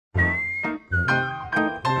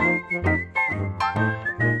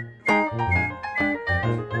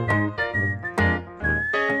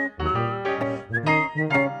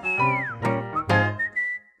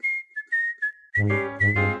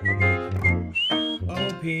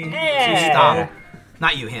Stop.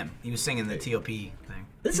 Not you, him. He was singing the TOP thing.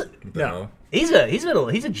 No. He's a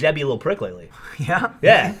jebby little prick lately. Yeah?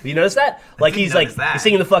 Yeah, you notice that? Like didn't he's like notice that. he's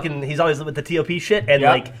singing the fucking. He's always with the TOP shit, and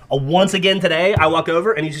like once again today, I walk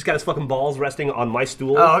over and he's just got his fucking balls resting on my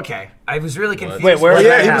stool. Oh, okay. I was really confused. Wait, where?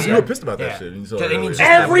 Yeah, You were pissed about that Yeah. shit. And so I mean, just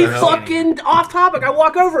Every that- fucking off topic, I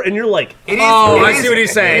walk over and you're like, It is, Oh, it I is- see what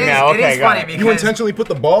he's saying it is- now. It Okay, is got funny it. because You intentionally put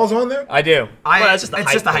the balls on there? I do. Well, it's just a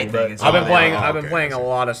it's hype hype thing, thing. but- I've been all. playing. okay. I've been playing a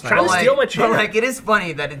lot of Trying to Sniper. steal my chair. But like, it is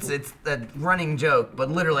funny that it's a running joke, but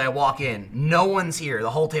literally I walk in, no one's here, the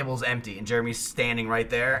whole table's empty, and Jeremy's standing right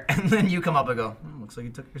there, and then you come up and go, looks like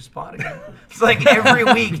you took your spot again. It's like every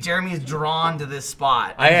week Jeremy's drawn to this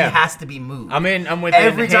spot, and I am. he has to be moved. I'm within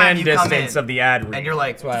Every time hand you come distance in, of the ad read. and you're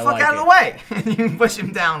like, That's why the I fuck like out it. of the way, and you push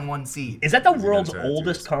him down one seat. is that the world's tattoos.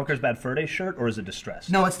 oldest Conker's Bad Fur Day shirt, or is it distressed?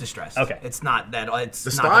 No, it's distressed. Okay. It's not that. It's The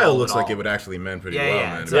not that style old looks at like all. it would actually mend pretty Yeah, well,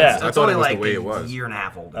 yeah. man. It's, Yeah. it's, I it's thought only it was like the way a it was. year and a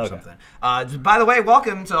half old or Okay. something. By the way,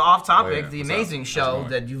 welcome to Off Topic, Oh, yeah. the What's up? amazing How's it show going?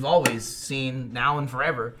 that you've always seen now and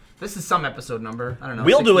forever. This is some episode number. I don't know.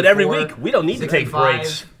 We'll do it every 64, week. We don't need to take 65.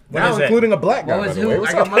 breaks. Now including a black guy, What by was the who? way.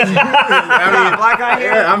 What's I up? got much. Black guy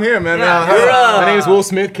here. Yeah, I'm here, man. Yeah. My name's Will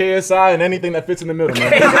Smith, KSI, and anything that fits in the middle,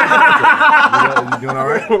 man. You doing all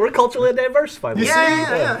right? We're culturally diversified. You Yeah,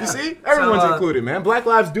 see? yeah. You see? Everyone's So, included, man. Black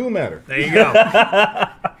lives do matter. There you go.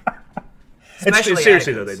 Especially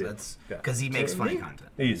seriously, though, they do. Because he makes funny content.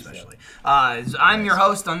 He's- Especially. I'm your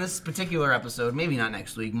host on this particular episode. Maybe not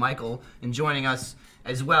next week, Michael, and joining us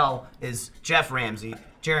as well is Jeff Ramsey,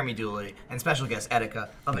 Jeremy Dooley, and special guest Etika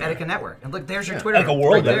of Etika Network. And look, there's your Twitter. Etika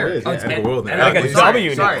World right there. Network. It is, Oh, yeah. it's Etika World Etika Network. Network.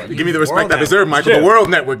 W Sorry. Network. Give me the respect World I deserve, Michael. Sure. The World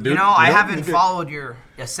Network, dude. You know, I You haven't good. followed your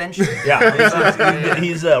ascension. Yeah,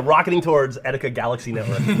 he's rocketing towards Etika Galaxy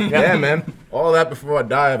Network. Yeah, man. All that before I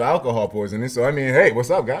die of alcohol poisoning. So, I mean, hey,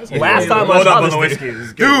 what's up, guys? Last time I Hold saw up on this the dude- whiskey. This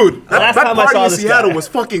is good. Dude, Last that time I party saw in this Seattle guy. was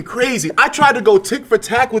fucking crazy. I tried to go tick for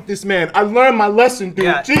tack with this man. I learned my lesson, dude.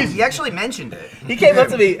 Yeah, Jesus. he actually mentioned it. He came up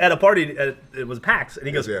to me at a party, it was PAX, and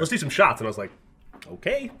he goes, Yeah. let's do some shots. And I was like,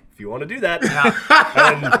 okay, if you want to do that.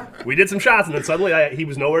 And we did some shots, and then suddenly he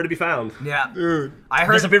was nowhere to be found. Yeah. Dude. I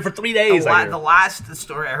heard Disappeared for 3 days. I hear. the last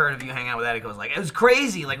story I heard of you hanging out with Etika was like, it was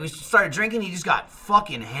crazy. Like, we started drinking, he just got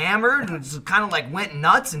fucking hammered and just kind of like went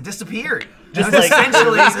nuts and disappeared. Just That's like-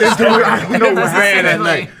 essentially the story. We know what That's ran at essentially-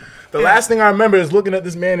 night. The last thing I remember is looking at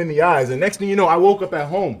this man in the eyes, and next thing you know, I woke up at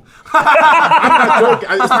home. I'm not joking.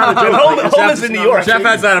 It's not a joke. Home- Like, home Jeff- is in New York. Jeff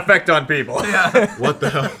has that effect on people. What the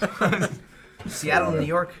hell? Seattle, New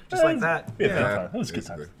York, just like that. Yeah, it was a good It's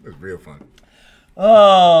time. It was real fun.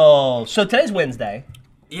 Oh, so today's Wednesday.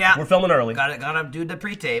 Yeah. We're filming early. Gotta do the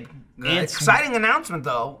pre-tape. It's- Exciting announcement,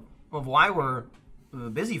 though, of why we're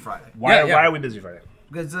busy Friday. Why, Yeah. why are we busy Friday?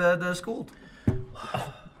 Because the school.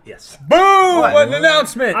 Yes. Boom! What an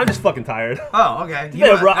announcement! I'm just fucking tired. Oh, okay.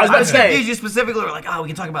 Yeah, bro, I was about to say- confused. You specifically were like, oh, we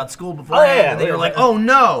can talk about school before. Oh, yeah, and then yeah. you're like, oh,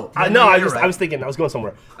 no. I And know. then I you're just right. I was thinking. I was going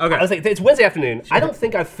somewhere. Okay. I was thinking it's Wednesday afternoon. I don't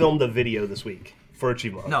think I filmed a video this week for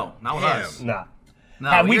Achievement. No, not with Damn. us. Nah. No,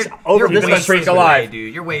 Have weeks you're, over you're this wasting streak away, alive.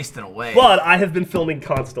 dude. You're wasting away. But I have been filming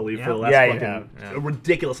constantly for the last Yeah, you fucking have, yeah. a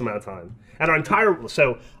ridiculous amount of time. And our entire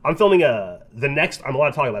I'm filming the next. I'm allowed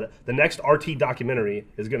to talk about it. The next RT documentary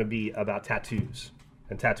is going to be about tattoos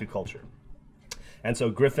and tattoo culture. And so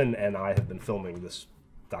Griffin and I have been filming this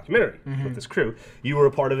documentary with this crew. You were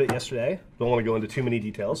a part of it yesterday. Don't want to go into too many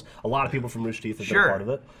details. A lot of people from Rooster Teeth have been a Sure. part of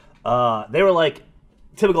it. They were like,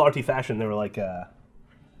 typical RT fashion, they were like,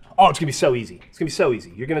 oh, it's gonna be so easy. It's gonna be so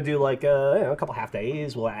easy. You're gonna do like a couple half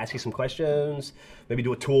days. We'll ask you some questions, maybe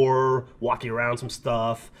do a tour, walk you around some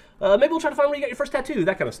stuff. Maybe we'll try to find where you got your first tattoo,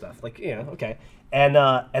 that kind of stuff. Like, okay. And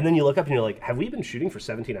then you look up and you're like, have we been shooting for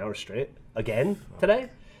 17 hours straight again today?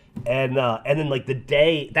 And then like the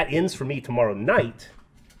day that ends for me tomorrow night,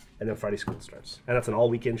 and then Friday school starts, and that's an all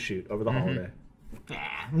weekend shoot over the holiday.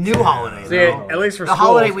 New holiday. See, though. at least for the school.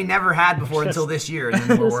 holiday we never had before until this year, and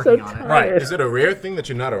then we're working on it. Right. Is it a rare thing that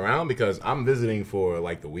you're not around? Because I'm visiting for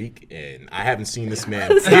like the week, and I haven't seen this man.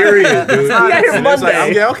 Period, dude. got here And it's like, Monday.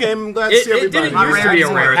 I'm glad to see It everybody. didn't used to be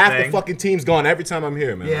a rare Half thing. the fucking team's gone every time I'm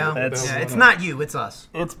here, man. Yeah, What the That's- hell's it's going on? not you, it's us.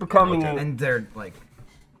 It's becoming. And they're like,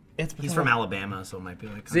 It's he's from Alabama, so it might be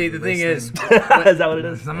like. See, the thing is, is that what it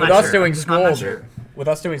is? I'm with not us sure. doing I'm school, not sure. with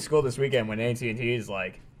us doing school this weekend, when AT&T is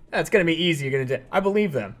like, it's gonna be easy, you're gonna do. I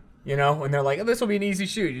believe them, you know, when they're like, oh, this will be an easy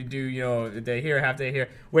shoot. You do, you know, a day here, half day here.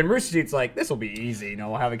 When Rooster Teeth's like, this will be easy, you know,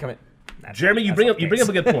 we'll have it come in. Jeremy, you bring up a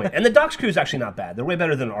good point, and the Docs crew is actually not bad. They're way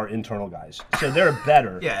better than our internal guys, so they're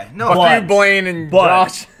better. Yeah, no, Fuck But- you, Blaine and But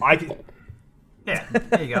Josh. yeah,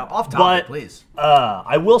 there you go. Off topic, But- please.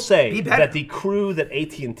 I will say Be better. that the crew that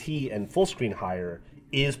AT&T and Fullscreen hire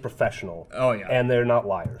is professional. Oh, yeah. And they're not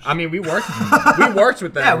liars. I mean, we worked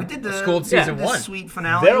with them. Yeah, we did the school season the 1. sweet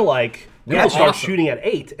finale. They're like, we Yeah, will start awesome. shooting at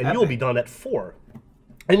 8, and you'll Epic. be done at 4.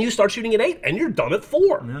 And you start shooting at 8, and you're done at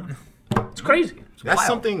 4. It's crazy. That's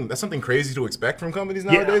wild. something crazy to expect from companies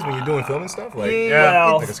nowadays when you're doing film and stuff. Like,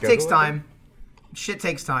 Well, it like a schedule takes like that? time. Shit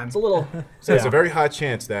takes time. It's a little. so there's a very high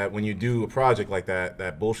chance that when you do a project like that,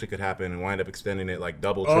 that bullshit could happen and wind up extending it like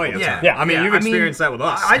double, triple the time. I mean, you've experienced that with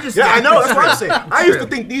us. I just Yeah, I know. That's what I'm saying. I used to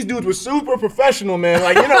true. think these dudes were super professional, man.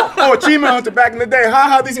 Like, Achievement Hunter back in the day.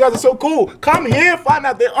 Haha, these guys are so cool. Come here, find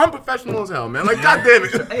out they're unprofessional as hell, man. Like, goddamn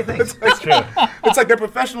it. Hey, thanks. That's true. It's like they're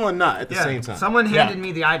professional and not at the Yeah. same time. Someone handed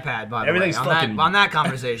me the iPad, by the Everything's way. fucking- On that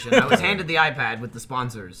conversation, I was handed the iPad with the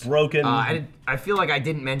sponsors. Broken. I feel like I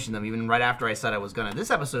didn't mention them even right after I said I was gonna. This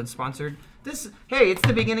episode's sponsored. Hey, it's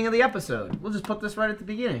the beginning of the episode. We'll just put this right at the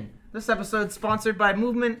beginning. This episode's sponsored by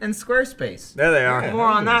Movement and Squarespace. There they are. More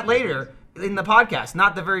on that later in the podcast,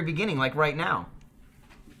 not the very beginning, like right now.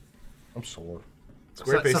 I'm sore.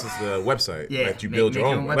 Squarespace So- is the website Yeah, that you build your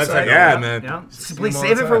own website. Yeah, man. Yeah. See Please them all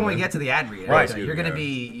save the it for time, when we man. get to the ad read. Right. You're gonna Yeah.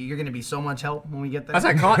 you're gonna be so much help when we get there.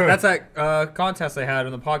 That's that contest they had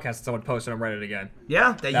on the podcast. Someone posted on Reddit again.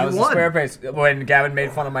 Yeah, That you was won. the Squarespace when Gavin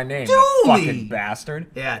made fun of my name. Dooley! Fucking bastard.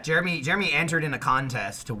 Yeah, Jeremy entered in a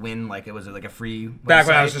contest to win like it was like a free Back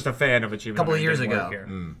when I was website just a fan of Achievement. a couple of Hunter, years didn't ago, work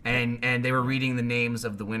here. and they were reading the names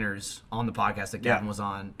of the winners on the podcast that Gavin was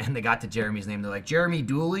on, and they got to Jeremy's name. They're like Jeremy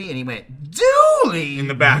Dooley, and he went Dooley In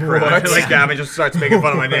the background, like Gavin just starts making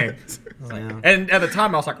fun of my name. Yeah. And at the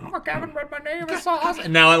time, I was like, "Oh, Gavin read my name. It's so awesome."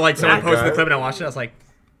 And now, like, someone Yeah. posted the clip, and I watched it. I was like,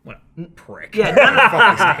 "What a prick." Yeah,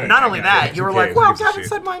 not only that, you were Who like, cares? "Wow, Who gives a Gavin shit?"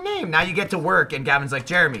 said my name." Now you get to work, and Gavin's like,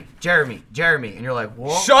 "Jeremy," and you're like,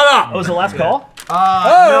 "Whoa." Shut up. That was the last call?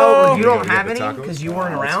 No, you You don't gonna have get the any tacos? because you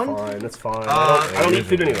weren't around. That's fine. I don't eat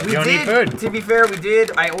food anyway. We don't did, eat food. To be fair, we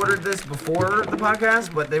did. I ordered this before the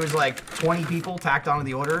podcast, but there was like 20 people tacked onto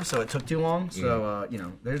the order, so it took too long. So,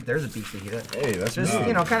 there's a beef fajita. Hey, that's Just,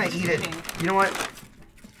 good. kind of eat it. You know what?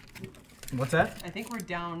 What's that? I think we're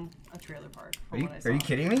down a trailer park. Are From you, what I saw. are you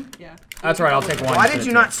kidding me? Yeah. That's right. I'll take one. Why did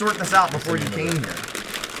you not sort this out before you came here?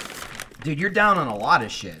 Dude, you're down on a lot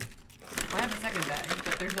of shit. I have a second bag,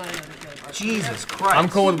 but there's not another trailer park. Jesus Christ. I'm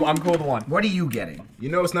cool with one. What are you getting? You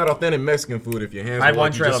know it's not authentic Mexican food if your hands I had are one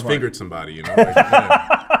like you trailer just park. fingered somebody, Like,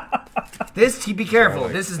 yeah. Be careful.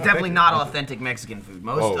 like- This is definitely not authentic Mexican food.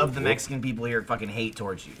 Most Oh, of the well. Mexican people here fucking hate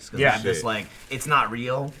tortillas. Cause Yeah. it's just Shit. like, it's not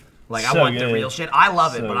real. Like, I So want the good. real shit. I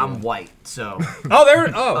love it, So but I'm good. white, so. Oh, there.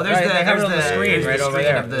 Oh, there's right, the they have there's it on the screen there's right the over screen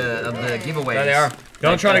there. of the giveaways. There they are.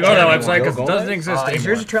 Don't Like, try to the go to that Jeremy website one. because it Go doesn't ahead. exist Is anymore.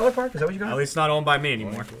 yours a trailer park? Is that what you At got? least not owned by me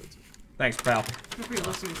anymore. Thanks, pal. Feel free to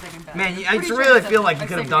listen to the second bag. Man, I Pretty sure really I feel like said- you I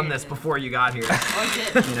could have said done you this did. before you got here.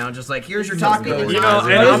 Oh, I did. Just like, here's your tacos. You know,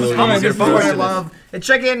 and I'm Here's gonna food I get love. A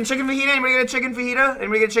chicken fajita. Anybody get a chicken fajita?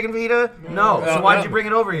 Anybody get a chicken fajita? No. So why'd you bring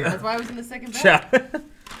it over here? That's why I was in the second bag. Yeah.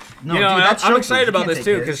 No, You know, dude, that's I'm show excited food. about You this can't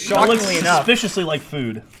too take because this. That looks shockingly enough, suspiciously like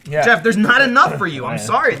food. yeah. Jeff, there's not enough for you. I'm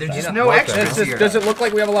sorry. There's just no extras here. Does it look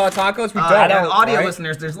like we have a lot of tacos? We don't. And audio right?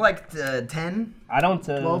 listeners, there's like 10, I don't.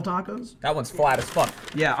 12 tacos. That one's flat as fuck.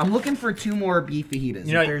 Yeah, I'm looking for 2 more beef fajitas.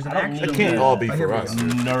 You know, If there's an I don't actual. need It can't all be Oh, here for we us. go.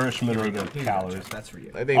 Nourishment or the Here you go, calories. Jeff, that's for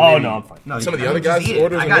you. I think Oh maybe no, I'm fine. No, some of you- the other just guys' eat it.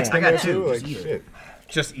 orders I are got mixed in there 2. too. Like, Just eat it. shit.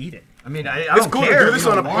 Just eat it. I mean, I It's don't cool care. to do this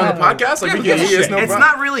on a podcast. Like, we can eat. It's no It's problem.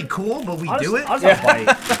 not really cool, but we do it. I'll just bite.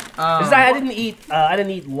 I didn't eat. I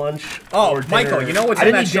didn't eat lunch. Oh, or dinner. Michael, you know what's I in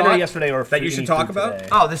didn't that eat dinner shot yesterday or that you should any talk food about? today.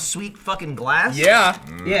 Oh, this sweet fucking glass. Yeah,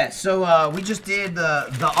 Yeah. So we just did the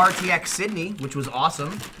RTX Sydney, which was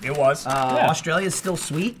awesome. it was. Australia's still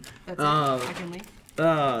sweet. That's it. I can leave.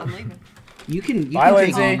 I'm leaving. You can Bye,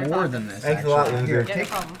 take Lindsay. more than this. Thanks a lot, actually. Lindsay. Here, Yeah, no take,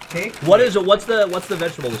 problem. take. What is it? What's the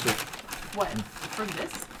vegetable this week? What? For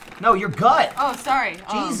this? No, your gut. Oh, sorry.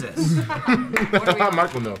 Jesus. What are we on?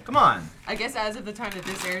 Michael, no. Come on. I guess as of the time that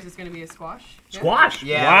this airs, it's going to be a squash. Yeah? Squash.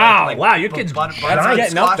 Yeah. Wow. Wow. Your kid's That's giant.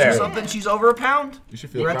 getting up there. Or something. She's over a pound. You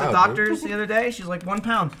should We feel were at the proud, dude. doctor's the other day. She's like 1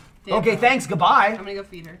 pound. Damn. Okay, thanks. Goodbye. I'm going to go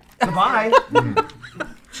feed her. Goodbye.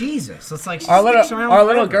 Jesus. It's like she Our sticks little, around our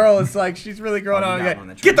little forever. girl is like, she's really growing Oh, you on. got Like, one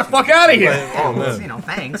that get the tries fuck out of here. Oh, Well, man. you know,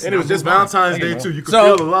 thanks. And it was just Now move on. Valentine's Day too. You could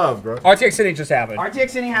So- feel the love, bro. RTX City just happened.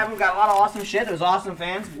 RTX City happened. Got a lot of awesome shit. There was awesome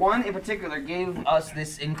fans. One in particular gave us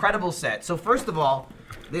this incredible set. So first of all,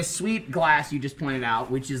 this sweet glass you just pointed out,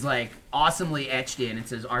 which is like awesomely etched in. It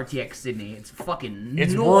says RTX Sydney. It's fucking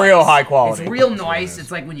It's nice. real high quality. It's real nice.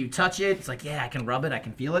 It's like when you touch it, it's like, yeah, I can rub it, I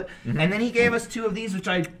can feel it. And then he gave us 2 of these, which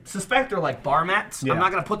I suspect are like bar mats. Yeah. I'm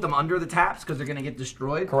not gonna put them under the taps because they're gonna get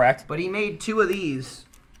destroyed. Correct. But he made 2 of these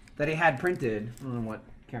that he had printed. I don't know what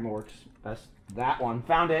camera works best. That one.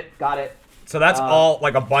 Found it. Got it. So that's all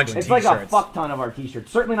like a bunch of It's t-shirts. like a fuck ton of our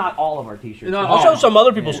t-shirts. Certainly not all of our t-shirts. I'll show some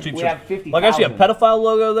other people's We t-shirts. have 50,000. Like I see a pedophile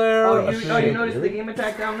logo there. Oh, you noticed the game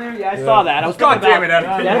attack down there? Yeah, I saw that. I was God thinking damn it, about-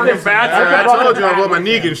 Evan. Yeah, Fucking listen, bastard. I told you I love my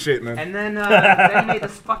Negan shit, man. And then he made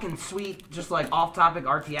this fucking sweet, just like off-topic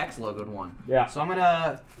RTX logoed one. Yeah. So I'm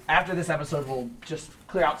gonna, after this episode, we'll just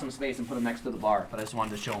clear out some space and put them next to the bar. But I just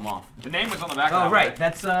wanted to show them off. The name was on the back. Oh right,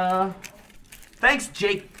 that's thanks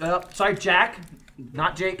Jake. Sorry Jack,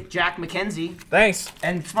 not Jake. Jack McKenzie. Thanks.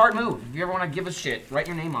 And smart move. If you ever want to give us shit, write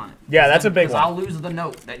your name on it. Yeah, that's a big 'Cause one. I'll lose the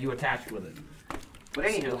note that you attached with it. But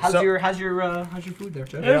anywho, how's So- your food there,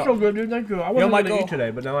 Jeff? It's so good, dude. Thank you. I wasn't Michael. gonna eat today,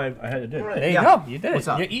 but now I had to do. There you Yeah. go. You did What's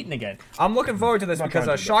it. up? You're eating again. I'm looking forward to this because trying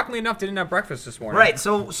to do that. shockingly enough, didn't have breakfast this morning. Right.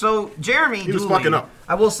 So Jeremy, was Dooley, fucking up.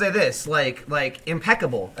 I will say this, like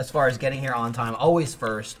impeccable as far as getting here on time. Always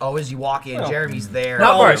first. Always you walk in, Jeremy's there.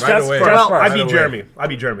 Not first. right Jeff's away. first. Well, I Right beat away. Jeremy. I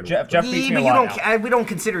beat Jeremy. Jeff Yeah, beats me but a you lot don't. now. We don't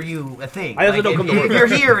consider you a thing. I also don't if, come to work. if you're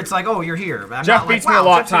here, it's like, oh, you're here. But I'm Jeff not like, beats me a wow,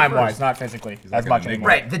 lot Jeff's here time-wise, first. not physically as like much a anymore.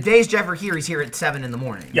 Right. The days Jeff are here, he's here at 7 in the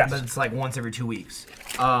morning. Yes. But it's like once every 2 weeks.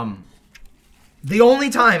 The only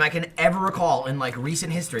time I can ever recall in like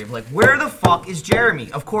recent history of like where the fuck is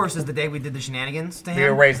Jeremy? Of course, is the day we did the shenanigans to him.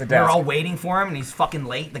 erased the We were desk. all waiting for him, and he's fucking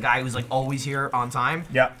late. The guy who's like always here on time.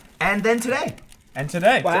 Yep. And then today, And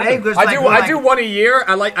today. today was I like, do. we're I like- do one a year.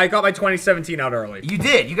 I got my 2017 out early. You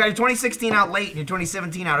did. You got your 2016 out late and your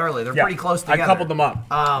 2017 out early. They're Yeah. pretty close I together. coupled them up.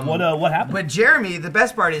 What happened? But Jeremy, the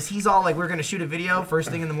best part is he's all like, we're gonna shoot a video first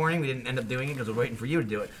thing in the morning. We didn't end up doing it because we're waiting for you to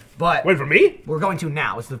do it. But Wait for me? we're going to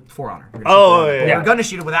now. It's the For Honor. We're gonna Oh, shoot For Honor. yeah, But yeah. We're gonna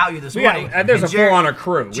shoot it without you this morning. and there's a Jer- For Honor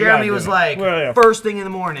crew. We Jeremy gotta do was it. like, Yeah. first thing in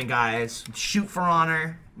the morning, guys, shoot For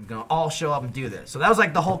Honor. We're gonna all show up and do this. So that was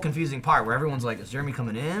like the whole confusing part where everyone's like, is Jeremy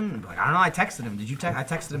coming in? And I'm like, I don't know. I texted him. Did you text? I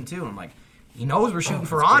texted him too. And I'm like, he knows we're shooting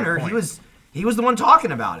For Honor. He was the one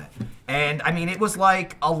talking about it. And I mean, it was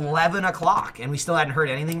like 11 o'clock, and we still hadn't heard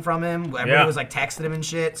anything from him. Everybody Yeah. was like texting him and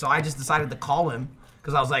shit. So I just decided to call him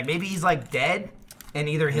because I was like, maybe he's like dead, and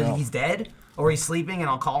either he's dead or he's sleeping, and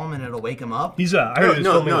I'll call him and it'll wake him up. He's I heard he's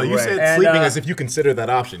No, filming no, with you Ray. said And, sleeping as if you consider that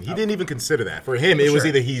option. He didn't even consider that. For him, it was Sure.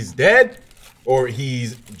 either he's dead or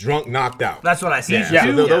he's drunk, knocked out. That's what I said. Yeah,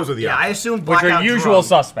 so those are the Yeah, I options. assumed Which are blackout usual drunk.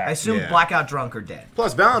 suspects. I assumed Yeah. blackout drunk or dead.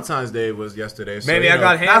 Plus, Valentine's Day was yesterday. So, Maybe you I know,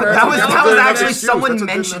 got hammered. That was That's a actually good enough excuse. someone That's a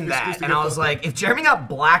good mentioned enough that, excuse to and get I was fucked like, if Jeremy got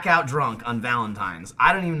blackout drunk on Valentine's,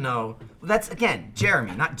 I don't even know. That's again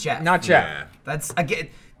Jeremy, not Jeff. Not Jeff. Yeah. That's again.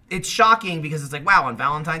 It's shocking because it's like, wow, on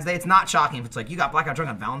Valentine's Day, it's not shocking if it's like you got blackout drunk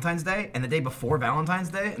on Valentine's Day and the day before Valentine's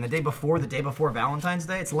Day and the day before Valentine's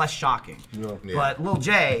Day. It's less shocking. Yeah. But Lil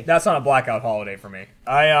J, That's not a blackout holiday for me.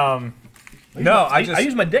 I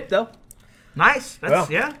used my dick though. nice. That's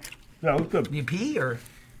Yeah. No, it was good. You pee or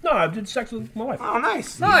No, I did sex with my wife. oh,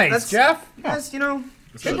 nice. Nice, That's, Jeff. That's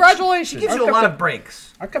Congratulations. gives you a lot of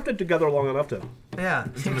breaks. I kept it together long enough to. Yeah.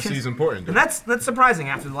 Intimacy is important. And that's surprising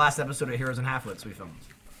after the last episode of Heroes and Halfwits we filmed.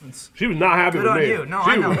 It's She was not happy good with on me. you. No, She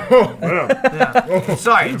I know. was- yeah. Yeah.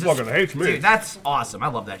 Sorry. She fucking hates me. Dude, that's awesome. I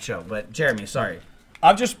love that show. But Jeremy, sorry.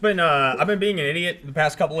 I've just been being an idiot the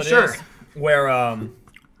past couple of Sure. days where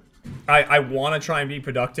I want to try and be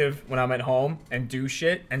productive when I'm at home and do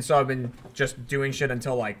shit, and so I've been just doing shit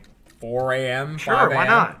until like 4 a.m. Sure, 5 why a.m.,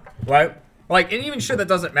 not? Right? Like, and even shit that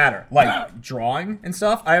doesn't matter, like drawing and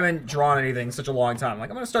stuff. I haven't drawn anything in such a long time. Like,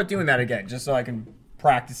 I'm gonna start doing that again just so I can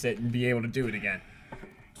practice it and be able to do it again.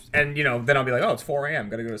 And then I'll be like, oh, it's 4 a.m.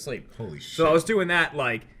 Gotta go to sleep. Holy So I shit. was doing that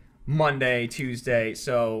like Monday, Tuesday.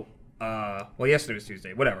 So, well, yesterday was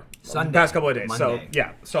Tuesday. Whatever. Sunday, The past couple of days. So Monday.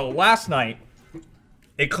 yeah. So last night,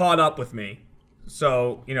 it caught up with me.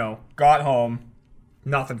 So got home,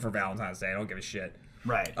 nothing for Valentine's Day. I don't give a shit.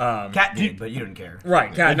 Right. Cat did, but you didn't care.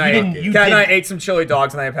 Right. Cat and I. didn't- you Cat and I didn't- ate some chili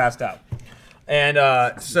dogs and then I passed out. And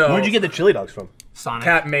so Where'd you get the chili dogs from? Sonic.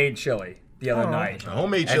 Cat made chili the other night.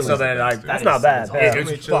 Homemade And chili. so then That That's is- not bad. is Yeah. awesome. It was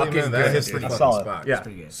Homemade chili, fucking man, that good, hits the dude. fucking Solid. spot. Yeah.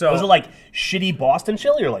 pretty good. So Was it like shitty Boston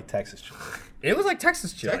chili or like Texas chili? it was like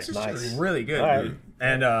Texas chili. Texas Nice. chili. Really good. All right. Dude.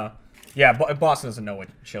 And yeah, Boston doesn't know what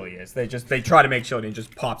chili is. They try to make chili and it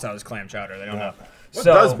just pops out as clam chowder. They don't know. What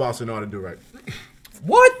So does Boston know how to do right?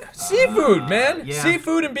 what? Seafood, man. yeah.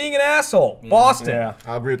 Seafood and being an asshole. Boston. Yeah.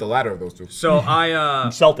 I'll agree with the latter of those two. So I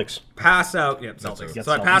Celtics. pass out. Yeah, Celtics. Yes,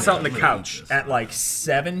 So I pass Celtics. out on the couch at like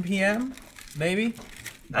 7 p.m. maybe.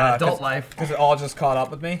 Adult life. Because it all just caught up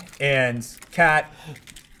with me. And Kat,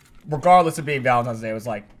 regardless of being Valentine's Day, was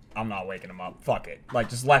like, I'm not waking him up. Fuck it. Like,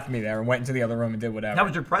 just left me there and went into the other room and did whatever. That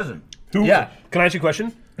was your present. Who? Yeah. Can I ask you a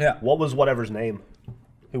question? Yeah. What was whatever's name?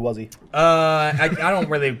 Who was he? I don't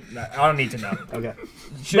really. I don't need to know. Okay.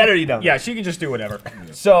 Better you don't. Yeah, she can just do whatever.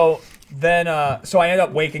 So then, so I ended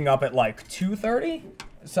up waking up at like 2:30,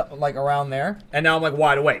 something like around there, and now I'm like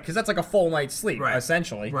wide awake because that's like a full night's sleep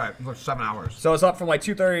essentially. Right, for 7 hours. So I was up from like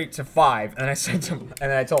 2:30 to 5, and I said to, and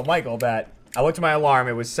then I told Michael that I looked at my alarm.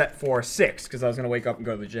 It was set for 6 because I was gonna wake up and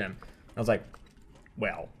go to the gym. I was like,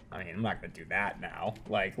 well, I mean, I'm not gonna do that now.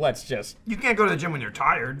 Like, let's just You can't go to the gym when you're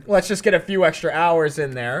tired. get a few extra hours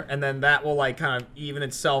in there, and then that will like kind of even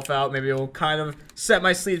itself out. Maybe it will kind of set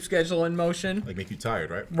my sleep schedule in motion. Like make you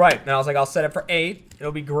tired, right? Right. And I was like, I'll set it for 8.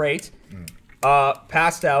 It'll be great.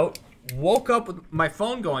 Passed out. Woke up with my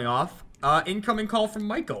phone going off. Incoming call from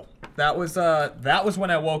Michael. That was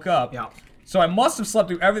when I woke up. Yeah. So I must have slept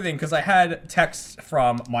through everything because I had texts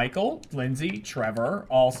from Michael, Lindsay, Trevor,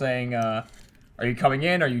 all saying, "Are you coming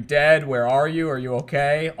in? Are you dead? Where are you? Are you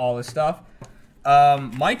okay?" All this stuff.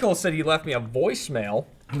 Michael said he left me a voicemail,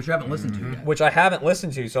 Which you haven't listened to yet. which I haven't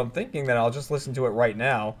listened to. So I'm thinking that I'll just listen to it right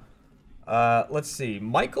now. Let's see.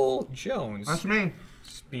 Michael Jones, That's me.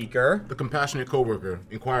 speaker. The compassionate coworker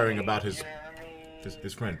inquiring about his friend. Just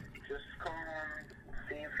calling,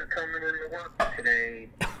 see if you're coming into work today.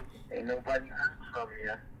 Ain't nobody heard from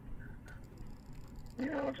you.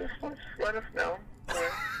 You know, just let us know.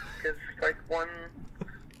 Because like one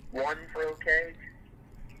for okay.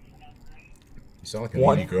 You sound like a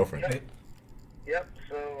One. needy girlfriend. Yep.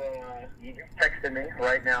 So you just texted me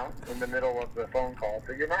right now in the middle of the phone call,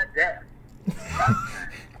 so you're not dead.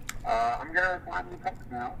 I'm gonna find you text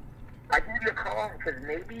now. I gave you a call because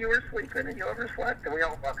maybe you were sleeping and you overslept, and we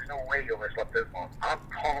all thought, no way you overslept this long. I'll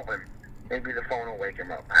call him. Maybe the phone will wake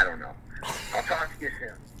him up. I don't know. I'll talk to you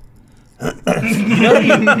soon.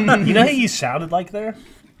 You know how you sounded like there?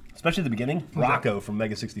 Especially at the beginning? Rocco from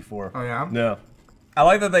Mega 64. Oh, yeah? No. I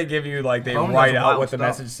like that they give you like they Phone write does out wild what the stuff.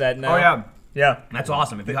 message said now. Oh, yeah. Yeah. That's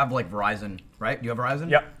awesome. If you have, like, Verizon, right? Do you have Verizon?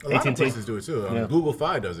 Yep. A lot of AT&T. places do it too. Yeah. Google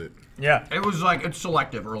Fi does it. Yeah. It was like, it's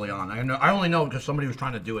selective early on. I only know because somebody was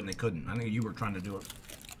trying to do it and they couldn't. I think you were trying to do it.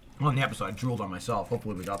 On the episode, I drooled on myself.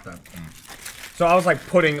 Hopefully we got that. So I was like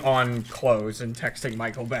putting on clothes and texting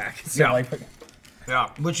Michael back. So, Yeah. like, Yeah.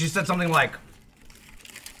 But she said something like,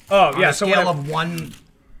 oh on yeah. a So scale what I- of 1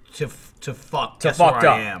 to fuck, To guess where fucked I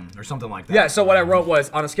up. am. Or something like that. yeah. So what I wrote was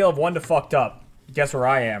on a scale of 1 to fucked up. Guess where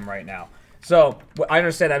I am right now. So I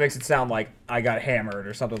understand that makes it sound like I got hammered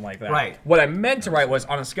or something like that. Right. What I meant to write was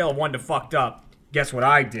on a scale of 1 to fucked up. Guess what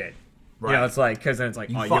I did. You know, Right. it's like because then it's like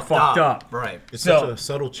You oh, fucked you fucked up. Right. It's So- such a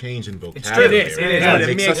subtle change in It vocabulary. is. It is. Yeah, But it it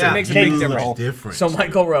makes makes such it a makes a big huge difference. difference. So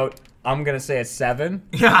Michael wrote, "I'm gonna say a 7."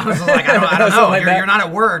 Yeah, I was like, I don't Something know. like You're, that. you're not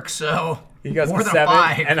at work, so He goes more a than 7,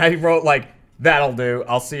 5. and I wrote like, "That'll do.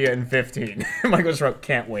 I'll see you in 15." Michael just wrote,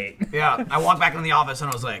 "Can't wait." Yeah, I walked back into the office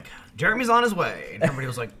and I was like, Jeremy's on his way. And everybody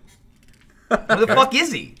was like, where the fuck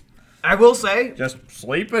is he? I will say, Just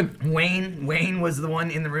sleeping. Wayne was the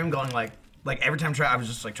one in the room going like every time I was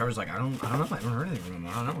just like, Trevor's like, I don't know, I haven't heard anything from him.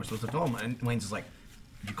 I don't know, we're supposed to tell him. And Wayne's just like,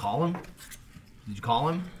 did you call him? Did you call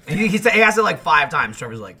him? And he asked it like 5 times.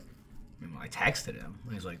 Trevor's like, I texted him.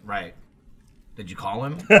 And he's like, right. Did you call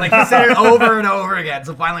him? Like he said it over and over again.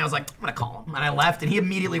 So finally I was like, I'm gonna call him. And I left and he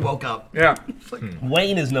immediately woke up. Yeah.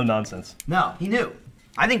 Wayne is no nonsense. No, he knew.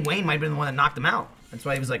 I think Wayne might have been the one that knocked him out. That's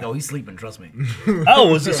why he was like, oh, he's sleeping, trust me.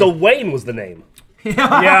 Oh, so Wayne was the name.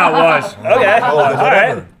 Yeah, it was. Okay. Oh, all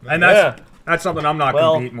right. whatever. And that's something I'm not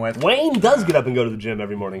Well, competing with. Wayne does get up and go to the gym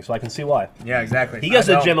every morning, so I can see why. Yeah, exactly. He goes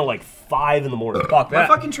to I the know. gym at like 5 in the morning. Fuck My that.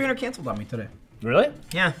 fucking trainer canceled on me today. Really?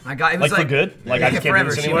 Yeah, I got it. Was Like for good? Like, I just can't do forever.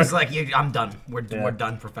 this She anymore? was like, I'm done. We're Yeah.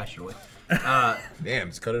 done professionally. Damn,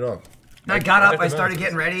 just cut it off. I got up. I Different started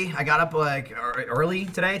nonsense. getting ready. I got up like early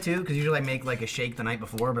today too, because usually I make like a shake the night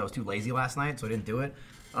before, but I was too lazy last night, so I didn't do it.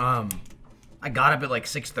 I got up at like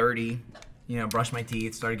 6:30. You know, brushed my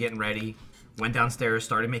teeth, started getting ready, went downstairs,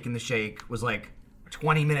 started making the shake. Was like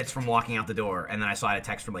 20 minutes from walking out the door, and then I saw I had a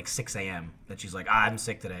text from like 6 a.m. that she's like, I'm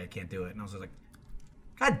sick today, I can't do it. And I was like,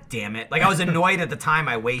 God damn it! Like I was annoyed at the time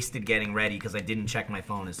I wasted getting ready because I didn't check my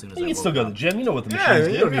phone as soon as I You woke can still go to up. the gym. You know what the Yeah, machines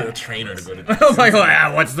you do. don't need a trainer to go to. I was like,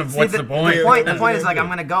 what's the See, point? The point is like I'm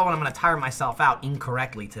gonna go and I'm gonna tire myself out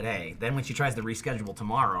incorrectly today. Then when she tries to reschedule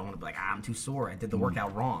tomorrow, I'm gonna be like, I'm too sore. I did the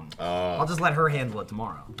workout wrong. I'll just let her handle it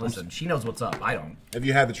tomorrow. Listen, she knows what's up. I don't. Have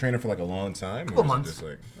you had the trainer for like a long time? Couple or is it months. just,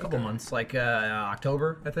 like, Couple months, like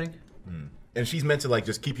October, I think. And she's meant to like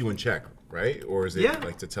just keep you in check, right? Or is it Yeah.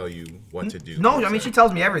 like to tell you what to do? No, per I mean se? she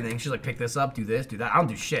tells me everything. She's like, pick this up, do this, do that. I don't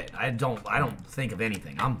do shit. I don't think of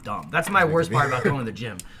anything. I'm dumb. That's my worst part about going to the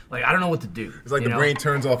gym. Like I don't know what to do. It's like you the know? brain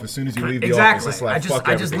turns off as soon as you leave the Exactly. office. It's like, I just fuck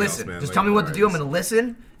everything listen. else, man. Just Like, tell me what to do. I'm alright, gonna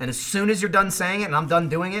listen, and as soon as you're done saying it and I'm done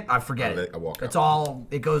doing it, I forget it. I walk It's out. all.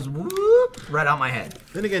 It goes whoop right out my head.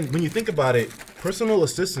 Then again, when you think about it, personal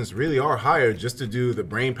assistants really are hired just to do the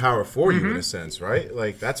brain power for you in a sense, right?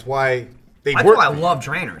 Like that's why They That's work. why I love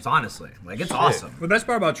trainers, honestly. Like, it's awesome. The best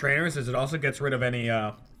part about trainers is it also gets rid of any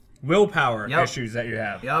willpower Yep. issues that you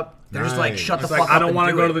have. Yep. They're just like, Nice. shut the It's fuck like, up. I don't and want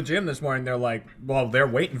to do go it. to the gym this morning. They're like, well, they're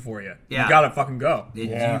waiting for you. Yeah. You gotta fucking go.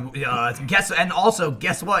 And also,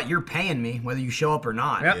 guess what? You're paying me whether you show up or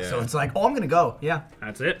not. Yep. So it's like, oh, I'm gonna go. Yeah.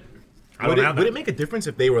 That's it. I Would don't it, have would that. it make a difference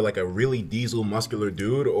if they were like a really diesel, muscular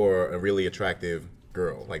dude or a really attractive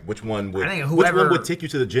girl? Like, which one would I think which whoever- one would take you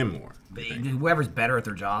to the gym more? Whoever's better at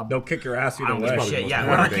their job. They'll kick your ass I either don't way. give a probably shit. the Yeah, most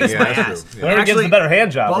whoever important kicks thing. my Yeah, that's ass. true. And Whoever gives actually, the better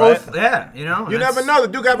hand job, both, right? yeah, you know. You that's- never know. The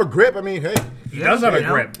dude have a grip. I mean, hey. He does have a you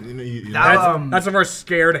know? grip. That- That's the most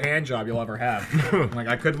scared hand job you'll ever have. Like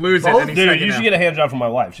I could lose it Both- any Dude, second you should now. get a hand job from my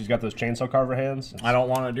wife. She's got those chainsaw carver hands. I don't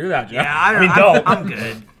want to do that, Jeff. Yeah, I mean, I'm, don't. I'm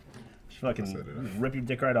good. She fucking rip your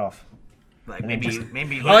dick right off. Like maybe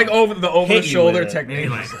I like over the Hit you shoulder with it. technique. maybe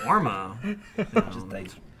like Orma.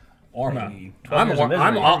 Thanks. Orma. Maybe. I'm years of misery.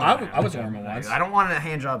 I was Orma once. I don't want a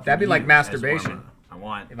hand job. from That'd be you like as masturbation. Orma. I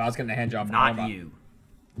want If I was getting a hand job from not Orma. you.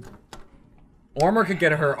 Orma could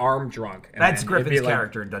get her arm drunk. and That's then it'd be Griffin's like-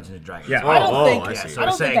 character in Dungeons and Dragons. Yeah. Oh, I don't oh, think- I Yeah, see. so I we're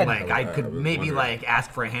don't think saying I'd- like I I could was maybe wondering. like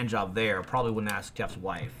ask for a hand job there. Probably wouldn't ask Jeff's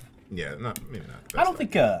wife. Yeah, not maybe not. I don't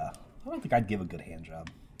think I'd give a good hand job.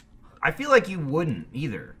 I feel like you wouldn't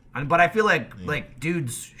either. But I feel like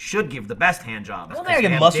dudes should give the best hand jobs. I don't 'cause think I they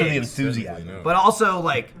can have muster the dicks. enthusiasm. No. But also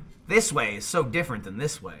like this way is so different than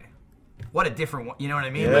this way. What a different one. You know what I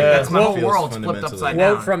mean? Like Yeah. that's my whole Feels world's flipped fundamentally- upside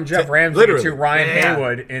Quote down. from Jeff Ramsey literally. to Ryan Yeah.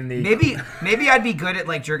 Haywood in the. Maybe I'd be good at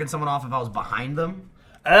like jerking someone off if I was behind them.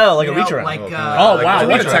 Oh, like You a know, reach around. like Oh, wow, like what a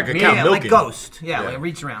reach around, technique. count yeah, like milking. Ghost. Yeah, like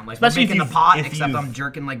reach around, like Especially making if the pot, if except you've- I'm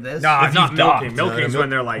jerking like this. Nah, if not you've milking. docked. Milking's when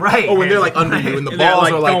they're like. Right. Oh, when they're like under you and the and they're, balls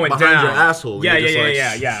like, are like going behind down. your asshole. Yeah, You're just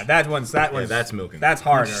like, yeah. That one's. that's milking. That's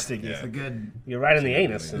harder. Sticky. It's a good, You're right in the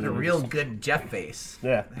anus. a real good Jeff face.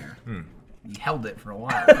 Yeah. He held it for a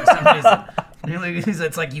while. For some reason. Really,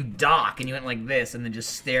 it's like you dock and you went like this and then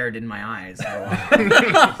just stared in my eyes for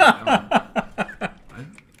a while.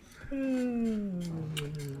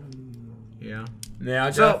 Yeah. Yeah,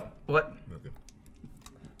 Jeff. So what?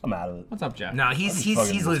 I'm out of it. What's up, Jeff? No, he's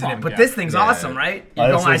fucking losing wrong, it. But Jeff. this thing's Yeah. awesome, right? Oh,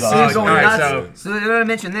 You're this going, I thing's see you awesome. going All right, nuts. So I'm gonna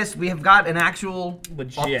mention this. We have got an actual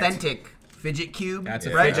Legit. authentic fidget cube. That's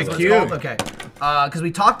a right? fidget That's what it's cube. called? Okay. Because we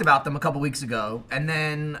talked about them a couple weeks ago, and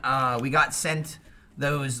then we got sent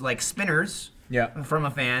those like spinners. Yeah. From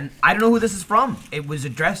a fan. I don't know who this is from. It was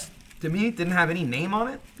addressed to me. It didn't have any name on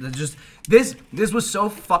it. It's just this was so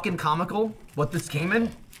fucking comical. What this came in.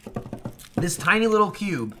 This tiny little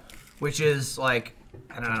cube, which is like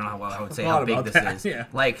I don't know how I would say how Thought big about this that, is. yeah.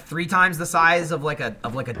 Like 3 times the size of like a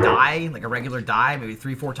die, like a regular die, maybe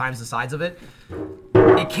 3-4 times the size of it.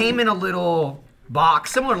 It came in a little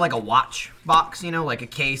box, similar to like a watch box, you know, like a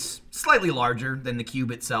case, slightly larger than the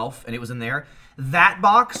cube itself, and it was in there. That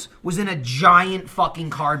box was in a giant fucking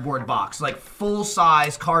cardboard box, like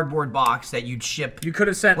full-size cardboard box that you'd ship. You could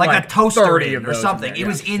have sent like like a toaster 30 in of or those in something. there, It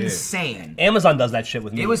was yeah. insane. Amazon does that shit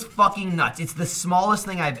with me. It was fucking nuts. It's the smallest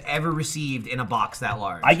thing I've ever received in a box that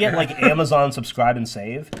large. I get like Amazon subscribe and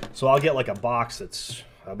save, so I'll get like a box that's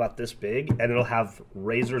about this big, and it'll have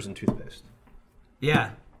razors and toothpaste.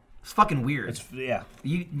 Yeah, it's fucking weird. Yeah.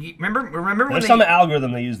 You remember when There's they some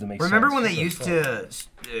algorithm they use to make remember sense. when they used to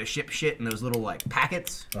ship shit in those little like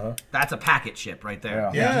packets? That's a packet ship right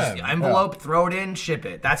there. Yeah. Yeah. Envelope, throw it in, ship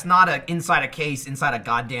it. That's not a inside a case, inside a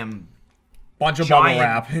goddamn Bunch of bubble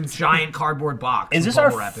wrap. giant cardboard box. Is with this our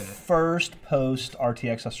bubble wrap in it. first post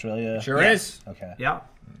RTX Australia? Sure Yes. is. Okay. Yeah,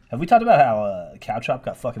 Have we talked about how Cow Chop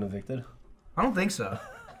got fucking evicted? I don't think so.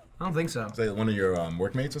 I don't think so. Is that one of your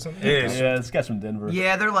workmates or something? It is. Yeah, this guy's from Denver.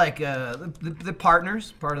 Yeah, they're like the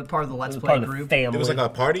partners, part of the Let's Play Part of the group. family. It was like a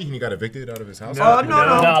party and he got evicted out of his house. No,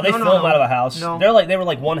 No, they no, film no. out of a house. No. They were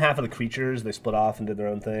like one half of the creatures. They split off and did their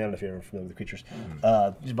own thing. I don't know if you're familiar with the creatures.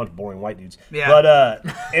 Just a bunch of boring white dudes. Yeah. But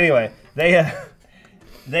anyway,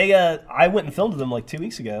 I went and filmed them like 2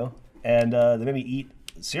 weeks ago, and they made me eat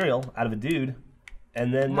cereal out of a dude,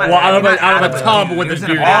 and then Well, out of a Not tub dude. with It the was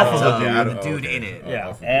in a dude. bathtub Off of the dude. with the dude Okay. in it.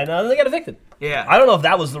 yeah, and they got evicted. Yeah. I don't know if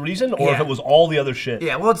that was the reason or if Yeah. it was all the other shit.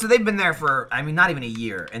 Yeah, well, so they've been there for, I mean, not even a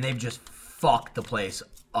year, and they've just fucked the place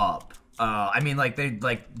up. I mean, like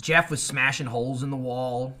Jeff was smashing holes in the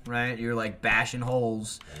wall, right? You're like bashing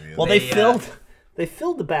holes. Well, they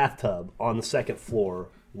filled the bathtub on the second floor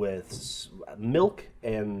with milk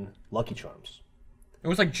and Lucky Charms. It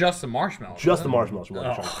was like just the marshmallows. Just the marshmallows from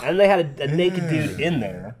Lucky Charms. And they had a naked dude in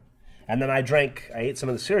there. And then I ate some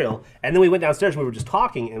of the cereal. And then we went downstairs and we were just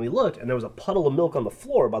talking and we looked and there was a puddle of milk on the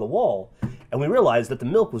floor by the wall. And we realized that the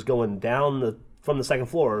milk was going down from the second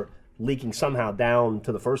floor, leaking somehow down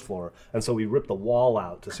to the first floor. And so we ripped the wall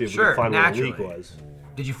out to see if we Sure, could find where the naturally. leak was.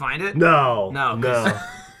 Did you find it? No. No, No.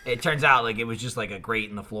 it turns out like it was just like a grate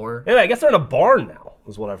in the floor. Yeah, I guess they're in a barn now,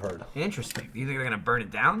 is what I've heard. Interesting. Do you think they're gonna burn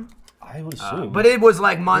it down? I would assume. But it was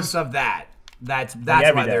like months of that. That's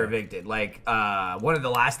every why they're day. evicted. Like one of the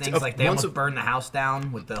last things, like they once almost burned the house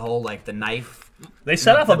down with the whole like the knife. they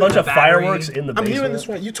set off a bunch the of battery. fireworks in the I'm basement. hearing this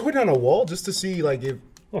right. You tore down a wall just to see like if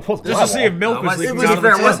Just to see if milk was it leaking was out of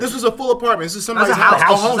fair, the was- tin. this was a full apartment. This is It was somebody's a house.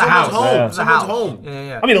 house. It was a house. Someone's home. It was a Someone's house. home.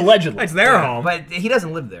 Yeah. I mean, allegedly. It's their home. But he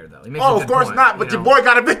doesn't live there though. He makes Oh, a of good course point, not. But you your know? boy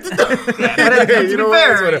got evicted. Yeah, but to You be know what?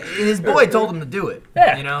 That's fair, what his boy told him to do it.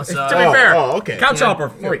 Yeah. You know, so To be fair, Oh, okay. couch you know, hopper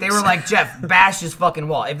freaks. they were like, Jeff, bash his fucking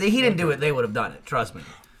wall. If he didn't do it, they would have done it. Trust me.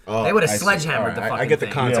 Oh, They would have I see. sledgehammered Alright, the I fucking get the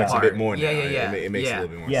thing context apart. a bit more now. Yeah, yeah, yeah. It makes it a little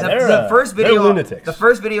bit more Yeah, sense. they're, The first they're video, lunatics. the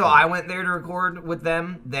first video I went there to record with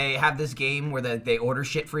them, they have this game where they order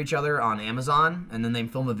shit for each other on Amazon, and then they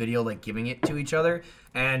film a video like giving it to each other.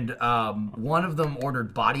 And one of them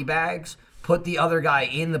ordered body bags, put the other guy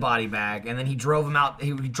in the body bag, and then he drove him out.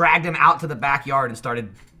 He dragged him out to the backyard and started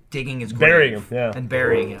digging his grave Burying him, yeah. and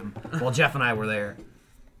burying him while Jeff and I were there.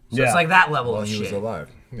 So Yeah. it's like that level While of he was shit. alive.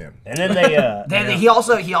 Yeah. And then they, Then he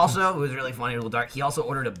also it was really funny, a little dark. He also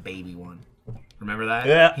ordered a baby one. Remember that?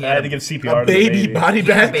 yeah, He I had to give CPR A to the baby baby. body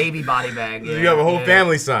He had a bag. baby body bag. Yeah, You have a whole yeah.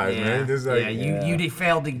 family size, Yeah, man. This is like, you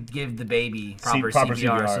failed to give the baby proper proper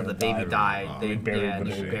CPR, so CPR, the baby died. They buried the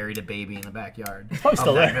they baby. buried a baby in the backyard probably of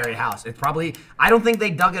still that there. very house. It's probably. I don't think they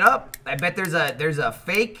dug it up. I bet there's a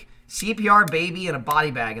fake CPR baby in a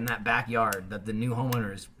body bag in that backyard that the new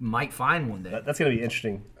homeowners might find one day. That's going to be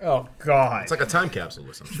interesting. Oh, God. it's like a time capsule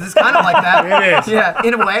or something. It's kind of like that. It is. Yeah,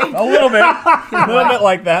 in a way. A little bit. A little bit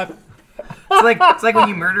like that. It's like when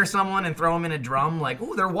you murder someone and throw them in a drum. Like,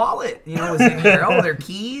 oh, their wallet, was in here. Oh, their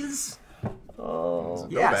keys. Oh.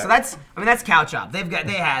 Yeah, so that's Couch Up. They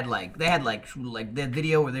had the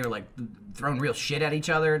video where they were like throwing real shit at each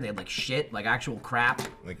other. They had like shit, like actual crap.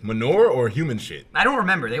 Like manure or human shit? I don't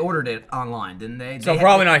remember. They ordered it online, didn't they? So They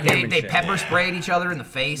probably not human They shit. pepper sprayed each other in the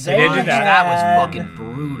face. They and did that. that. was fucking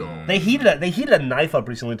brutal. They heated a knife up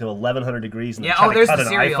recently to 1100 degrees and Yeah. tried Oh, there's to cut the an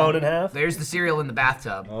cereal. iPhone in half. There's the cereal in the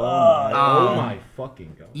bathtub. Oh my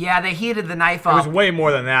fucking god. Yeah, they heated the knife It was up, way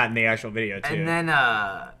more than that in the actual video, too. and then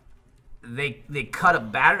they cut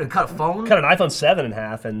a phone. Cut an iPhone 7 in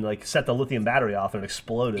half and like set the lithium battery off and it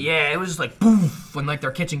exploded. Yeah, it was just like poof when like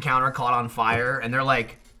their kitchen counter caught on fire, and they're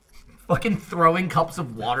like fucking throwing cups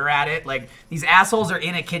of water at it. Like these assholes are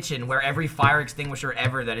in a kitchen where every fire extinguisher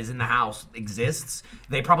ever that is in the house exists.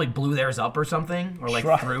 They probably blew theirs up or something, or like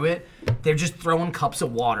threw it. They're just throwing cups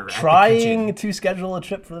of water at the Trying kitchen. to schedule a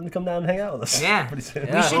trip for them to come down and hang out with us. Yeah, Pretty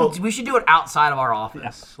soon. we should do it outside of our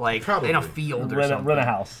office, like Probably. in a field or Rent something. a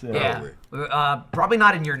house. Yeah, probably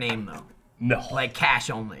not in your name though. No. Like cash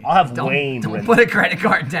only. I'll have don't, Wayne Don't rent put a credit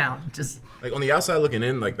card down. Just Like on the outside looking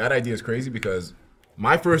in, like that idea is crazy because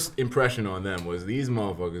my first impression on them was these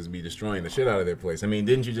motherfuckers be destroying the shit out of their place. I mean,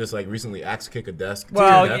 didn't you just like recently axe kick a desk? to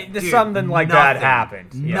Well, your death? there's something like that nothing.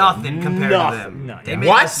 happened. Yeah. Nothing compared Nothing. to them. No, They yeah. make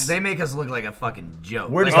What? They make us look like a fucking joke.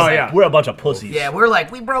 We're Like, just yeah. we're a bunch of pussies. yeah, we're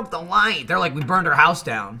like, we broke the light. They're like, we burned our house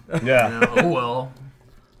down. Yeah. You know, oh well.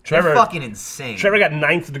 Trevor They're fucking insane. Trevor got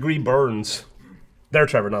 9th degree burns. They're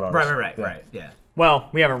Trevor, not ours. Right. Yeah. Well,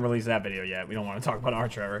 we haven't released that video yet. We don't want to talk about our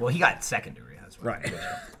Trevor. Well, he got secondary. That's right. Right.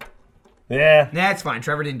 Yeah. Nah, it's fine.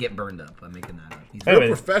 Trevor didn't get burned up. I'm making that up. He's Anyway,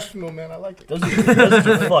 You're professional, man. I like it. those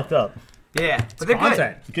are fucked up. yeah, but they're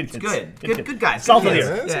content. good. Good It's kids. good. Good guys. Salt Good of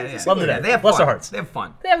the kids. earth. Yeah. Love them to Yeah, death. they have Bless fun. their hearts. They have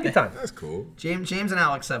fun. They have a good time. That's cool. James and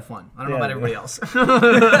Alex have fun. I don't know Yeah, about yeah. everybody else.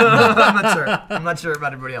 I'm not sure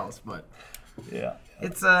about everybody else, but Yeah.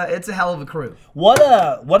 it's a hell of a crew. What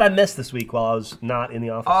I missed this week while I was not in the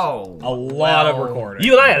office? Oh, A lot of well, recording.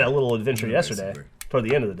 You and I had a little adventure yesterday, Basically. toward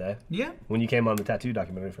the end of the day, Yeah. when you came on the tattoo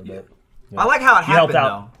documentary for a bit. I like how it You helped happened,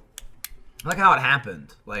 out. though. I like how it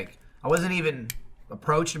happened. Like, I wasn't even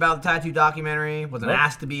approached about the tattoo documentary, wasn't Nope.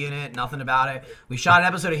 asked to be in it, nothing about it. We shot an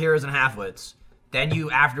episode of Heroes and Halfwits. Then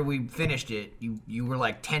after we finished it, you were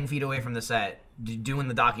like 10 feet away from the set doing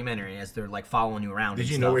the documentary as they're like following you around. Did and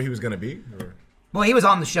you stuff. know where he was gonna be? Or? Well, he was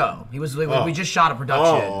on the show. He was. We just shot a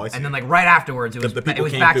production, Oh, I see. and then like right afterwards, it was the people it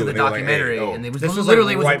was came back to through the and they were like, documentary, hey, oh. and it was This was,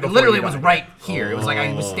 literally like, right before literally you was got right here. It was like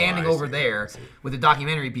I was Oh, standing I over see. there with the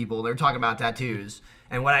documentary people. They were talking about tattoos,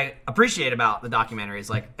 and what I appreciate about the documentary is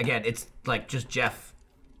like again, it's like just Jeff.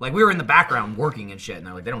 Like we were in the background working and shit, and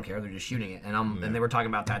they're like they don't care, they're just shooting it, and they were talking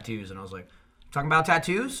about tattoos, and I was like, talking about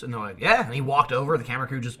tattoos, and they're like, yeah, and he walked over, the camera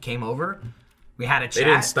crew just came over, we had a chat. They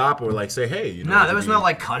didn't stop or like say, hey, you know. No, it there could was be- no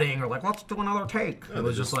like cutting or like let's do another take. It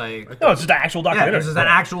was just like. No, it's just an actual Yeah, documentary. this is an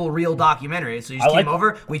actual real documentary. So you just I like came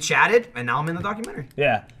over, we chatted, and now I'm in the documentary.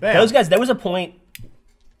 Yeah. Bam. Those guys, there was a point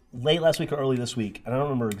late last week or early this week, and I don't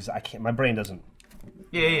remember, I can't, my brain doesn't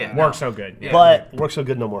Yeah. Work so good. Yeah. but works so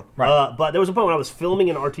good no more. Right. But there was a point when I was filming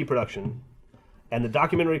an RT production, and the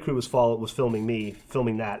documentary crew was filming me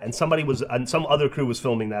filming that, and some other crew was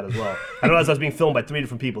filming that as well. I realized I was being filmed by 3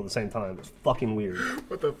 different people at the same time. It was fucking weird.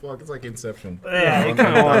 What the fuck? It's like Inception. Yeah, On the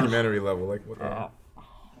documentary level. Like, what the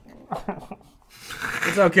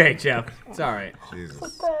It's okay, Jeff. It's all right.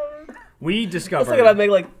 Jesus. We I was discovered. thinking I'd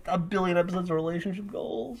make like 1 billion episodes of relationship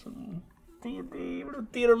goals and D&D. We're doing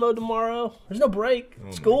theater mode tomorrow. There's no break.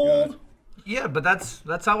 my Schooled. God. Yeah, but that's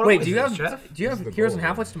how it Wait, always do you is, have Jeff. Heroes and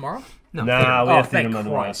Halfwits tomorrow? No, Nah, we Oh, have theater thank mode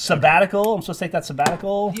tomorrow. Christ. Sabbatical. I'm supposed to take that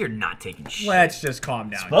sabbatical. you're not taking shit. Let's just calm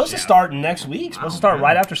down. Supposed to Jeff. start next week. Supposed to start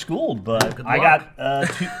right after school, but Good I luck. got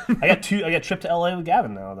I got trip to LA with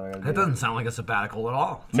Gavin now. That I gotta That do. doesn't sound like a sabbatical at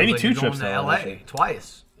all. Sounds Maybe like 2 you're going trips to to LA, LA actually.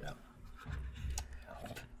 twice.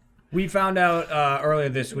 We found out earlier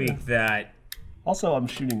this week that Also, I'm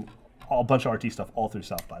shooting a bunch of RT stuff all through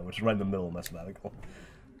South by, which is right in the middle of my sabbatical.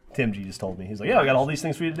 Tim G just told me. He's like, yeah, I got all these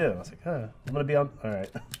things for you to do. I was like, I'm going to be on. All right.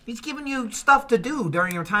 He's giving you stuff to do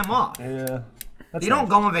during your time off. Yeah. That's You don't nice.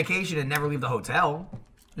 go on vacation and never leave the hotel.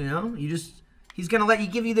 You know, he's gonna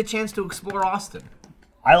give you the chance to explore Austin.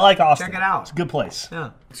 I like Austin. Check it out. It's a good place.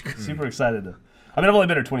 Yeah. Super excited to. I mean, I've only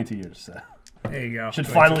been here 22 years, so. there you go. Should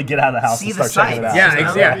finally get out of the house See and the start checking it out.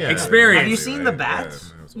 sights. Yeah, experience. Have you seen the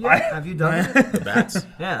bats? Yeah, Have you done it? the bats?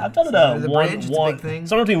 Yeah. I've done it The bridge, it's a one big thing.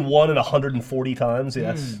 somewhere between 1 and 140 times,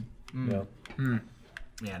 yes. Yeah.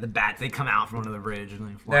 Yeah, the bats, they come out from under the bridge and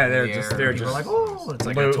they fly Yeah, in they're the just- air. they're People are just like, oh, it's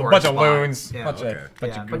like Lo- a tourist bunch of spot. loons, Yeah, bunch okay. of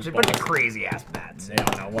bunch Yeah, of bunch goofballs. of crazy ass bats. They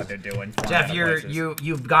don't know what they're doing. flying Jeff, out of you're places.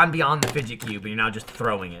 you've gone beyond the fidget cube and you're now just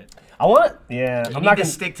throwing it. I want it. Yeah. You I'm need not to gonna.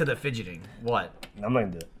 stick to the fidgeting. What? I'm not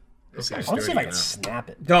gonna do it. This I guy's want to see if I dirty can now. snap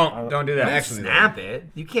it. Don't do that. Actually, Snap it.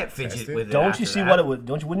 You can't fidget Test it. with it. Don't after you see that. what it would?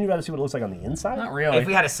 Wouldn't you rather see what it looks like on the inside? Not really. If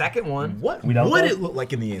we had a second one, What We don't would know? it look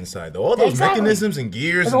like in the inside though? All those Exactly. mechanisms and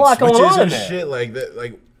gears There's a and lot going switches on and there. shit like that.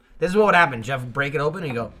 Like this is what would happen. Jeff would break it open and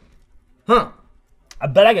you go, huh? I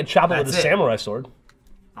bet I could chop it with a That's it. samurai sword.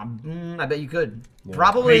 I bet you could. Or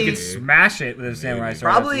Probably, you could smash it with a samurai sword.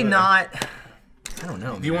 probably not. I don't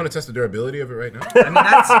know. do you want to test the durability of it right now? I mean,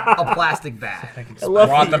 that's a plastic bat.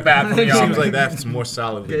 Brought the bat from the It Seems oven. like that's more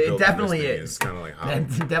solidly It built. than definitely this thing is. It's kind of like hot.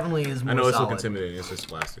 That definitely is more I know it's solid. look intimidating. It's just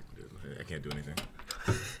plastic. Dude. I can't do anything.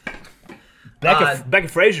 Becca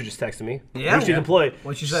Fraser just texted me. Yeah? She's Yeah. employed.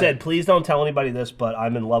 What'd she She say? said, "Please don't tell anybody this, but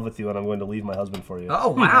I'm in love with you and I'm going to leave my husband for you." Oh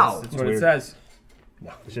wow! That's what it weird. says.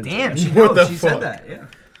 No, she didn't say Damn, that. she, What the she fuck? said that. Yeah.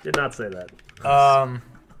 Did not say that.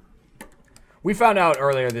 We found out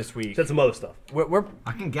earlier this week. Said some other stuff. We're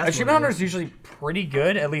I can guess. Achievement Hunter is usually pretty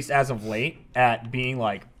good, at least as of late, at being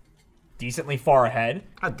like decently far ahead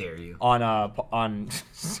How dare you? on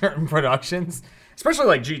certain productions, especially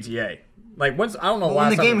like GTA. Like once I don't know When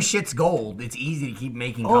last the time- game shits gold, it's easy to keep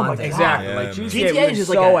making Oh my content. exactly Yeah, like man. GTA, GTA was is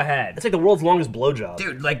so just like ahead. It's like the world's longest blowjob.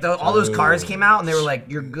 Dude, like all those cars came out and they were like,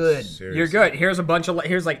 "You're good." Seriously. You're good. Here's a bunch of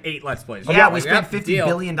here's like 8 Let's Plays. Yeah, Like, we spent $50 deal.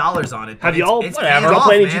 billion on it. but Have y'all- It's whatever. paying Y'all off,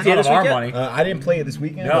 played any man. GTA None this of our weekend? money. I didn't play it this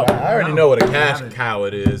weekend. No. but I already No. know what a I cash haven't. cow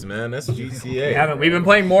it is, man. That's GTA. We haven't. We've been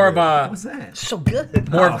playing more of What's that? It's so good.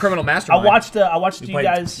 more of Criminal I Mastermind. watched you played-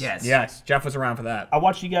 guys. Yes. Yes, Jeff was around for that. I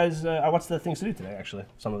watched you guys. I watched the things to do today. Actually,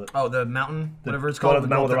 some of it. Oh, the mountain, whatever it's one called. of the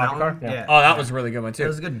mountain with the rocket car? Yeah. Yeah. Oh, that was a really good one too. That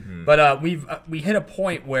was good. But we hit a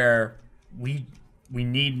point where we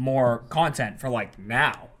need more content for like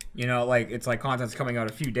now. You know, like it's like content's coming out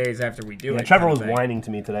a few days after we do Yeah, it. Trevor kind was of thing. whining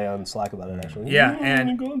to me today on Slack about it. Actually. Yeah,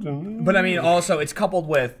 and but I mean, also it's coupled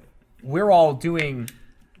with we're all doing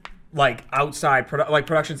like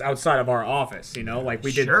productions outside of our office. You know, like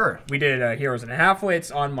we did Heroes and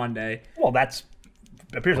Halfwits on Monday. Well, that's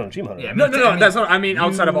appears on Achievement Hunter. Yeah, No, that's not. I mean,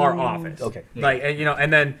 outside of our office. Okay. Like, and, you know,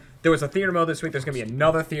 and then there was a theater mode this week. There's gonna be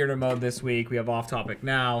another theater mode this week. We have Off Topic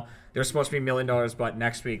now. There's supposed to be $1 Million, but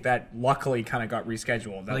next week that luckily kind of got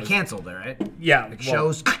rescheduled. That They was- canceled it, right? Yeah, well,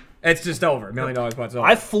 Shows. It's just over. $1 Million, but it's over.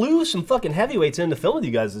 I flew some fucking heavyweights in to film with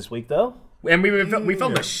you guys this week, though. and we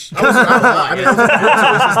filmed a. I mean, it was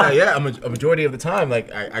just that, yeah, a majority of the time,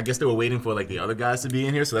 like I guess they were waiting for like the other guys to be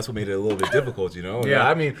in here, so that's what made it a little bit difficult, you know. Yeah.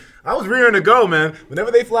 I mean, I was rearing to go, man. Whenever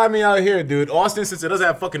they fly me out here, dude, Austin, since it doesn't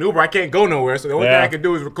have fucking Uber, I can't go nowhere. So the only Yeah. thing I can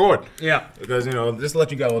do is record. Yeah. Because just to let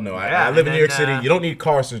you guys all know, Yeah, I live in and New York then, City. You don't need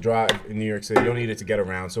cars to drive in New York City. You don't need it to get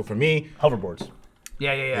around. So for me, Hoverboards.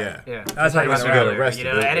 Yeah. That's how you Unless got you get around. arrested.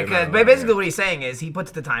 You know, and but basically what he's saying is he puts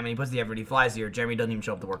the time and he puts the effort. He flies here. Jeremy doesn't even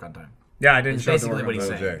show up to work on time. Yeah, I didn't It's show up to basically work what on he's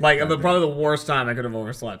time. saying. Like, probably the worst time I could have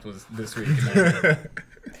overslept was this week.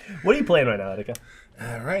 What are you playing right now, Attica?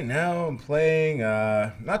 Right now, I'm playing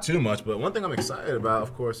not too much, but one thing I'm excited about,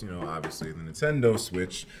 of course, obviously the Nintendo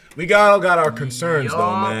Switch. We all got our concerns, though,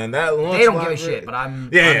 Yup. man. That launch They don't give a library- shit, but I'm.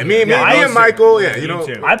 Yeah, I'm me and Michael. Yeah, Me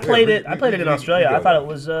too. I played it. I played it in Australia. I thought it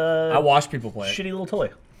was I watched people play it. shitty little toy.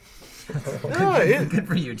 Good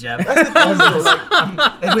for you, Jeff.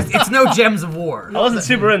 It's no Gems of War. I wasn't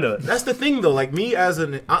super into it. That's the thing, though. Like me as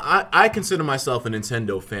I consider myself a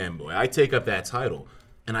Nintendo fanboy. I take up that title,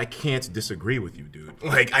 and I can't disagree with you, dude.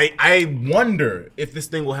 Like I wonder if this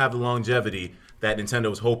thing will have the longevity that Nintendo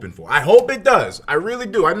was hoping for. I hope it does. I really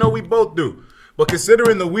do. I know we both do. But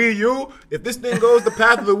considering the Wii U, if this thing goes the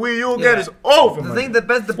path of the Wii U again, Yeah. it's over. The thing, the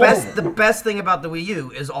best thing about the Wii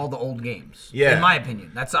U is all the old games. Yeah. In my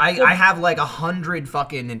opinion, I have like 100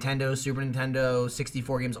 fucking Nintendo, Super Nintendo,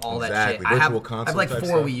 64 games, all that Exactly. shit. I have Console like type 4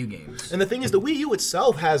 stuff. Wii U games. And the thing is, the Wii U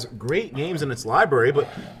itself has great games in its library, but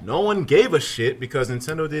no one gave a shit because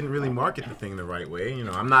Nintendo didn't really market the thing the right way.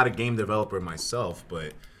 I'm not a game developer myself,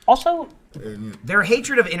 but Also, Their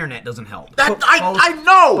hatred of internet doesn't help. I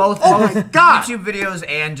know. Both my God. YouTube videos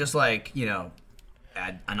and just like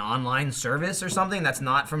an online service or something that's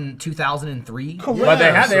not from 2003. But they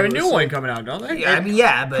have a new it's one coming out, don't they? Yeah, I mean,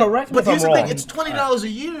 yeah, but correct me But if I'm here's the wrong. thing: it's $20 a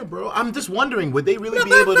year, bro. I'm just wondering, would they really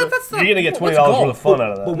be able to? You're gonna get $20 What's the goal? worth of fun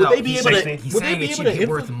out of that. But would they be able to? 60? he's Would they saying be it able should to be implement?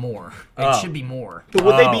 worth more. It should be more. But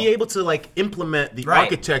would they Oh. be able to implement the Right.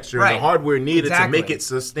 architecture and Right. the hardware needed Exactly. to make it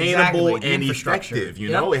sustainable Exactly. The and infrastructure. effective?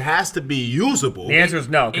 Yep. It has to be usable. The answer is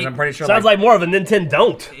no, because I'm pretty sure. Sounds like more of a Nintendo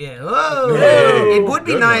don't. Yeah. Whoa. Hey, It would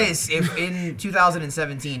be good one. nice if in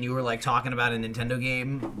 2017 you were like talking about a Nintendo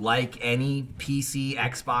game like any PC,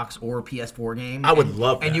 Xbox, or PS4 game. I would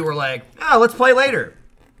love And that. you were like, oh, let's play later.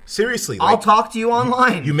 Seriously, I'll like, talk to you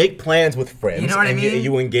online. you make plans with friends. You know what I and mean?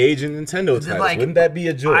 You engage in Nintendo titles. Like, Wouldn't that be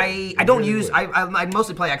a joy? I don't use I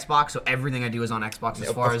mostly play Xbox, so everything I do is on Xbox as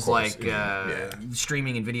Of far as course, like yeah.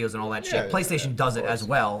 streaming and videos and all that Yeah, shit. PlayStation does it as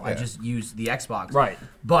well. I Yeah. just use the Xbox. Right.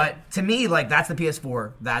 But to me, like that's the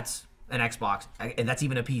PS4, that's an Xbox, and that's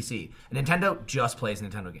even a PC. A Nintendo just plays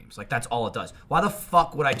Nintendo games. Like that's all it does. Why the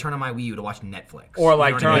fuck would I turn on my Wii U to watch Netflix? or You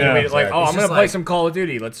like know turn what on I the mean? Wii, like, Exactly. oh, It's I'm gonna just play like- some Call of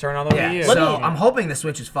Duty. Let's turn on the Yeah, Wii U. so I'm hoping the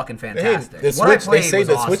Switch is fucking Hey, fantastic. the What I Switch, they played say was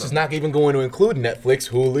the Switch awesome. is not even going to include Netflix,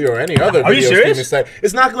 Hulu, or any other Are you video serious? streaming site.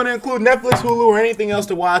 It's not going to include Netflix, Hulu, or anything else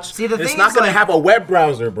to watch. See, the it's thing not is, going to like- have a web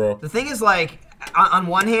browser, bro. The thing is, like, on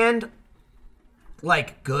one hand,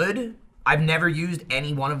 like, good. I've never used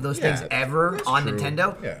any one of those Yeah, things ever that's on true.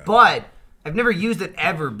 Nintendo. Yeah. But I've never used it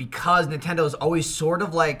ever because Nintendo is always sort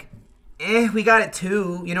of like, we got it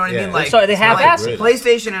too. You know what I Yeah. mean? Like, So they half-ass it.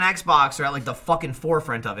 PlayStation and Xbox are at like the fucking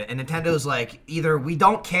forefront of it, and Nintendo's like, either we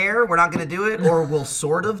don't care, we're not gonna do it, or we'll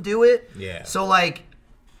sort of do it. Yeah. So like,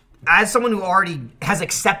 as someone who already has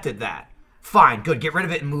accepted that, fine, good, get rid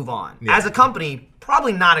of it and move on. Yeah. As a company,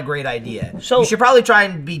 probably not a great idea. So- you should probably try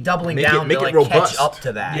and be doubling Make it- down make to it like catch robust. up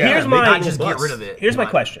to that. Yeah. Here's not my- just get robust. rid of it. Here's my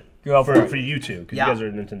But- question Go for it. for you two, because Yeah. you guys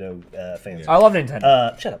are Nintendo fans. I love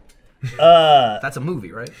Nintendo. Shut up. That's a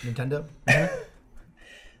movie, right? Nintendo.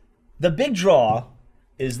 The big draw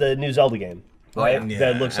is the new Zelda game, right? yeah.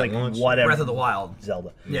 That looks at like launch. whatever. Breath of the Wild.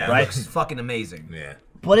 Zelda. Yeah, it Right? looks fucking amazing. Yeah.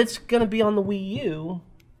 But it's gonna be on the Wii U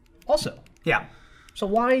also. Yeah, So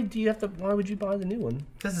why would you buy the new one?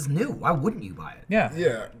 because it's new. Why wouldn't you buy it? Yeah.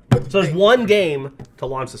 Yeah. So there's one game to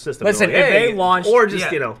launch the system. Listen, They're like, if hey, they launched, or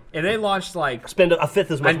just Yeah. if they launched like spend a fifth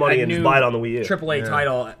as much money and just buy it on the Wii U, AAA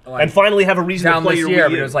title, like, and finally have a reason to down play this your year,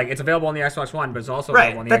 Wii but U. it was like it's available on the Xbox One, but it's also Right.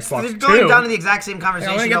 available on the That's Xbox they're 2. going down to the exact same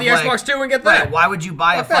conversation. Yeah, let me of, get the like, Xbox 2 and get that. Right, why would you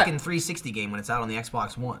buy a Fuck that. fucking 360 game when it's out on the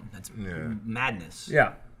Xbox One? That's madness.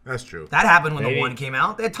 Yeah. That's true. That happened when Maybe. the one came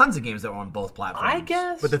out. They had tons of games that were on both platforms. I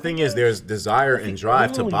guess. But the thing is, there's desire and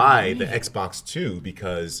drive to only buy Wii. the Xbox 2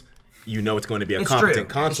 because you know it's going to be a It's competent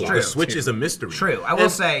true. console. It's true. The Switch is a mystery. True. I will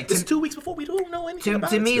And say, it's 2 weeks before we don't know anything about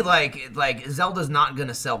to it me, still. like Zelda's not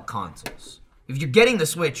gonna sell consoles. If you're getting the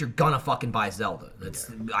Switch, you're gonna fucking buy Zelda.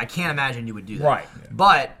 I can't imagine you would do that. Right.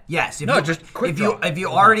 But yes, if No, you, just quick if you draw. if you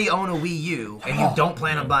already own a Wii U and you don't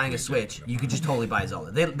plan on buying a Switch, you could just totally buy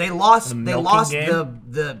Zelda. They lost milking game?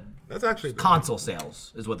 the That's actually console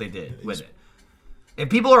sales is what they did with it. If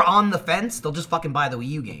people are on the fence, they'll just fucking buy the Wii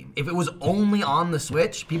U game. If it was only on the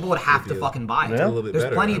Switch, people would have to fucking buy it. Yeah. a little bit There's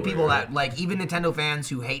better plenty that of way, people right? that like even Nintendo fans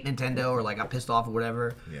who hate Nintendo or like got pissed off or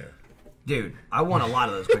whatever. Yeah. Dude, I won a lot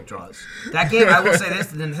of those quick draws. That game, I will say this,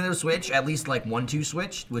 the Nintendo Switch, at least like 1-2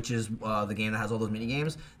 Switch, which is the game that has all those mini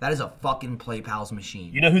games, that is a fucking Play Pals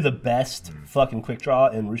machine. You know who the best fucking quick draw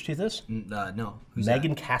in Rooster Teeth is? No. Who's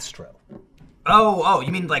Megan Castro. that? Oh,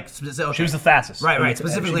 you mean like... Okay. She was the fastest. Right, And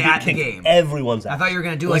specifically she at the kicked game. Everyone's out. I thought you were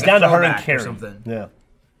going to do It was like down a to her and throwback Carrie. or something. Yeah.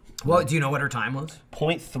 Well, do you know what her time was?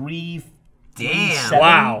 0.3 Damn.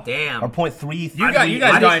 Wow. Damn. or 0.3. You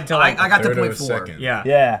guys got into like I got to third of a 0.4. second. yeah.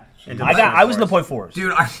 Yeah. Into I was in the 0.4s.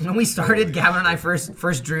 Dude, when we started, Gavin and I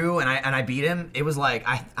first drew, and I beat him. It was like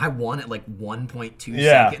I won at like 1.2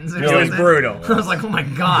 Yeah. seconds. Or It was something. brutal. I was like, oh my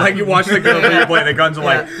god. Like you watch the gun when you play, the guns are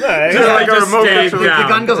like, Yeah, just yeah. like a just remote staying control. down. the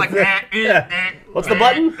gun goes like, What's the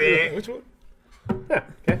button? Which one? Yeah,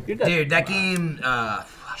 okay, you're dead. dude, that game,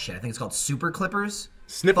 shit, I think it's called Super Clippers.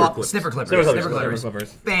 Snipper clips. Snipper Clippers. Snipper Snipper Clippers. Clippers.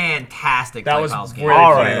 Clippers. Fantastic. That Play was Pals game. really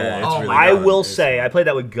All fun right. to Yeah, watch. it's Oh really my I good. will It's say, I played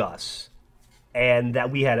that with Gus, and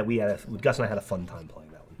that Gus and I had a fun time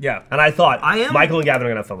playing that one. Yeah. And I thought I am- Michael and Gavin are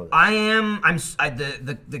gonna have fun with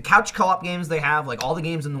it. The couch co-op games they have, like all the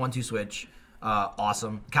games in the 1-2 Switch,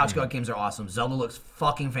 awesome. Couch co-op games are awesome. Zelda looks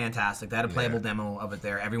fucking fantastic. They had a playable demo of it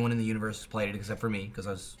there. Everyone in the universe has played it except for me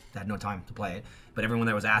because had no time to play it. But everyone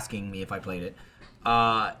there was asking me if I played it.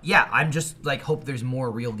 Yeah, I'm just like hope there's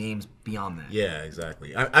more real games beyond that. Yeah,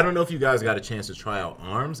 exactly. I don't know if you guys got a chance to try out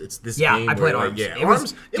Arms. It's this Yeah, game I played where, Arms. Like, yeah, It Arms.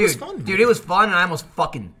 was, It was fun, dude. It was fun, and I almost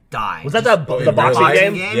fucking died. Was that Just the in boxing real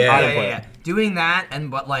game? life? Yeah, Yeah. yeah, yeah. Doing that,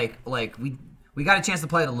 but like we got a chance to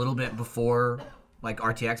play it a little bit before like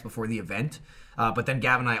RTX before the event. But then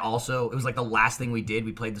Gavin and I also, it was like the last thing we did.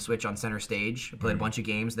 We played the Switch on center stage, played a bunch of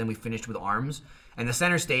games, then we finished with Arms. And the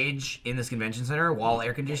center stage in this convention center, while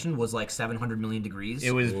air conditioned, was like 700 million degrees.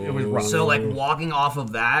 It was rough. So like walking off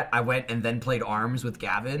of that, I went and then played Arms with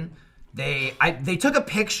Gavin. They took a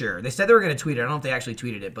picture. They said they were going to tweet it. I don't know if they actually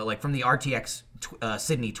tweeted it, but like from the RTX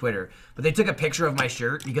Sydney Twitter. But they took a picture of my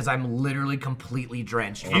shirt because I'm literally completely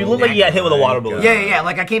drenched. You look like you got hit with a water balloon. Yeah.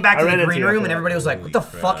 Like I came back to ran the into green you room after and that. everybody was like, "What the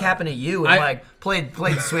fuck happened to you?" And I- like played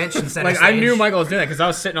Switch and center Like stage. I knew Michael was doing that because I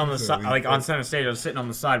was sitting on the side, like on center stage. I was sitting on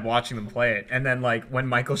the side watching them play it, and then like when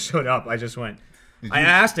Michael showed up, I just went. I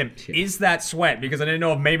asked him, "Is that sweat?" Because I didn't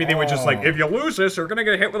know if maybe they were just like, "If you lose this, you're gonna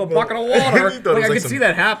get hit with a bucket of water." He thought it Like, was I like could some- see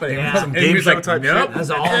that happening. Yeah. And game he was show like, type "Nope." shit. That's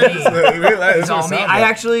all me. That's That's all me. I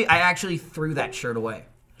actually threw that shirt away.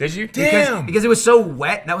 Did you? Because it was so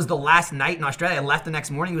wet. That was the last night in Australia. I left the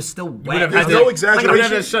next morning. It was still wet. would have There's had no to- exaggeration. You would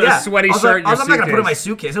have to a sweaty I was shirt like, in your I'm not gonna put it in my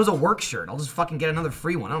suitcase. suitcase. It was a work shirt. I'll just fucking get another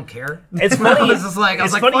free one. I don't care. It's I funny. was just like,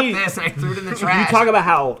 it's fuck funny. this, and I threw it in the You trash. talk about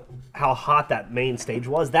how hot that main stage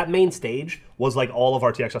was. That main stage was like all of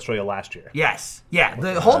RTX Australia last year. Yes, yeah.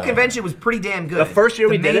 The whole convention was pretty damn good. The first year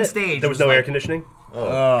we the did main it, stage there was no like, air conditioning. in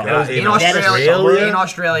Dead as Australia. summer. In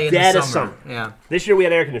Australia in Dead the as summer. summer. Yeah. This year we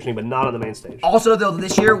had air conditioning, but not on the main stage. Also, though,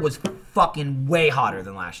 this year was fucking way hotter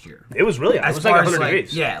than last year. It was really hot. It As was far like as 100 like,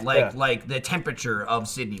 degrees. yeah, like the temperature of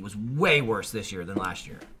Sydney was way worse this year than last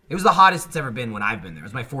year. It was the hottest it's ever been when I've been there. It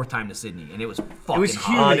was my 4th time to Sydney, and it was fucking was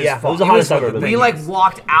hot. humid yeah, as it was fuck. the It hottest was- I've ever been. We like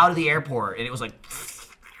walked out of the airport, and it was like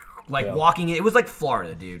Yeah. walking in. It was like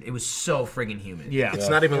Florida, dude. It was so friggin' humid. Yeah. It's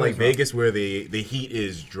not even like Vegas where the heat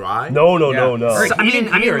is dry. No. Very So, I mean, Here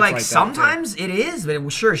it's like like that, sometimes it is, but it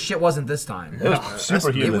was sure as shit wasn't this time. It was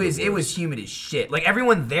super humid. It was humid as shit. Like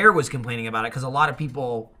everyone there was complaining about it because a lot of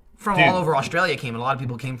people from all over Australia came, and a lot of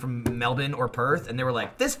people came from Melbourne or Perth, and they were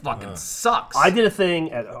like, "This fucking sucks." I did a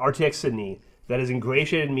thing at RTX Sydney that has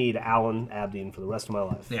ingratiated me to Alan Abdeen for the rest of my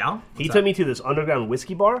life. Yeah? He took me to this underground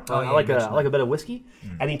whiskey bar. Oh, I yeah, like you a mentioned I like a bit of whiskey,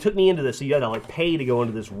 and he took me into this. So you had to like pay to go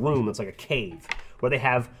into this room that's like a cave where they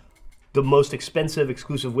have the most expensive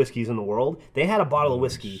exclusive whiskeys in the world. They had a bottle of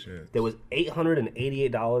whiskey that was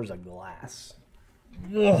 $888 a glass.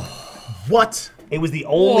 What? It was the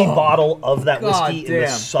only bottle of that God whiskey in the damn.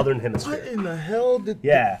 southern What hemisphere. in the hell did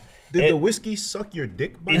Yeah. did It- the whiskey suck your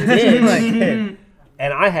dick? By It did. It did.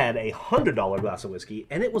 And I had a $100 glass of whiskey,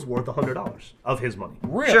 and it was worth $100 of his money.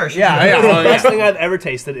 Sure. Yeah, It's the yeah. best thing I've ever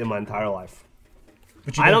tasted in my entire life.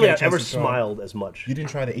 But you I don't didn't think get a I've ever chance to try- smiled as much. You didn't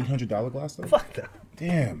try the $800 glass though? Fuck that.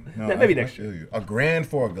 Damn. No, Yeah, maybe I next feel you. $1,000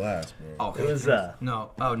 for a glass, bro. Okay. It was No.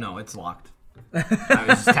 Oh no, it's locked. I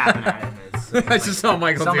was just tapping at it. It's, I just saw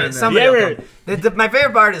Michael doing that. somebody You will ever- come. My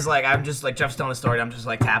favorite part is like I'm just like Jeff's telling a story. I'm just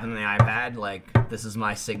like tapping the iPad, like this is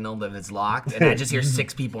my signal that it's locked, and I just hear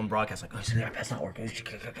 6 people in broadcast like, "Oh, so the iPad's not working."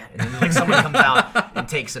 And then like someone comes out and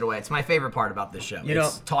takes it away. It's my favorite part about this show. You know-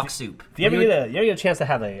 It's talk soup. If you ever get a chance to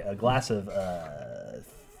have a glass of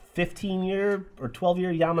 15-year or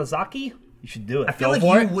 12-year Yamazaki, you should do it. I feel like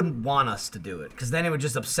for you it. wouldn't want us to do it because then it would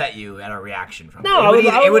just upset you at our reaction from No, it. I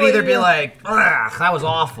would- It would either be yeah. like, "Ugh, that was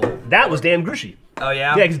awful." That was Dan Grushy. Oh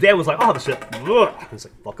yeah. Yeah, because Dan was like, "Oh, this shit." Ugh. It's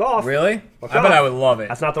like, "Fuck off." Really? Fuck I bet off. I would love it.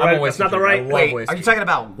 That's not the I'm a right- that's whiskey not the drinker. right- I love Wait, whiskey. are you talking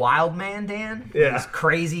about Wild Man Dan? Yeah. His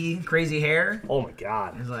crazy hair. Oh my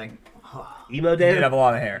god. He's like, Emo He did have Dan. a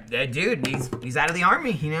lot of hair. that dude, he's out of the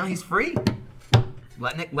army. You know, he's free,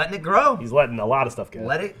 letting it grow. He's letting a lot of stuff go.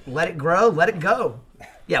 Let it grow, let it go.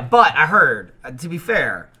 Yeah, but I heard, to be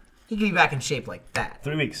fair, he could be back in shape like that,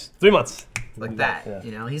 3 weeks, 3 months. like that. Yeah.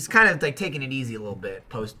 You know, he's kind of like taking it easy a little bit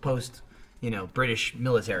post. You know, British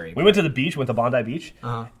military. We went to the beach, went to Bondi Beach,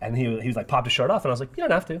 Uh-huh. and he was like popped his shirt off, and I was like, you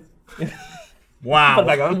don't have to. Wow. Put it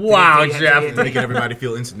back on. Wow, Did he- Jeff. did he- Making everybody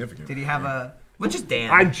feel insignificant. Did he have a? Well, just Dan.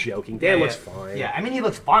 I'm joking. Dan Yeah, looks yeah. fine. Yeah, I mean he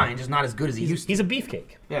looks fine, just not as good as he used to. He's a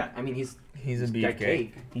beefcake. Yeah, I mean he's He's a got beefcake.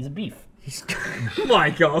 cake. He's a beef.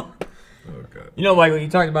 Michael. Oh god. You know, Michael, you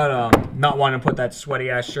talked about not wanting to put that sweaty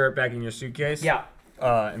ass shirt back in your suitcase. Yeah.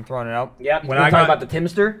 And throwing it out. Yeah. When I got the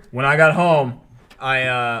Timster. when I got home,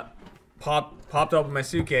 I popped open my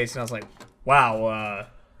suitcase and I was like, wow,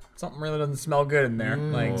 something really doesn't smell good in there.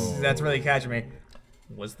 Like that's really catching me.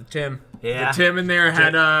 Was the Tim? Yeah. The Tim in there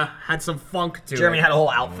had some funk to Jeremy it. had a whole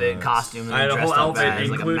outfit, costume. And I had a dressed whole up outfit, as,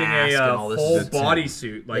 like, including mask and a all this full shit.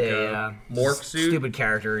 bodysuit, like Yeah, a morph suit. Stupid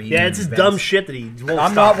character. He Yeah, it's his invents. dumb shit that he won't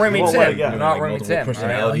I'm stop. not Remy He won't let it Tim. go. I'm not Like Remy multiple Tim.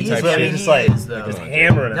 personality He's type really- shit. he just like is, though. just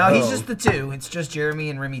hammering it. No, he's home. just the two. It's just Jeremy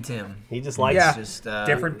and Remy Tim. He just likes. Yeah. Just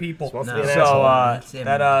Different people. Supposed to No. be an So asshole. That's him.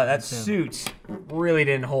 that That's suit really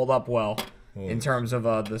didn't hold up well in terms of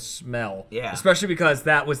the smell. Yeah. Especially because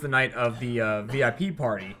that was the night of the VIP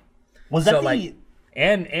party. was that So the like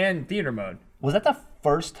and theater mode. was that the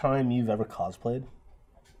first time you've ever cosplayed?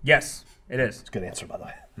 Yes, it is. It's a good answer, by the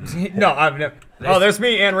way. No, I've never. Oh, there's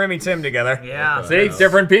me and Remy Tim together. Yeah. See,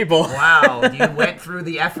 different people. Wow, you went through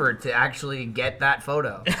the effort to actually get that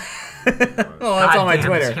photo. Oh, that's on my Goddamn,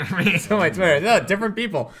 Twitter. Jeremy. It's on my Twitter. No, different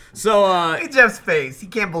people. So Look at Jeff's face. He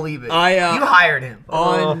can't believe it. You hired him.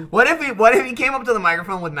 on What if he came up to the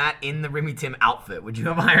microphone with Matt in the Remy Tim outfit? Would you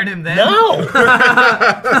have hired him then? No.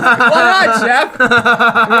 why not, Jeff?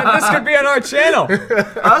 This could be on our channel.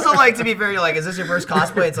 I also like to be very like, is this your first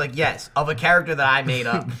cosplay? It's like, yes, of a character that I made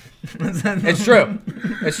up. It's true.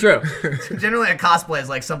 It's true. Generally, a cosplay is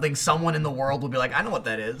like something someone in the world would be like, I know what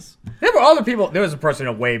that is. There were other people. There was a person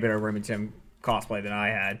in a way better Remy Tim cosplay than I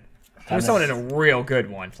had. There was someone in a real good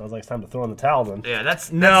one. Sounds like it's time to throw in the towel then. Yeah,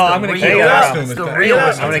 that's No, the I'm gonna real- keep that that's around. the Yeah, real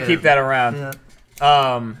that's- I'm gonna Tim. keep that around.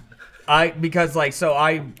 Because like so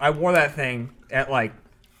I wore that thing at like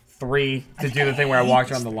 3 to do the thing where I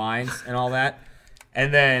walked around the lines and all that,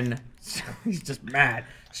 and then he's just mad.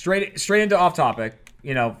 Straight into off topic.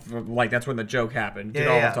 You know, like that's when the joke happened. Did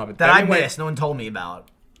all off topic. That Then I we went- missed. No one told me about.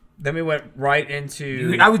 Then we went right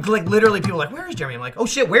into. I would like literally people were like, where is Jeremy? I'm like, oh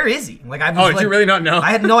shit, where is he? Like I was Oh, did like, you really not know?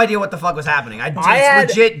 I had no idea what the fuck was happening. I just had-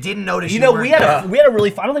 legit didn't notice. You know, weren't we had there. a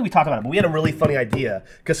really. I don't think we talked about it, but we had a really funny idea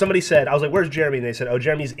because somebody said, "I was like, where's Jeremy?" And they said, "Oh,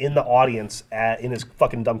 Jeremy's in the audience in his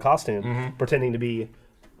fucking dumb costume, pretending to be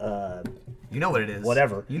You know what it is.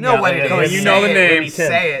 whatever." You know what it yeah, is. you know the Say it. name. Remy Tim.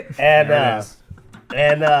 Say it. And There it is.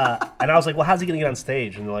 and I was like, well, how's he gonna get on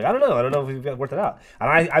stage? And they're like, I don't know if we've worked it out. And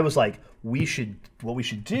I was like, what we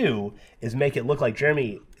should do is make it look like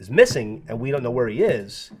Jeremy is missing and we don't know where he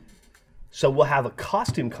is. So we'll have a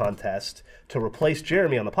costume contest to replace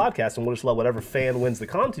Jeremy on the podcast, and we'll just let whatever fan wins the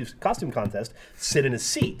costume contest sit in his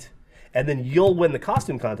seat. And then you'll win the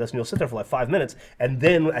costume contest, and you'll sit there for like 5 minutes, and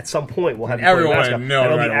then at some point we'll have you put Everyone your mask would on, know and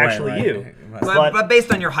it'll right be away, actually right? you. But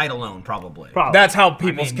based on your height alone, probably. That's how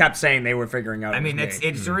people mean- kept saying they were figuring out. I mean, it was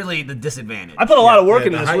it's me. really the disadvantage. I put a lot of work Yeah,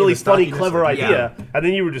 into the this height really and the funny, stockiness clever of it. idea, and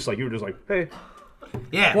then you were just like, hey.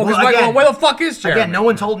 Yeah. Well, because well, Michael, again, where the fuck is Jeremy? again, no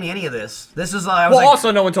one told me any of this. This is I was Well, like,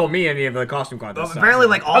 also no one told me any of the costume contest. apparently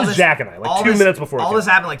like all That was this. Jack and I, like, all 2 this- minutes before it All came this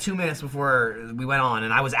out. happened like 2 minutes before we went on,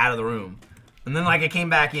 and I was out of the room. And then like I came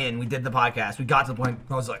back in, we did the podcast. We got to the point.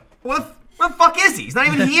 I was like, where the fuck is he? He's not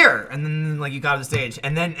even here. And then like you got to the stage,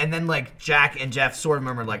 and then like Jack and Jeff sort of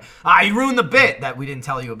murmured like, you ruined the bit that we didn't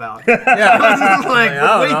tell you about. Yeah. I was just like, I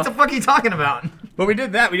don't what know. the fuck are you talking about? But we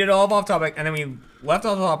did that. We did all of off topic, and then we left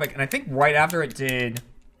off topic. And I think right after it did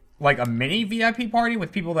like a mini VIP party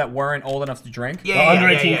with people that weren't old enough to drink. Yeah, under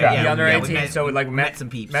 18 crowd. The under we 18. met- So we like met some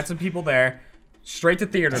peeps. Met some people there. Straight to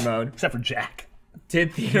theater mode. Except for Jack. Did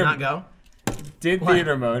Did you theater. not go? Did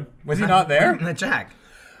theater mode. Was he not there? Jack.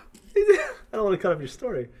 I don't want to cut off your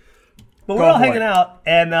story. But Go we're all for hanging it. out,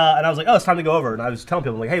 and I was like, oh, it's time to go over. And I was telling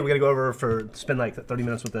people, like, hey, we got to go over spend like 30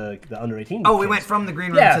 minutes with the under 18. Oh, we kids. went from the green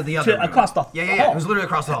room Yeah, to the other room. across the Yeah. hall. It was literally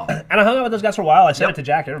across the hall. And I hung out with those guys for a while. I said Yep. it to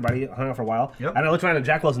Jack. Everybody hung out for a while. Yep. And I looked around and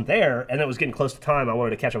Jack wasn't there. And it was getting close to time. I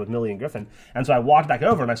wanted to catch up with Millie and Griffin. And so I walked back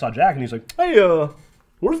over and I saw Jack. And he's like, hey,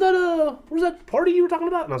 where's that party you were talking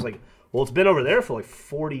about? And I was like, well, it's been over there for like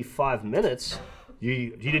 45 minutes.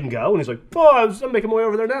 You didn't go? And he's like, oh, I'm making my way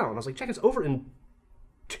over there now. And I was like, Jack, it's over in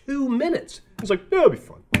 2 minutes. He's like, yeah, it'll be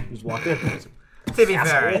fun. He just walked in. I was like, To be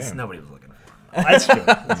fair, it's, nobody was looking for him. that's true.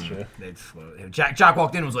 That's true. Jack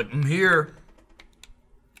walked in and was like, I'm here.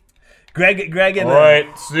 Greg and All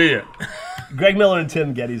right, see ya. Greg Miller and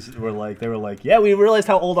Tim Geddes were like, yeah, we realized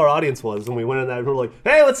how old our audience was, and we went in there and we were like,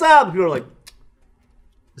 hey, what's up? And people were like,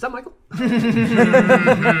 is that Michael?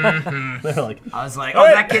 They were like, I was like, oh,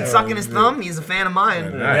 that kid sucking his thumb. He's a fan of mine.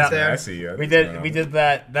 Nice, Right there. I see you. We did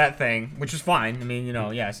that thing, which was fine. I mean,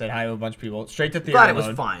 I said hi to a bunch of people. Straight to theater Glad it was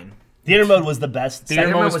mode. fine. theater mode was the best. Theater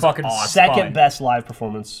mode was fucking awesome. Second fun. best live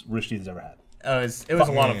performance Rooster Teeth has ever had. It was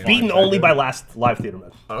a lot of fun. Beaten only by last live theater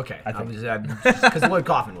mode. Okay. Because Lloyd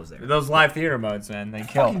Kaufman was there. Those live theater modes, man, they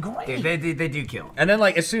kill. They do kill. And then,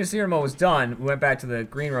 like, as soon as theater mode was done, we went back to the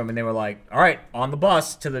green room, and they were like, "All right, on the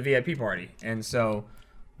bus to the VIP party." And so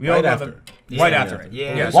we all Right got after. right Yeah. after it.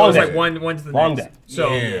 Yeah. So it was Long like day. one to the Long next. day.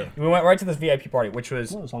 So Yeah. we went right to this VIP party, which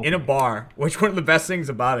was was long in a day. bar. Which one of the best things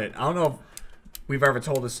about it? I don't know if we've ever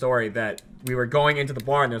told the story that we were going into the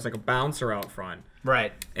bar and there's like a bouncer out front,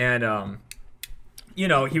 Right. and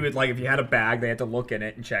he would, like, if you had a bag, they had to look in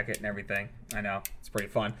it and check it and everything. I know, it's pretty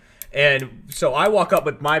fun. And so I walk up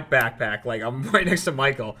with my backpack, like, I'm right next to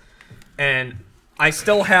Michael, and I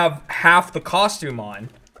still have half the costume on,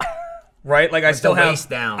 right? Like, I still the have waist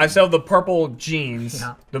down. I still have the purple jeans,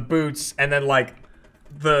 Yeah. the boots, and then, like,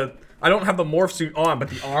 I don't have the morph suit on, but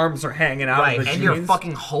the arms are hanging out Right. of the And jeans. you're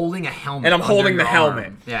fucking holding a helmet. And I'm under holding the your helmet.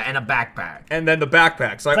 arm. Yeah, and a backpack. and then the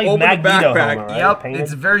backpack. So I like open the Magneto backpack. helmet, right? Yep. Painted?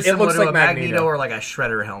 It's very similar looks to like a Magneto. Magneto Or like a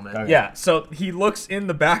Shredder helmet. Okay. Yeah, so he looks in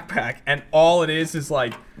the backpack, and all it is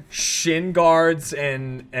like shin guards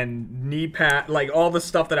and knee pad, like all the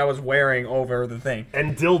stuff that I was wearing over the thing.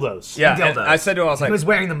 And dildos. Yeah, and Dildos. I said to him, He was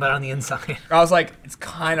wearing them, but on the inside. I was like, it's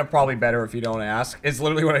kind of probably better if you don't ask. It's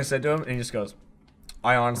literally what I said to him, and he just goes,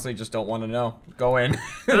 I honestly just don't want to know. Go in. It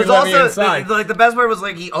was Let me also inside. like the best part was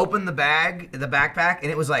like he opened the backpack, and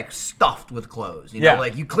it was like stuffed with clothes. You know, Yeah.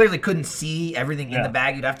 like you clearly couldn't see everything in Yeah. the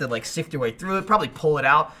bag. You'd have to like sift your way through it, probably pull it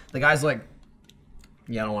out. The guy's like,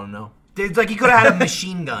 "Yeah, I don't want to know." It's like he could have had a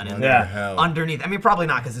machine gun in there Yeah. Hell. underneath. I mean, probably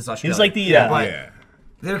not because it's Australia. He's like the but Yeah.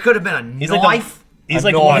 there could have been a He's knife. like he's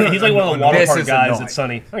like Annoyed. he's like one of the water This park is guys annoyed. at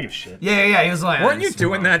Sunny. I don't give a shit. Yeah. He was like, Weren't you "It's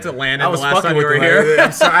doing that to Landon I was the last fucking time you with were them. here?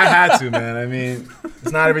 I'm sorry, I had to, man. I mean,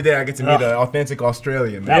 it's not every day I get to meet an authentic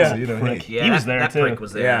Australian, man. That So, you know, prick. hey. Yeah, He was that- there, that too. prick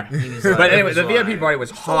was there. Yeah. He was, But anyway, he the was VIP like- party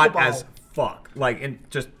was hot as fuck. Like, in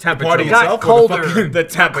just temperature. party It got itself or the colder. fucking- the It got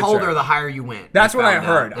temperature. colder the higher you went. That's we what I found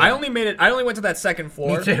heard. out. I Yeah. only went to that second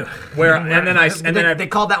floor. Me too. Where and then they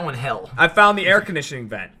called that one hell. I found the air conditioning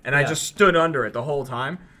vent, and I Yeah. just stood under it the whole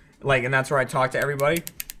time, like, and that's where I talked to everybody.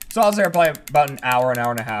 So I was there probably about an hour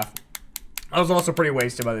and a half. I was also pretty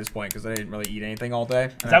wasted by this point because I didn't really eat anything all day.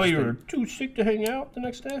 Is that why you were too sick to hang out the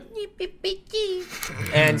next day?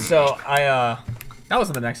 And so that was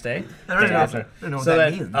the next day. I don't know, after. I don't know what So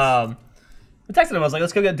that then, means. I texted him. I was like,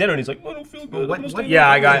 "Let's go get dinner," and he's like, "I don't feel good." What- I'm gonna what- stay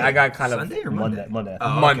Yeah, here." I got kind of Sunday or Monday? Monday. Oh,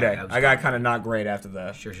 okay. Monday. was I got fine. kind of not great after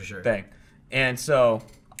the Sure. thing, and so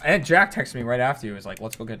and Jack texted me right after. He was like,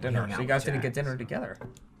 "Let's go get dinner." hung So out you guys with didn't Jack. get dinner together,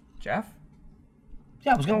 Jeff?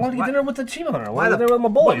 Yeah, I was gonna want to get Why- dinner with the Achievement Hunter. Why Why the- dinner with my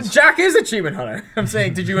boys? Jack is Achievement Hunter. I'm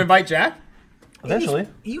saying, did you invite Jack? Eventually.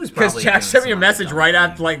 He was Because probably Jack doing sent me a some message other right stuff.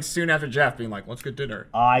 after, like, soon after Jeff, being like, "Let's get dinner."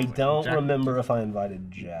 I don't Jack. remember if I invited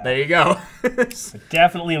Jack. There you go.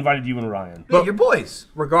 Definitely invited you and Ryan. Yeah, your boys.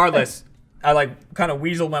 Regardless, I like kind of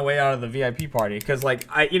weaseled my way out of the VIP party because, like,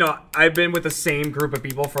 I've been with the same group of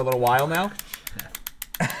people for a little while now,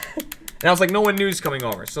 and I was like, no one new's coming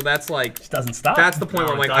over, so that's like, It doesn't stop. that's the point No,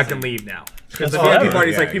 where I'm it like, I can doesn't. leave now. Because the That's VIP forever.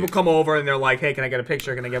 party's like, Yeah, people come over and they're like, hey, can I get a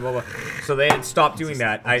picture? Can I get blah blah? So they had stopped doing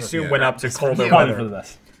that. I assume went up to colder Probably for the weather.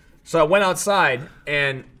 best. So I went outside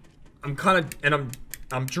and I'm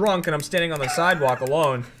drunk and I'm standing on the sidewalk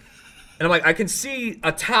alone, and I'm like, I can see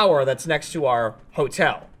a tower that's next to our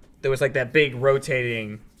hotel. There was like that big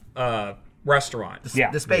rotating restaurant.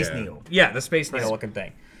 Yeah. The Space Yeah. Needle. Yeah, the Space Needle looking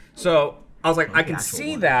thing. So I was like, I can actual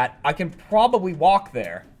see one. that. I can probably walk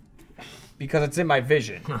there because it's in my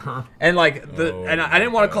vision. And like I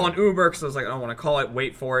didn't want to call an Uber because I was like, I don't want to call it,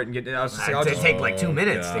 wait for it, and get. I was just like, I'll It'd just. take like 2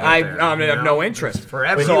 minutes to get I there. I mean, you I have know? no interest.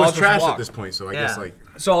 Forever. But So he I'll was just trash walk. at this point, so I Yeah. guess like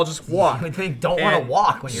So I'll just walk. You don't want And- to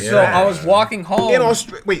walk when you're So trash. I was walking home. in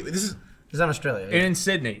Australia. Wait, this is He's in Australia. In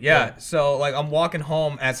Sydney, yeah. So like I'm walking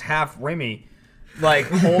home as half Remy, like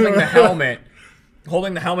holding the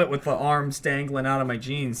helmet with the arms dangling out of my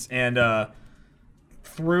jeans, and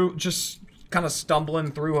through just kind of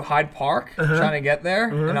stumbling through Hyde Park trying to get there.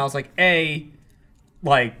 And I was like,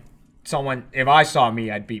 like someone, if I saw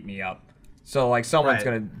me, I'd beat me up. So like someone's Right.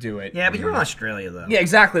 gonna do it. Yeah, but you're in Australia though. Yeah,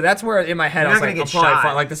 exactly. That's where in my head You're I was not like, gonna I'm get probably shot.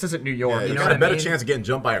 fine. Like this isn't New York. you know got what a I better mean? chance of getting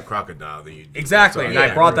jumped by a crocodile than you do. Exactly, So, and I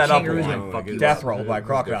yeah, brought that up a kangaroos lot. might fuck you Death up. roll by It's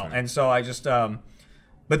crocodile, different. and so I just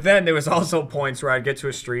but then there was also points where I'd get to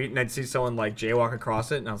a street and I'd see someone like jaywalk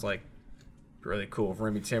across it, and I was like, really cool if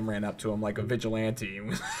Remy Tim ran up to him like a vigilante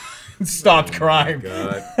and stopped crime.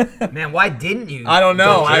 God. Man, why didn't you? I don't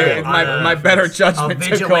know. care. My better A judgment took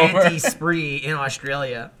vigilante over. spree in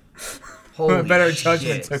Australia. Holy My better shit.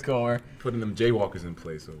 judgment took over. Putting them jaywalkers in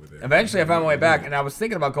place over there. Eventually, I found my way back, and I was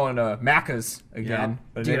thinking about going to Macca's again.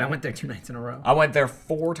 But Dude, then I went there 2 nights in a row. I went there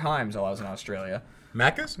 4 times while I was in Australia.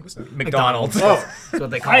 Macca's? What's that? McDonald's. Oh, That's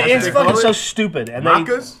what they call it. It's there. fucking so stupid. And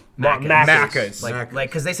Macca's? Macca's. Like,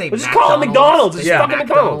 because they say Just call it McDonald's. It's Yeah. fucking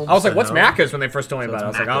McDonald's. I was like, what's So- Macca's when they first told me about it? I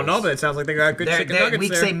was like, I don't know, Macca's. but it sounds like they got good chicken nuggets We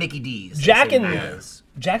there. say Mickey D's. They Jack say and Macca's.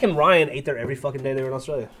 Jack and Ryan ate there every fucking day they were in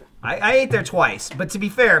Australia. I ate there twice, but to be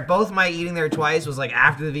fair, both my eating there twice was like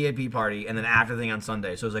after the VIP party and then after the thing on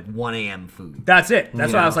Sunday, so it was like 1 a.m. food. That's it.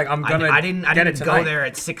 That's You why I know? was like, I'm gonna. I didn't get it go tonight. there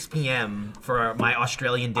at 6 p.m. for my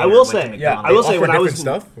Australian dinner. I will with say, the yeah, McDonald's. I will say Offer when I different was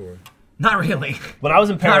stuff? Or? Not really. when I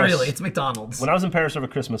was in Not Paris. really. It's McDonald's. When I was in Paris over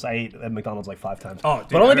Christmas, I ate at McDonald's like 5 times. Oh, dude,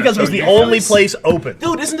 but only I because it was gotta the show you only guys. place open.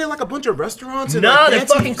 Dude, isn't there like a bunch of restaurants? And No, like they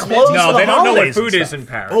fancy- fucking closed. No, for the they don't know what holidays and food is stuff. in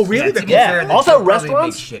Paris. Oh, really? Yeah, to They- be fair, Yeah. they Also, probably make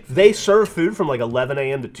restaurants shit food. they serve food from like 11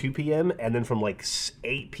 a.m. to 2 p.m. and then from like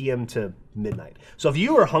 8 p.m. to midnight. So if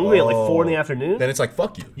you were hungry at like 4 in the afternoon, Then it's like,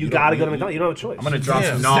 fuck you. you don't- gotta go to McDonald's. You don't have a choice. I'm gonna drop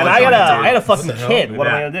Damn. some knowledge. and I on it, dude. had a fucking What the hell? kid. What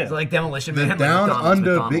am I Yeah. gonna do? It's like Demolition The Man. down McDonald's, under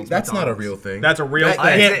McDonald's, big. That's not a McDonald's. real thing. That's a real That thing.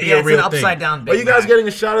 can't It's- be yeah, a it's real an thing. upside-down Are Big you guys Mac. getting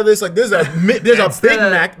a shot of this? Like, there's a It's Big the-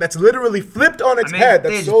 Mac that's literally flipped on its I mean, head they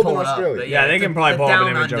that's just sold in pull it up, Australia. but Yeah, they the- can probably the pull up an down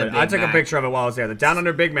image of under it. I Big took a Mac. picture of it while I was there. The down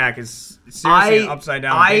under Big Mac is seriously an upside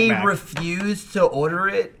down Big Mac. I refuse to order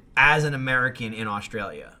it as an American in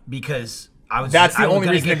Australia because I was. That's the I was only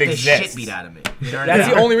gonna reason get it the exists. shit beat out of me. You know what I That's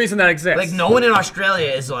mean? the only reason that exists. Like no one in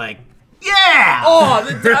Australia is like, yeah. Oh,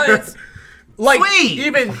 it's like Sweet.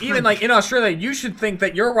 even like in Australia, you should think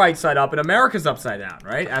that you're right side up and America's upside down,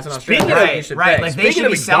 right? As an Australian, Speaking of- you should Right. think. Like they Speaking should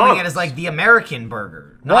of be selling it McDonald's. as like the American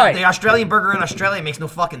burger. Not Right. The Australian burger in Australia makes no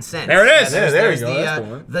fucking sense. There it is. Yeah, Yeah, there you there's go. the, That's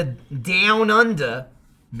the one. the down under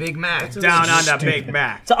Big Mac. down on the Big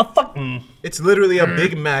Mac. So a fucking It's literally a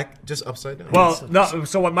Big Mac just upside down. Well, no.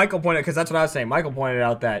 So what Michael pointed, because that's what I was saying. Michael pointed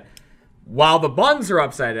out that while the buns are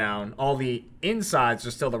upside down, all the insides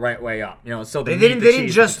are still the right way up. You know, so They didn't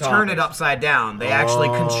just turn it upside down. They actually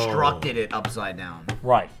constructed it upside down.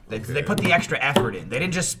 Right. They put the extra effort in. They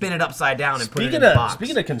didn't just spin it upside down and put it in speaking the of box.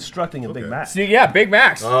 speaking of constructing a Big Mac. So yeah, Big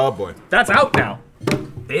Macs. oh boy. That's out now.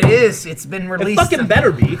 It is. It's been It released. fucking better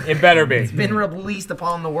be. It better be. Been released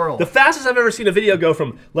upon the world. The fastest I've ever seen a video go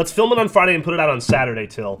from let's film it on Friday and put it out on Saturday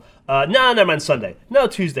till no, never mind Sunday. No,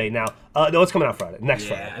 Tuesday now. No, it's coming out Friday. Next yeah.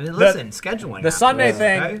 Friday. I mean, listen, scheduling. The Sunday happens,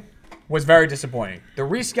 thing okay? was very disappointing. The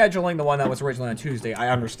rescheduling, the one that was originally on Tuesday, I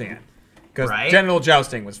understand. Because Right. genital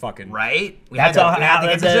jousting was fucking. Right? We That's had all- to, we had to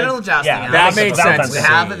get the that's genital jousting yeah, out. that made sense. We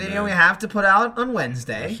have a Insane, video man. we have to put out on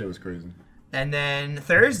Wednesday. Shit was crazy. And then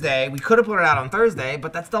Thursday, we could have put it out on Thursday,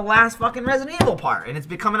 but that's the last fucking Resident Evil part. And it's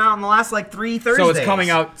been coming out in the last like 3 Thursdays. So it's coming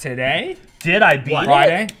out today? Did I beat it?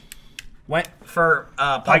 Friday? When? for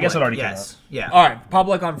public. guess it already came yes. Yeah. All right,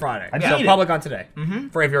 public on Friday. I So beat it. public on today.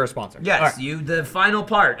 For if you're a sponsor. Yes, All right. you the final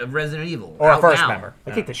part of Resident Evil. Or a out first now. member.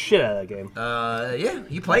 I kicked the shit out of that game. Yeah,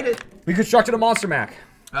 you played it. We constructed a Monster Mac.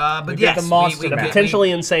 But did yes, the Monster The Mac.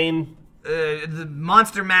 potentially insane. the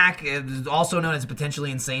Monster Mac is also known as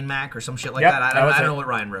potentially Insane Mac or some shit like Yep, that. that I was don't it. know what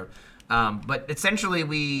Ryan wrote. But essentially,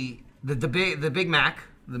 the Big Mac,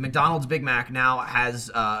 the McDonald's Big Mac now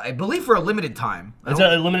has, I believe, for a limited time. It's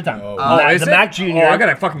a limited time. Is the it? Mac Junior. Oh, I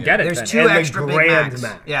gotta fucking get it. There's then. 2 And the extra Big Grand Macs.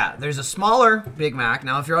 Mac. Yeah, there's a smaller Big Mac.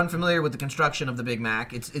 Now, if you're unfamiliar with the construction of the Big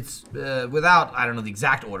Mac, it's without, I don't know the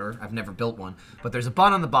exact order. I've never built one. But there's a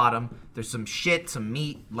bun on the bottom. There's some shit, some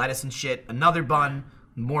meat, lettuce and shit. Another bun,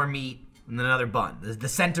 more meat, and then another bun. The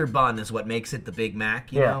center bun is what makes it the Big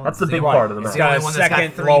Mac. You Yeah, know? that's the It's big only- part of the It's Mac. the got only a one that's got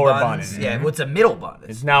second 3 lower buns. bun. Yeah, well, it's a middle bun.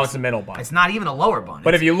 Now it's a middle bun. It's not even a lower bun.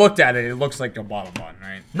 But It's- if you looked at it, it looks like a bottom bun,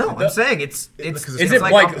 right? no, I'm saying it's because Is it's it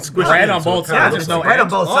like it's bread squishy on in, so both it kinda sides? looks There's no right on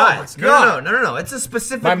ends? both Oh my sides. God. No. It's a My,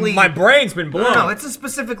 specifically. my brain's been blown. no, it's a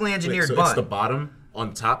specifically engineered So bun. it's the bottom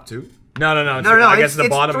on top too. No. No, I guess it's, the it's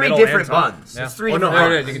bottom, 3 middle, different and top. buns. Yeah. It's 3 Oh, no, different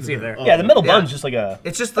There it buns. is. You can see it there. Yeah, the middle Yeah. bun's just like a.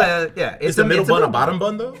 It's just the Is the middle it's a bun a bottom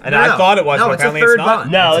bun though? And I thought it was, no, but it's a apparently third it's not.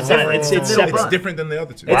 bun. No, it's not. different. It's a separate. middle It's bun. different than the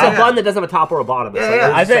other two. It's Yeah. a bun that doesn't have a top or a bottom. It's Yeah,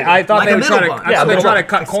 like yeah. I thought Like they a were middle trying bun. to. I Yeah, thought they were middle trying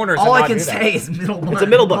to bun. cut corners. All and I not can do that. say is middle bun. a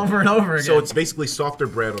middle bun. over and over again. So it's basically softer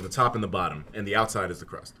bread on the top and the bottom, and the outside is the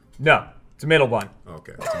crust. No. It's a middle bun.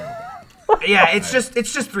 Okay. Yeah, it's just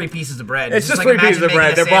 3 pieces of bread. It's just like 3 imagine pieces of making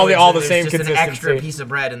bread. a They're probably sandwich all and the there's same just an extra consistency. piece of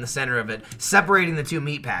bread in the center of it, separating the 2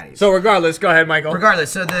 meat patties. So regardless, go ahead, Michael. Regardless,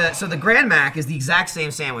 so the Grand Mac is the exact same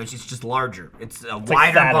sandwich. It's just larger. It's a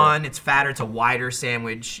wider fatter. bun. It's fatter. It's a wider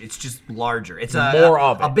sandwich. It's just larger. It's More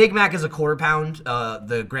of it. A Big Mac is a 1/4 pound.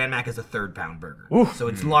 The Grand Mac is a 1/3 pound burger. So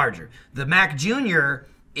it's larger. The Mac Junior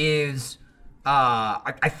is,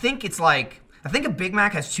 I think a Big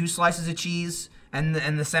Mac has 2 slices of cheese. And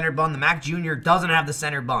the center bun. The Mac Junior doesn't have the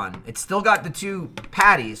center bun. It's still got the 2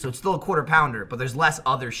 patties, so it's still a 1/4 pounder, but there's less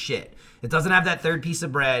other shit. It doesn't have that 3rd piece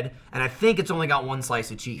of bread, and I think it's only got 1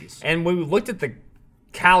 slice of cheese. And when we looked at the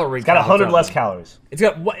calorie, It's got 100 less calories. It's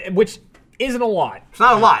got which isn't a lot. It's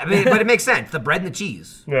not a lot, but it makes sense. The bread and the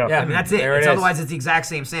cheese. Yeah. Yeah. I mean, that's it. There it is. Otherwise, it's the exact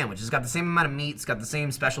same sandwich. It's got the same amount of meat. It's got the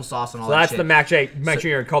same special sauce and all So that that's shit. the Mac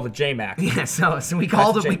Junior called the J Mac. Yeah, so we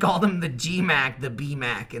called That's them J- we called them the G Mac, the B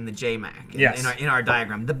Mac, and the J Mac Yes. in our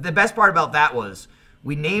diagram. The best part about that was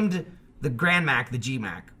we named the Grand Mac the G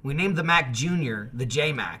Mac. We named the Mac Junior the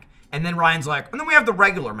J Mac, and then Ryan's like, and then we have the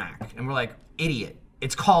regular Mac, and we're like, idiot.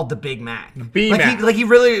 It's called the Big Mac. B Mac. He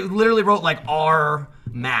really literally wrote like R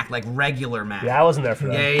Mac, like regular Mac. Yeah, I wasn't there for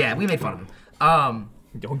that. Yeah. We made fun of him.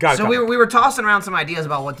 So we were tossing around some ideas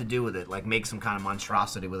about what to do with it, like make some kind of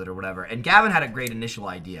monstrosity with it or whatever. And Gavin had a great initial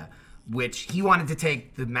idea, which he wanted to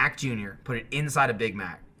take the Mac Junior, put it inside a Big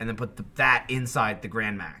Mac, and then put that inside the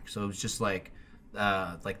Grand Mac. So it was just like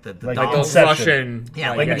the Like dolls. those Inception. Russian.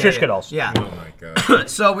 Yeah, Like yeah, Matryoshka dolls. Yeah. Oh my god.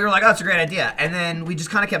 So we were like, oh, that's a great idea. And then we just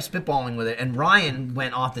kind of kept spitballing with it. And Ryan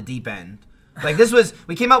went off the deep end. Like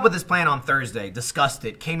we came up with this plan on Thursday, discussed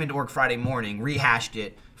it, came into work Friday morning, rehashed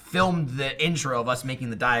it, filmed the intro of us making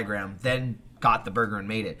the diagram, then got the burger and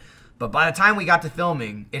made it. But by the time we got to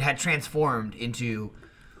filming, it had transformed into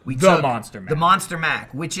The Monster Mac. The Monster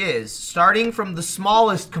Mac, which is starting from the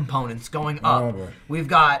smallest components going up. Oh, boy. We've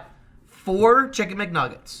got 4 Chicken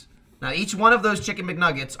McNuggets. Now, each one of those Chicken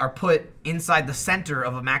McNuggets are put inside the center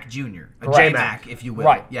of a Mac Junior, a Correct. J-Mac, if you will.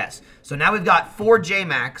 Right. Yes. So now we've got 4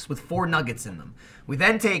 J-Macs with 4 nuggets in them. We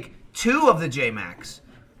then take 2 of the J-Macs,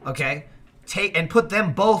 okay, and put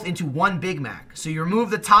them both into 1 Big Mac. So you remove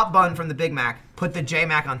the top bun from the Big Mac, put the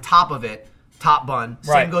J-Mac on top of it, top bun.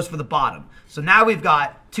 Right. Same goes for the bottom. So now we've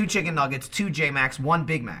got 2 chicken nuggets, 2 J-Macs, 1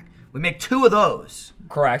 Big Mac. We make 2 of those,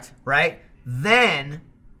 Correct. right? Then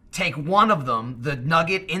take one of them, the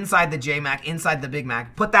nugget inside the J-Mac, inside the Big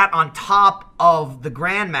Mac, put that on top of the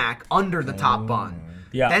Grand Mac under the top bun.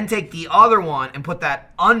 Yeah. Then take the other one and put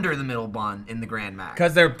that under the middle bun in the Grand Mac.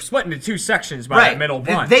 Because they're split into 2 sections by Right. that middle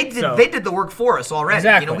bun. They did so- they did the work for us already.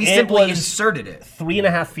 Exactly. You know, we It simply was- inserted it.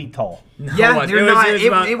 3.5 feet tall. Yeah, was. they're It was- not. it was It,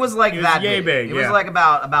 about- it was like it was that yay big, It was yeah. like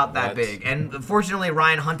about that That's- big. And fortunately,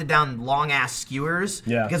 Ryan hunted down long ass skewers.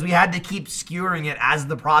 Yeah. Because we had to keep skewering it as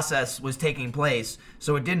the process was taking place,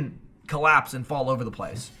 so it didn't collapse and fall over the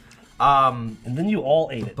place. And then you all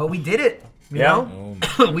ate it. But we did it. You Yeah.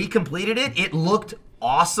 know, we completed it. It looked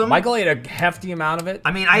awesome. Michael ate a hefty amount of it.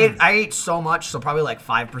 I mean, I ate so much, so probably like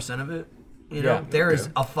 5% of it. You know, Yeah. there is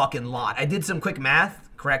a fucking lot. I did some quick math.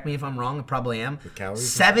 Correct me if I'm wrong. I probably am.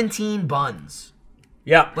 calories? 17 buns.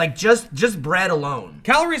 Yeah. Like just bread alone.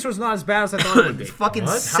 Calories was not as bad as I thought it would be. Fucking What?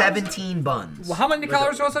 How is 17 buns. Well, how many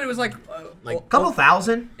calories was it? It was like Couple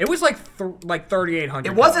thousand. it was like 3,800.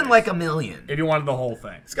 It wasn't calories like a million. if you wanted the whole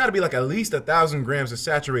thing. It's got to be like at least 1,000 grams of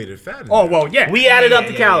saturated fat. In Oh there. well, yeah. We added up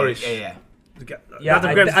the Yeah, calories. Yeah. Yeah, Not the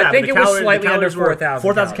I- grams I fat, think but it was the slightly under calories were 4,000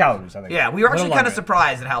 4,000 calories, I think. Yeah, we were actually Little kind of under.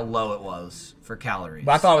 surprised at how low it was for calories.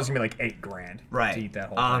 But I thought it was gonna be like $8,000 right. to eat that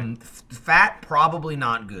whole thing. Fat probably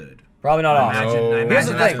not good. Probably not I awesome. imagine, I No. imagine Here's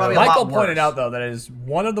the that's thing. probably a Michael lot pointed worse. out though that it is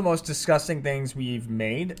one of the most disgusting things we've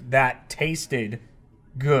made that tasted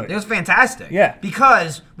good. It was fantastic. Yeah.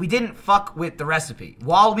 Because we didn't fuck with the recipe.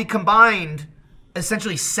 While we combined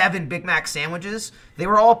essentially 7 Big Mac sandwiches, they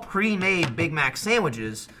were all pre-made Big Mac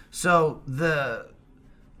sandwiches. So the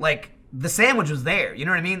sandwich was there. You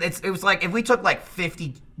know what I mean? It was like if we took like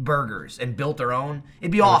 50 burgers and built our own,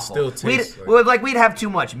 it'd be awful. still taste We'd have too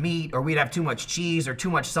much meat or we'd have too much cheese or too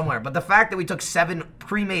much somewhere. But the fact that we took 7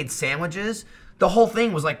 pre-made sandwiches, the whole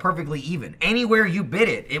thing was like perfectly even. Anywhere you bit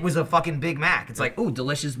it, it was a fucking Big Mac. It's like, ooh,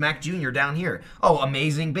 delicious Mac Jr. down here. Oh,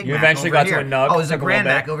 amazing Big You Mac eventually over got to here. a nug, Oh, there's a took a Grand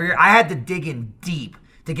little Mac bit. over here. I had to dig in deep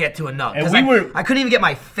to get to a nug. And 'Cause I couldn't even get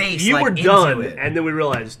my face. You like, were into done, it. and then we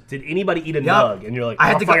realized, did anybody eat a Yup. nug? And you're like, I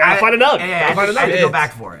had to go. I find a nug. Yeah, Gotta find a I had nug. to go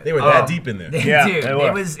back for it. They were that deep in there. Yeah, Dude, they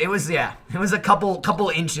were. it was a couple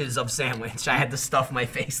inches of sandwich. I had to stuff my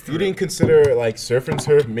face through. You didn't consider like surf and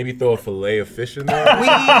turf, maybe throw a fillet of fish in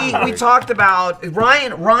there? We talked about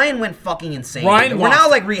Ryan went fucking insane. Ryan We're now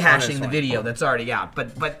lost like on this rehashing the one. video that's already out,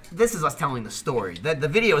 but this is us telling the story. The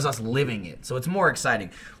video is us living it, so it's more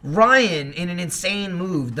exciting. Ryan, in an insane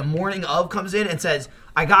move, the morning of comes in and says,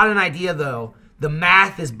 "I got an idea though. The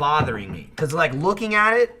math is bothering me because like looking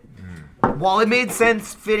at it." While it made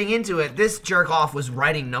sense fitting into it, this jerk off was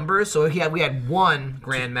writing numbers. So we had 1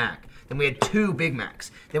 Grand Mac, then we had 2 Big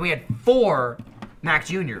Macs, then we had 4 Mac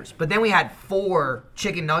Juniors, but then we had 4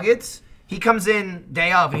 chicken nuggets. He comes in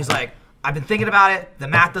day of and he's like, "I've been thinking about it. The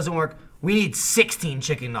math doesn't work. We need 16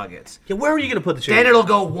 chicken nuggets. Yeah, where are you gonna put the chicken? Then it'll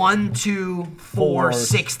go 1, 2, 4, Four.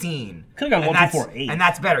 16. Could've gone And 1, 2, that's- 4, 8. And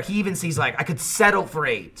that's better. He even sees like I could settle for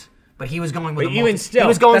 8. But he was going with But even still, he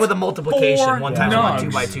was going that's with a multiplication 4 one times 1, nugs 2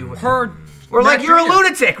 by 2. per We're like, Mac you're a Junior.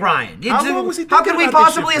 lunatic, Ryan. How long was he How thinking could we about this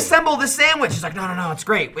possibly shit for? assemble this sandwich? He's like, no, it's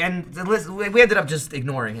great. And we ended up just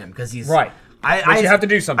ignoring him because he's Right. Which you have to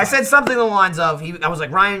do I sometimes. said something along the lines of, I was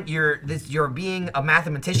like, Ryan, you're being a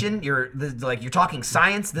mathematician. You're talking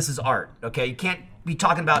science. This is art. Okay, you can't be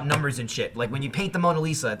talking about numbers and shit. Like when you paint the Mona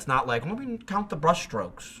Lisa, it's not like let me count the brush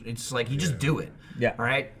strokes. It's like you just do it. Yeah. All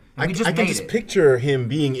right. I, And we just I can made just it. picture him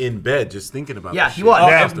being in bed just thinking about Yeah, this he shit. was. Oh,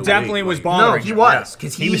 Yeah. After it definitely wait, was like- No, bothering he him. was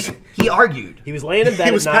because he argued. He was laying in bed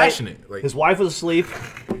He was at night. passionate, like- His wife was asleep.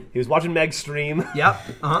 He was watching Meg stream. Yep.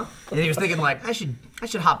 And he was thinking like, I should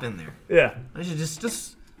hop in there. Yeah. I should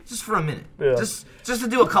just for a minute. Yeah. Just to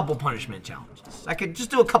do a couple punishment challenges. I could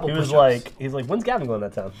just do a couple He was push-ups. like, when's Gavin going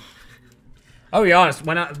that town? I'll be honest.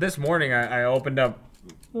 This morning I opened up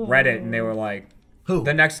Reddit and they were like, Who?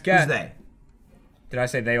 the next guest. Who's they? Did I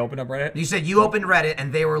say they opened up Reddit? You said you opened Reddit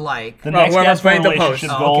and they were like, The No, next whoever guest for made the post.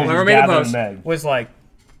 relationship Oh, goals okay. is Whoever made the Gavin post and Meg. was like,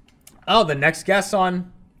 oh, the next guest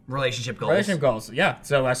on relationship goals. relationship goals. Yeah,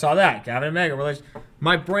 so I saw that. Gavin and Meg, relation.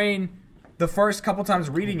 My brain, the first couple times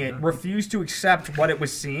reading it, refused to accept what it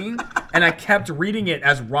was seeing, and I kept reading it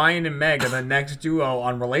as Ryan and Meg are the next duo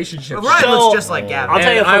on relationship. But Ryan So- looks just like Gavin. I'll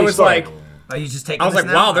tell you a And I funny was story. like, Oh, you just taking I was this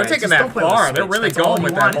like, now? wow, they're Alright, taking just that don't play with the far. They're switch. really That's all going you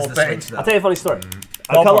with that want is whole the thing. switch, I'll though. tell you a funny story.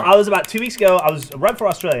 Go for it. I was about 2 weeks ago. I was right before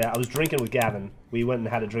Australia. I was drinking with Gavin. We went and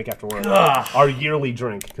had a drink after work. Our yearly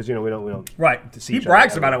drink, because we don't. Right. To see He each other.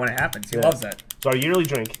 brags about it when it happens. He loves that. So our yearly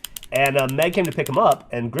drink, and Meg came to pick him up,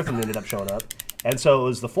 and Griffin ended up showing up, and so it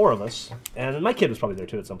was the 4 of us, and my kid was probably there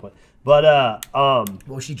too at some point. But What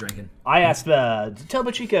was she drinking? I asked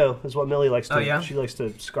Topo Chico is what Millie likes to. Oh, yeah? She likes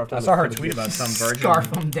to scarf down. I saw her the- tweet about some virgin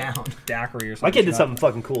Scarf them down. daiquiri or something. My kid did something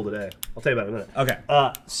fucking cool today. I'll tell you about it in a minute.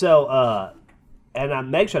 Okay.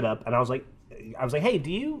 And Meg showed up, and I was like, hey,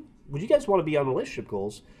 would you guys want to be on relationship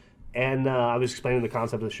goals? And I was explaining the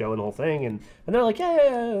concept of the show and the whole thing, and they're like,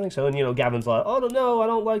 yeah, I think so. And Gavin's like, oh no, I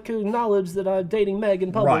don't like to acknowledge that I'm dating Meg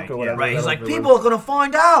in public Right, or yeah, whatever. Right. He's like, Whatever. people are gonna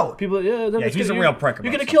find out. People, yeah, he's a real prick about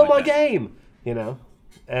You're gonna stuff kill like my that. game,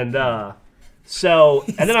 And so,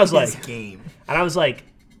 and then I was like, This game. and I was like,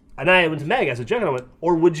 and I went to Meg. I said, Jen, and I went,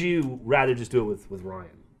 or would you rather just do it with Ryan?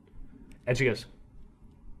 And she goes,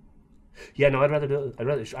 yeah, no, I'd rather do it. I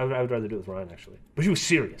would rather do it with Ryan actually. But she was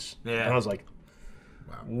serious. Yeah. And I was like,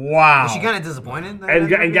 Wow. Was she kind of disappointed?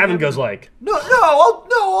 and Gavin goes like, no,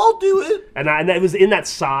 I'll do it. and it was in that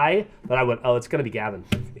sigh that I went, oh, it's gonna be Gavin.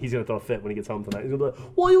 He's gonna throw a fit when he gets home tonight. He's gonna be like,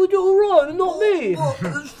 why you would do it Ryan and not me?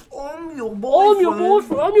 I'm your boyfriend. I'm your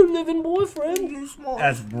boyfriend. I'm your living boyfriend.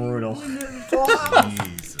 That's brutal.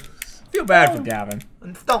 Jesus. Feel bad for Gavin.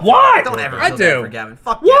 Don't, Why? Don't ever I feel do. bad for Gavin.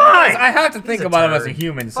 Fuck Why? I have to think a about him as turd. a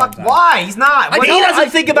human Fuck, sometimes. why? He's not. He doesn't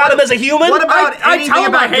think about him as a human. What about I anything tell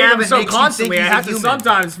him I about hate him Gavin so makes you constantly. I think have he's to a human?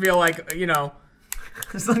 sometimes feel like,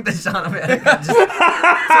 It's like the Sean America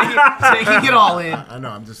just taking it all in. I know.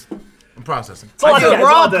 I'm processing. It's a lot Dude, to- we're it's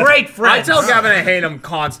a all lot to- great I friends. tell Gavin I hate him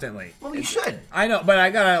constantly. Well, you should. I know, but I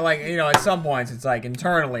gotta at some points it's like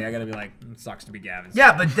internally I gotta be like, it sucks to be Gavin.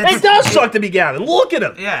 Yeah, but It does suck to be Gavin. Look at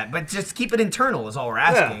him. Yeah, but just keep it internal is all we're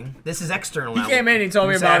asking. This is external now. He came in and he told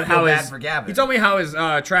me You say, I about feel how bad his for Gavin. he told me how his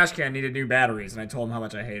trash can needed new batteries, and I told him how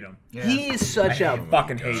much I hate him. Yeah. He's such a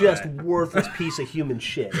Fucking hate just that. worthless piece of human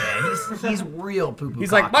shit. he's real poo poo.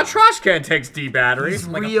 He's like, my trash can takes D batteries. He's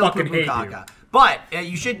I'm like, I real fucking poo hate poo you. caca. But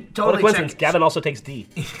you should What a totally coincidence. check. Gavin also takes D.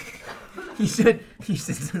 You should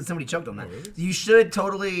somebody choked on that. You should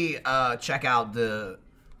totally check out the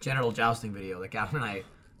genital jousting video that Gavin and I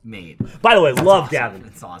made. By the way, love awesome. Gavin.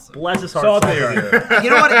 It's awesome. Bless his heart. Salt soul. there. You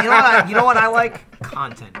know what I like?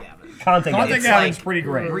 Content Gavin. Content. Content It's Gavin's like pretty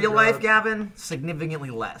great. Real life Gavin,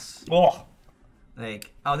 significantly less. Oh,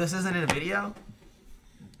 Like, oh, this isn't in a video?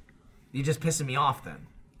 You're just pissing me off then.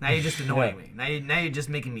 Now you're just annoying me. Now you're just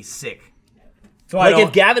making me sick. So Like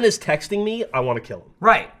if Gavin is texting me, I want to kill him.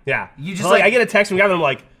 Right. Yeah. You just like like I get a text from Gavin, I'm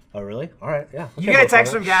like, oh really? All right, yeah. you get a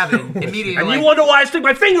text from Gavin immediately. and like, you wonder why I stick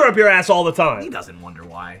my finger up your ass all the he time. doesn't wonder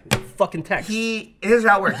why. Fucking text. Here's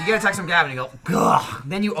how it works. You get a text from Gavin, you go, ugh.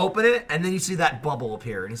 Then you open it, and then you see that bubble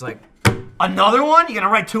appear, and he's like, another one? You gonna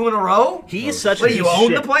write 2 in a row? He is such What a do you piece of own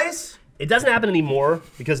shit. the place? It doesn't happen anymore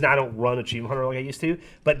because now I don't run Achievement Hunter like I used to.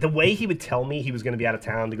 But the way he would tell me he was going to be out of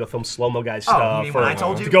town to go film Slow-Mo Guys Oh, you stuff, mean when I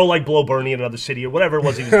told you? to go like blow Bernie in another city or whatever it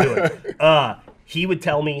was he was doing, he would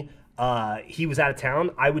tell me he was out of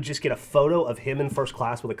town. I would just get a photo of him in first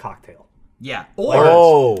class with a cocktail. Yeah. Or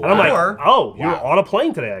Oh. And I'm like, Or- oh, you're on a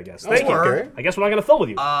plane today, I guess. Thank you. Or- I guess we're not going to film with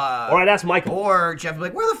you. or I'd ask Michael. Or Jeff would be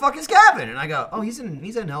like, where the fuck is Gavin? And I go, oh, he's in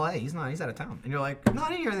LA. He's out of town. And you're like, no, I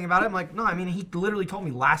didn't hear anything about it. I'm like, no, I mean, he literally told me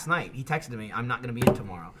last night. He texted me, I'm not going to be in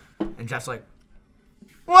tomorrow. And Jeff's like,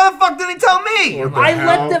 why the fuck did he tell me? I'm like,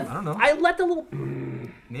 I let the little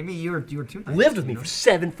maybe you were too nice. lived with me for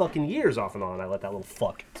 7 fucking years off and on. I let that little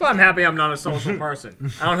fuck. So I'm happy I'm not a social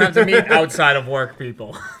person. I don't have to meet outside of work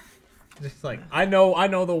people. Just like I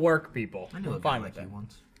know the work people. I knew a I'm guy fine like with you that.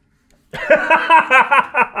 once.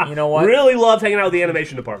 You know what? Really loved hanging out with the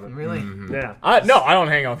animation department. Really? Yeah. No, I don't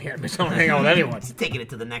hang out with animals. I don't hang out with anyone. He's taking it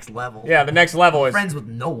to the next level. Yeah, the next level is Friends with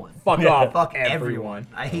no one. fuck off. Fuck everyone. everyone.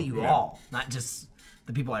 I hate you all, not just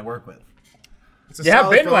the people I work with. It's a You have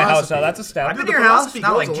solid been to my house, philosophy. though. That's a step. I've been the to your house, philosophy not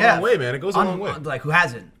goes like a long Jeff. way, man. It goes a long way. Like, who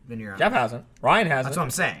hasn't been to your house? Jeff hasn't. Ryan hasn't. That's what I'm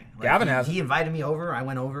saying. Like, Gavin hasn't. He invited me over. I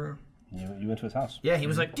went over. You went to his house. Yeah, he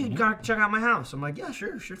was like, dude, you gotta check out my house. I'm like, yeah,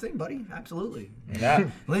 sure thing, buddy. Absolutely. Yeah,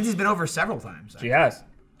 Lindsay's been over several times. she has.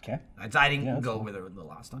 Okay. I didn't that's go cool. with her the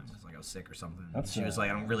last time. It was like I was sick or something. That's, She was like,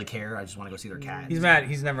 I don't really care. I just want to go see their cat. He's mad.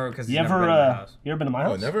 He's never because he's You never ever been to my house. you ever been to my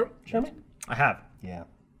house? never? Jeremy? I have. Yeah.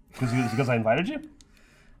 Because I invited you?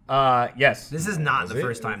 Yes. This is not the it?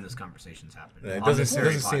 first time this conversation's happened. It on doesn't- this it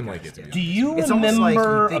very doesn't seem podcast, like it to yeah. me. Do you It's almost like you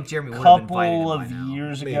remember think a Jeremy would've invited couple him of by now.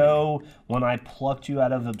 years Maybe. ago when I plucked you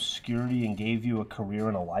out of obscurity and gave you a career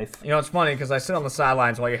and a life? You know, it's funny because I sit on the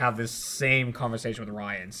sidelines while you have this same conversation with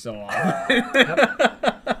Ryan. So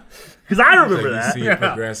Because I remember Like, that. you see it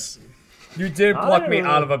progress, you did pluck me don't-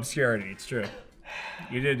 out of obscurity. It's true.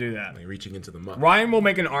 You did do that. like reaching into the muck. Ryan will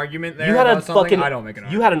make an argument there You had a about something. fucking. I don't make an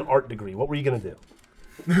You argument. had an art degree. What were you gonna do?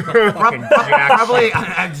 Fucking jack Probably,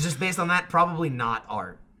 shit. just based on that, probably not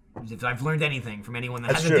art. If I've learned anything from anyone that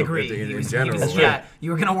That's has true. a degree, In he was, general, he was, right. yeah,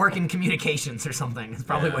 you were gonna work in communications or something. It's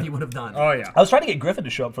probably what you would have done. Oh yeah. I was trying to get Griffin to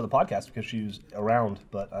show up for the podcast because she was around,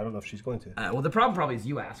 but I don't know if she's going to. Well, the problem probably is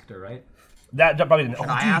you asked her, right? That probably didn't. Oh,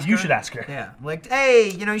 I dude, ask you her? should ask her. Yeah, like, hey,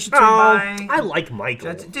 you should swing Oh, by. I like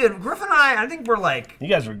Michael. Dude, Griffin and I think we're like You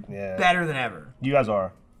guys are. Yeah. better than ever. You guys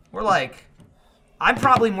are. We're like, I'm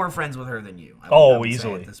probably more friends with her than you. I Oh, would say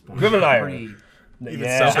easily. At this point. Griffin and I are. Pretty-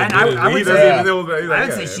 Yeah. And I would He say, doesn't even know about- he's like, I would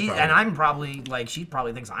yeah, say yeah, she, probably. and I'm probably like, she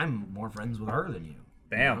probably thinks I'm more friends with her than you.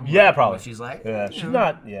 Damn. Yeah, probably. She's like, Yeah, you she's know.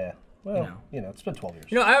 not. Yeah. Well, know. it's been 12 years.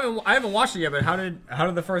 You know, I haven't watched it yet, but how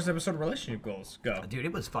did the first episode of Relationship Goals go? Dude,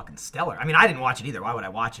 it was fucking stellar. I mean, I didn't watch it either. Why would I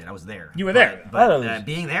watch it? I was there. You were there. But I thought it was-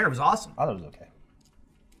 being there was awesome. I thought it was okay.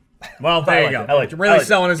 Well, there you liked go. it. I liked it. Really I liked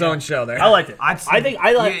selling his own show there. I liked it. I think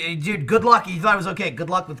I like dude. Good luck. You thought it was okay.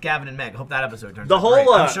 Good luck with Gavin and Meg. Hope that episode turns The out whole, great.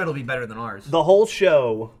 I'm uh, sure it'll be better than ours. the whole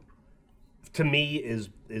show. To me, is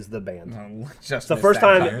the band. Just The missed first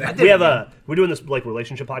that time part. we have we're doing this like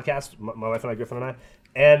relationship podcast. My wife and I, Griffin and I,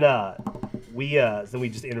 and we then we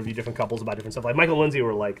just interview different couples about different stuff. Like Michael and Lindsay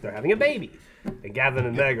were like they're having a baby, and Gavin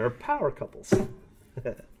and Meg are power couples.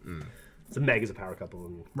 So Meg is a power couple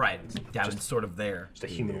and right. Gavin's sort of there. just a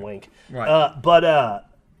human wank. Right. But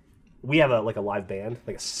we have a live band,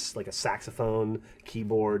 like a saxophone,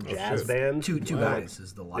 keyboard, jazz shit. band. Two guys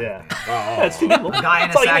is the live Yeah, band. yeah, it's two people. A guy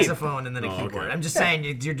and a That's all you need. saxophone and then a keyboard. okay. I'm just saying,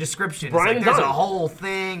 your description. Is Brian like, and there's a Donnie. whole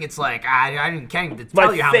thing. It's like can't even tell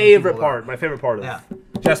My you how many favorite people there part. My favorite part of are. Yeah.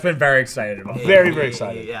 Just been very excited about it. Very, very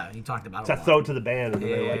excited. Yeah, he talked about it. I a lot. throw it to the band, and Yeah,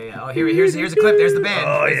 they're yeah, like, yeah. Oh, here's a clip. There's the band.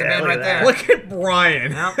 Oh, there's the yeah, band look right at there. that. Look at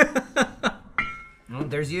Brian. Yep. Well,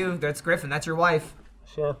 there's you. That's Griffin. That's your wife.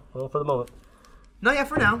 "Yeah, well, for the moment." No, yeah,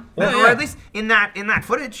 for now. Yeah, or yeah. at least in that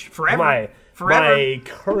footage, forever. My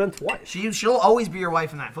current wife. She'll always be your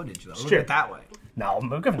wife in that footage, though. Look true. at it that way. No,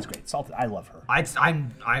 Griffin's great. Salted. I love her.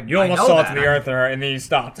 You almost know salted that. the earth her, and then you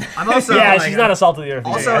stopped. I'm also yeah, like, she's not a salt of the earth.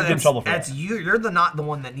 Also, I've been in trouble for that's that. you. You're not the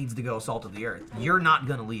one that needs to go salt of the earth. You're not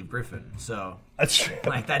gonna leave Griffin, so That's true.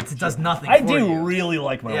 like that does nothing. I for do you. really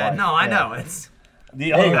like my Yeah, wife. no, I know. It's What do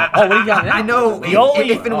you got now? I know The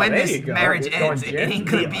only, if and when there this you go. marriage It's going ends, it Jim. ain't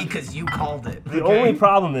gonna be because you called it. the only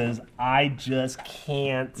problem is I just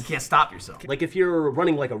can't. You can't stop yourself. Like if you're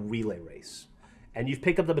running like a relay race, and you've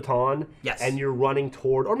picked up the baton, Yes. and you're running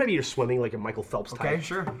toward, or maybe you're swimming like a Michael Phelps type, Okay,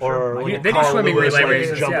 sure. or Like like Yeah, a they do Carl swimming Lewis, relay like,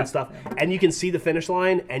 races, jump yeah. and stuff, and you can see the finish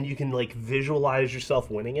line, and you can like visualize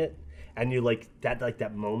yourself winning it, and you like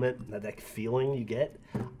that moment, that feeling you get.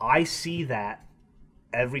 I see that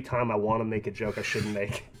every time I want to make a joke I shouldn't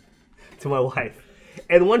make to my wife.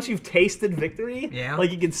 And once you've tasted victory, Yeah.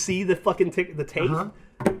 like you can see the fucking the tape,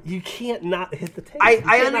 you can't not hit the tape. I You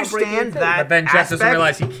can't not break the understand tape. that. But then Jeff doesn't aspect.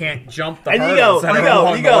 realize he can't jump the And you hurdles go, that you are go,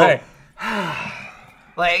 along you the go. way.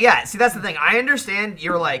 Like, yeah, see, that's the thing. I understand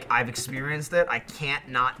you're like, I've experienced it. I can't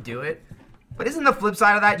not do it. But isn't the flip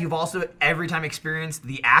side of that, you've also every time experienced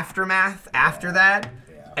the aftermath after that?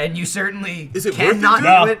 And you certainly Is it worth it, cannot dude?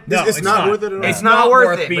 do it. No, it's not worth it at all. It's not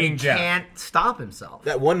worth it, but being he Jeff. can't stop himself.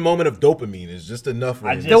 That one moment of dopamine is just enough for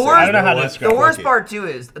him. just- The worst, I don't know how to Fuck describe the it. worst part too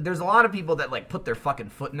is there's a lot of people that like put their fucking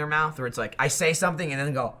foot in their mouth, where it's like I say something and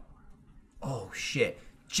then go, "Oh shit."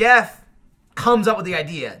 Jeff comes up with the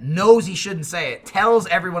idea, knows he shouldn't say it, tells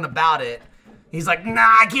everyone about it. He's like, "Nah,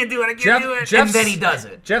 I can't do it. I can't do it," and then he does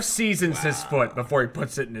it. Jeff seasons his foot before he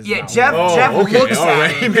puts it in his Yeah, mouth. Jeff okay, looks all at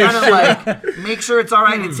right. it, kind of like make sure it's all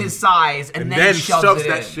right, it's his size, and then shoves shoves it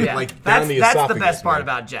that in. shit, Yeah. like, down that's the that's the esophagus, best part man.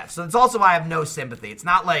 about Jeff. So it's also why I have no sympathy. It's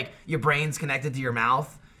not like your brain's connected to your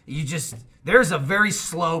mouth. You just there's a very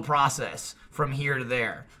slow process from here to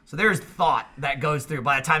there. So there's thought that goes through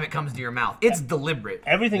by the time it comes to your mouth. It's deliberate.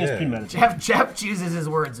 Everything is Yeah. premeditated. Jeff chooses his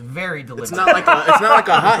words very deliberately. It's not like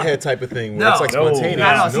a hothead type of thing where No. it's like No. spontaneous.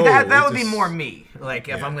 I don't know. See, that it's would be just- more me. Like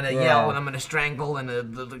if I'm gonna yell and I'm gonna strangle and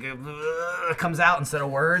it comes out instead of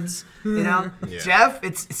words, you know. Yeah. Jeff,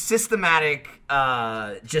 it's systematic,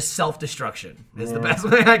 just self-destruction is the best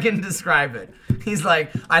way I can describe it. He's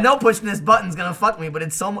like, I know pushing this button's gonna fuck me, but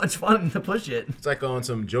it's so much fun to push it. It's like on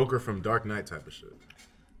some Joker from Dark Knight type of shit.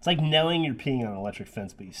 It's like knowing you're peeing on an electric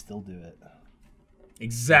fence, but you still do it.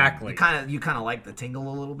 Exactly. You kind of like the tingle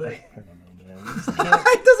a little bit. I don't know, man.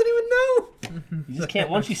 It doesn't even know. You just can't.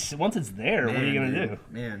 Once it's there, what are you gonna do?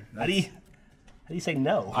 Man, How do you say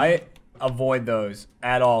no? I avoid those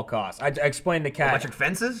at all costs. I explained to Kat. electric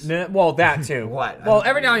fences? Well, that too. What? Well,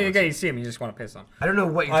 every now and again you see him, you just want to piss on. I don't know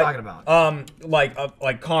what you're talking about.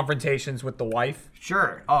 Like confrontations with the wife.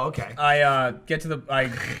 Sure. Oh, okay. I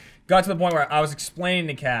got to the point where I was explaining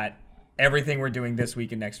to Kat everything we're doing this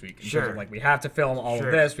week and next week. In terms Sure. of, like we have to film all Sure.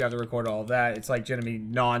 of this, we have to record all of that. It's like gonna be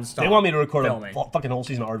nonstop. They want me to record filming. a fucking whole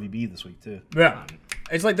season of RVB this week too. Yeah.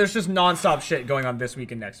 It's like there's just nonstop shit going on this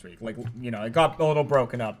week and next week. Like, you know, it got a little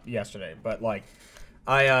broken up yesterday, but like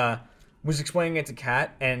I was explaining it to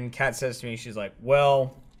Kat, and Kat says to me, she's like,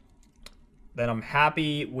 well, then I'm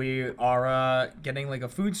happy we are getting like a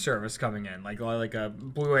food service coming in, like a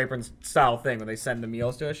Blue Apron style thing where they send the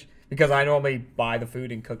meals to us, because I normally buy the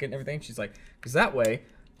food and cook it and everything. She's like, because that way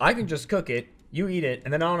I can just cook it, you eat it,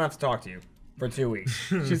 and then I don't have to talk to you for 2 weeks.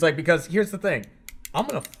 She's like, because here's the thing, I'm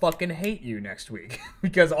gonna fucking hate you next week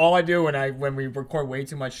because all I do when we record way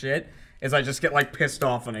too much shit is I just get like pissed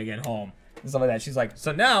off when I get home and stuff like that. She's like,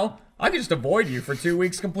 so now I can just avoid you for 2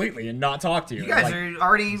 weeks completely and not talk to you. You guys Like, are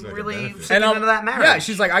already like a really benefit. sinking I'm- into that marriage. Yeah,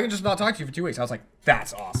 she's like, I can just not talk to you for 2 weeks. I was like,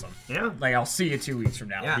 that's awesome. Yeah. Like, I'll see you 2 weeks from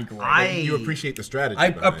now. Yeah, It'd be great. You appreciate the strategy.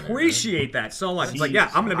 I behind it, right? appreciate that so much. It's like, yeah,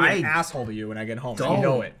 I'm gonna be an I asshole to you when I get home. don't You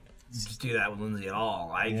know it. just do that with Lindsay at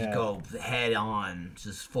all. I Yeah. just go head on,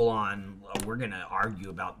 just full on. We're gonna argue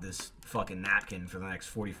about this fucking napkin for the next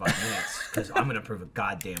 45 minutes because I'm gonna prove a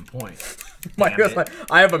goddamn point. Like, Damn it.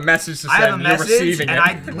 I have a message to send. I have a You're message, receiving and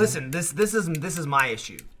it. I listen. This is my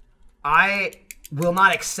issue. I will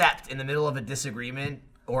not accept in the middle of a disagreement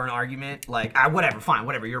or an argument like, whatever, fine,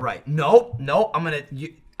 whatever. You're right. Nope.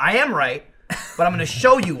 I am right. But I'm going to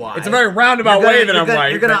show you why. It's a very roundabout You're gonna- way that you're I'm gonna-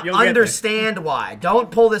 right, You're but going to you'll get there. understand why.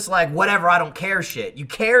 Don't pull this like, whatever, I don't care shit. You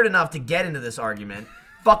cared enough to get into this argument.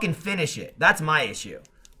 Fucking finish it. That's my issue.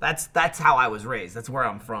 That's how I was raised. That's where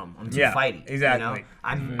I'm from. I'm too Yeah, fighty. exactly.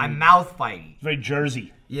 You know? I'm mouth fighty. Very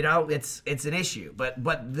Jersey. You know, it's an issue. But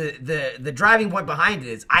the driving point behind it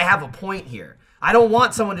is I have a point here. I don't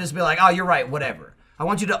want someone to just be like, oh, you're right, whatever. I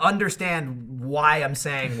want you to understand why I'm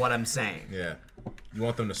saying what I'm saying. Yeah. You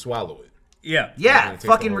want them to swallow it. Yeah. Yeah, gonna take the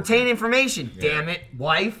fucking whole retain thing. information. Yeah. Damn it,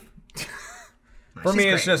 wife. For me,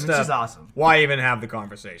 it's just she's awesome. why even have the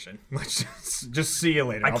conversation? Let's just see you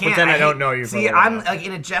later. I I'll can't. pretend I don't hate- know you. For a See, little I'm while. like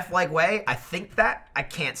in a Jeff-like way. I think that I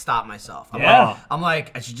can't stop myself. Yeah. I'm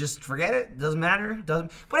like, I should just forget it. Doesn't matter. But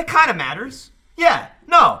it kind of matters. Yeah.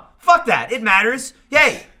 No. Fuck that. It matters.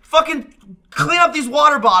 Yay. Fucking clean up these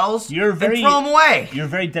water bottles You're very- and throw them away. You're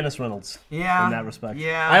very Dennis Reynolds. Yeah. In that respect.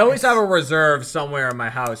 Yeah. I always have a reserve somewhere in my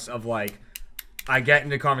house of like, I get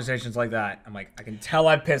into conversations like that. I'm like, I can tell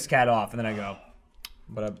I pissed Cat off, and then I go,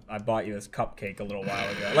 but I bought you this cupcake a little while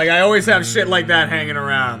ago. Like I always have shit like that hanging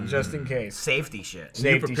around just in case. safety shit. You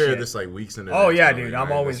Safety prepare shit. this like weeks in Oh, advance. yeah, probably, dude, I'm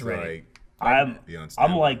right? always It's ready. I'm beyond I'm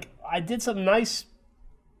standard. like, I did something nice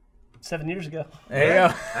 7 years ago. There you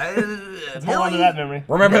go. Hold on to that memory.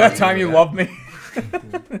 Remember that time you loved me?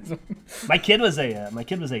 My kid was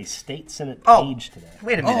a state senate Oh. page today.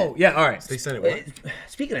 Wait a minute. Oh yeah, all right. They sent it what?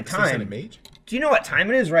 Speaking of They sent it time, mage? do you know what time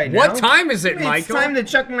it is right now? What time is it, It's Michael? time to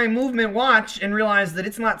check my movement watch and realize that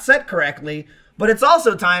it's not set correctly, but it's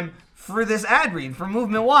also time for this ad read for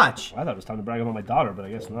Movement Watch. I thought it was time to brag about my daughter, but I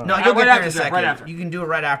guess not. No, Right you'll get there in after, a Jeff, second. right after. You can do it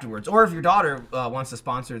right afterwards. Or if your daughter wants to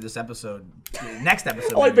sponsor this episode, next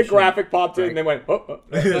episode. like the maybe, sure. graphic popped in and then went, oh.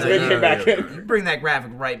 It came back in. You bring that graphic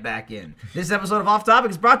right back in. This episode of Off Topic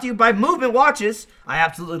is brought to you by Movement Watches. I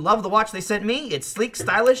absolutely love the watch they sent me. It's sleek,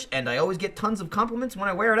 stylish, and I always get tons of compliments when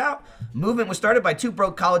I wear it out. Movement was started by two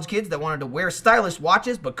broke college kids that wanted to wear stylish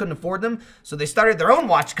watches but couldn't afford them, so they started their own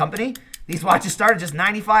watch company. These watches start at just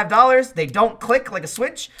 $95. They don't click like a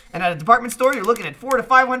switch, and at a department store, you're looking at $400 to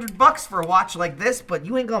 $500 for a watch like this, but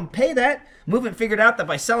you ain't gonna pay that. Movement figured out that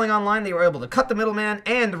by selling online, they were able to cut the middleman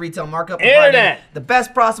and the retail markup. providing Internet. The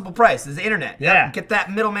best possible price is the internet. Yep, Yeah. get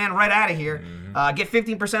that middleman right out of here. Get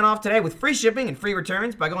 15% off today with free shipping and free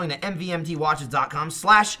returns by going to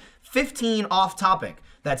mvmtwatches.com/15offtopic.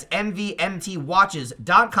 That's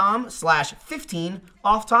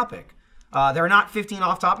mvmtwatches.com/15offtopic. There are not 15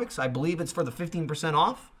 off topics. I believe it's for the 15%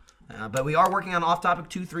 off. But we are working on off topic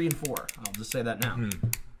 2, 3, and 4. I'll just say that now.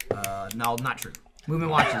 No, not true.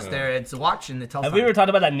 Movement watches. There, it's a watch and it tells Have time. we ever talked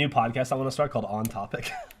about that new podcast I want to start called On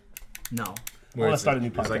Topic? No. I Where want to it's start a new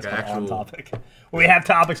it's podcast like an called On actual. Topic. Where we have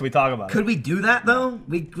topics we talk about. Could we do that though?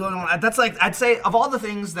 That's like, I'd say of all the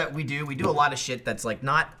things that we do a lot of shit that's like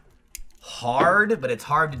not hard, but it's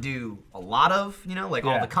hard to do a lot of, like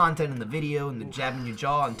all Yeah. the content and the video and the jabbing your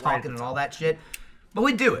jaw and talking and all that shit. But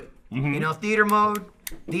we do it. Theater mode,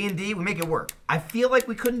 D&D, we make it work. I feel like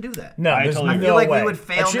we couldn't do that. No, I there's totally I no feel like way. we would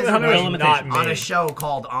fail Achievement Hunter is miserably not on a me. show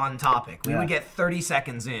called On Topic. We Yeah. would get 30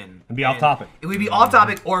 seconds in. And be off topic. It would be off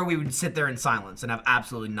topic, or we would sit there in silence and have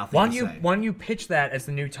absolutely nothing Why to say. don't you pitch that as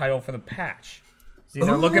the new title for the patch? See,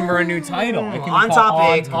 they're looking for a new title. It can be On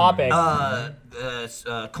called Topic. On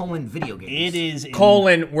Topic. Colon video games. It is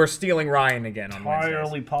We're stealing Ryan again on Wednesdays.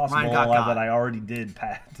 entirely possible Mine got that I already did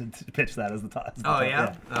to pitch that as the title. Oh,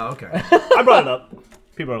 yeah? Oh, okay. I brought it up.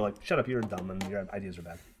 People are like, shut up, you're dumb and your ideas are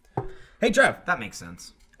bad. Hey, Trev. That makes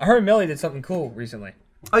sense. I heard Millie did something cool recently.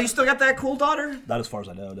 Oh, you still got that cool daughter? Not as far as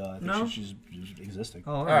I know, no. I think No? she's existing.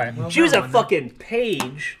 Oh, all right. Well, She was a never mind then. fucking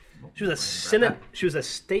page. She was a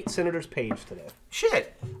state senator's page today.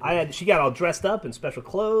 Shit. She got all dressed up in special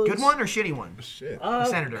clothes. Good one or shitty one? Shit.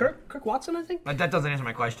 Senator. Kirk Watson, I think. That doesn't answer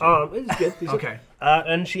my question. It's good. He's Okay.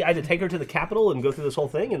 And I had to take her to the Capitol and go through this whole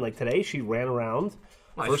thing. And like today, she ran around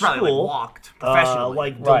Well, for she's probably school, like walked professionally.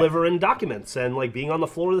 like Right. delivering documents and like being on the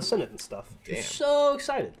floor of the Senate and stuff. She was so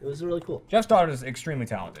excited. It was really cool. Jeff's daughter is extremely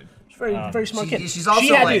talented. She's very smart kid. she's also, She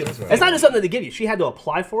had like- to, it's not just something they give you. She had to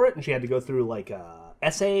apply for it, and she had to go through like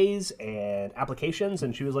essays and applications.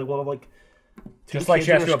 And she was like one of like two Just like kids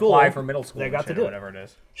she has in to her school apply for middle school. They and got to shit do or it. whatever it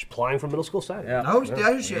is. She's applying for middle school Saturday. Yeah. I hope she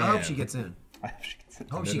gets in. I hope she gets it. I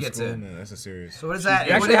hope she Middle gets school? in. Man, that's a serious. So what is that?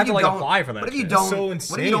 You actually What if have to, you like, don't- apply for that What if you shit. don't? It's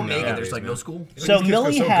so What if you insane don't make it? nowadays, There's like no man. school. So These kids go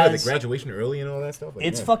Millie so good, has. like graduation early and all that stuff. Like,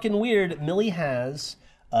 It's man. fucking weird. Millie has.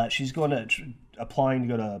 She's going to applying to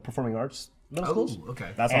go to performing arts middle Oh, schools.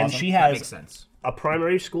 okay. That's And awesome. she That has makes sense. a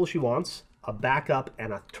primary school she wants, a backup,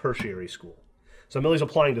 and a tertiary school. So Millie's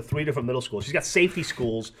applying to 3 different middle schools. She's got safety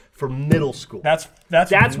schools for middle school. That's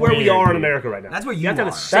where we weird, are in dude. America right now. That's where you you have to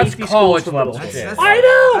have are. safety That's schools college for level middle shit. school. That's- I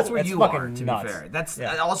know. That's where That's you are, fucking to nuts. be fair. That's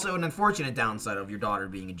Yeah. also an unfortunate downside of your daughter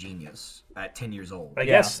being a genius at 10 years old. I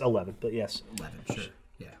guess 11, but yes, 11, sure.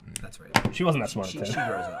 Yeah, that's right. she wasn't that smart She at grows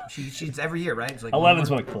 10. up. She's every year, right? It's like 11's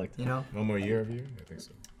one when more, it clicked. You know? One more year of you? I think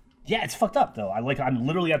so. Yeah, it's fucked up though. I'm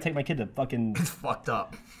literally gotta take my kid to fucking. It's fucked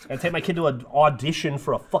up. Gotta take my kid to an audition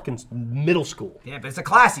for a fucking middle school. Yeah, but it's a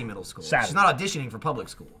classy middle school. Saturday. She's not auditioning for public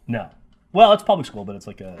school. No, well, it's public school, but it's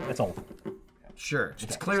like it's all. Sure.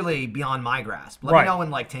 It's clearly beyond my grasp. Let Right. me know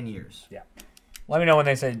in like 10 years. Yeah. Let me know when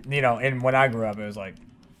they said, and when I grew up, it was like,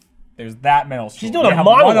 there's that middle school. She's doing You a have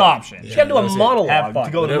monologue. one option. She got to do a that's it. Have monologue fun.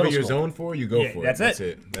 to go to Whatever middle you're school. zoned for, you go Yeah, for that's it.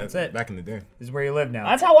 it. That's it. Back in the day. This is where you live now.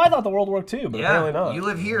 That's how I thought the world worked too, but apparently Yeah, not. you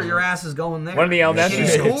live here, your ass is going there. One of the elementary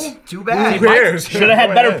Shitty schools. school? Too bad. Who cares? Should have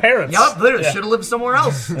had better parents. Yup, literally, should have lived somewhere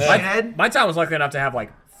else. Shithead. My town was lucky enough to have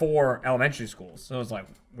like 4 elementary schools. So it was like,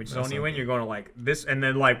 which zone you in? You're going to like this, and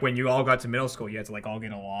then like when you all got to middle school, you had to like all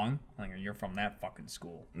get along. Like you're from that fucking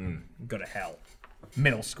school. Go to hell.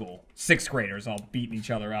 Middle school, 6th graders all beating each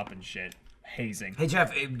other up and shit, hazing. Hey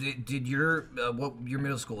Jeff, did your your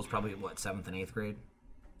middle school was probably what 7th and 8th grade?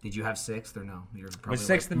 Did you have 6th or no? You're probably Was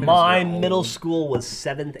 6th and middle My school? middle school was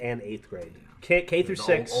 7th and 8th grade. K through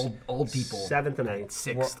 6. old people. 7th and 8th.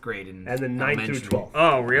 6th grade and And then 9th through 12th.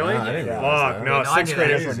 Oh, really? I didn't realize Fuck, that. no, I 6th did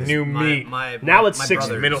graders that. were new meat. Now it's my 6th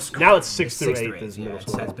brothers- middle school. Now it's 6th through 6th 8th grade, is yeah, middle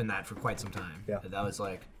it's school. been that for quite some time. Yeah. That was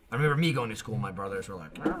like, I remember me going to school. My brothers were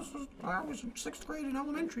like, I was in 6th grade in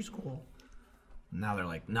elementary school. Now they're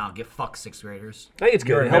like, nah, get fucked 6th graders. I think it's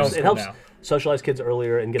You're good. in It helps, middle it school helps now. socialize kids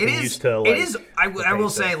earlier and get It them is. used to. Like, It is. I will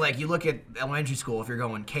basics. say, like, you look at elementary school. If you're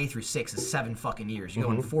going K through 6, is 7 fucking years. You're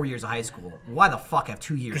going 4 years of high school. Why the fuck have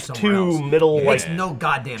 2 years somewhere two else? middle, It makes like- no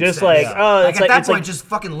goddamn just sense. like, oh, like it's at like- that it's point, like- just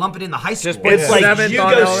fucking lump it in the high school. put It's like Seventh you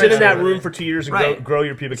on go sit elementary. in that room for 2 years and Right. grow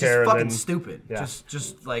your pubic It's just hair. fucking and then, stupid. Yeah.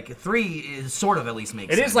 Just like 3 is sort of at least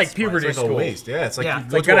makes It sense. is like but- puberty It's like a school. waste. Yeah, it's like Yeah. you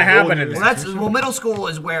It's go like to a gonna whole happen new in- Well, middle school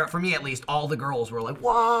is where, for me at least, all the girls were like,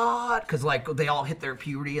 "What?" Because like they all hit their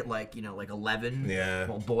puberty at like 11. Yeah.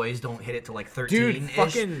 Well, boys don't hit it till like 13. Dude,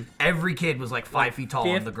 fucking- every kid was like 5 feet tall,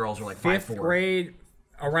 and the girls were like 5th 5'4". grade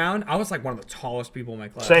around, I was like one of the tallest people in my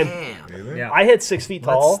class. Same. Damn. Yeah. I hit 6 feet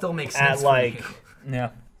Well, that tall. still makes at sense for like me. Yeah.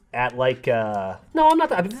 at like no, I'm not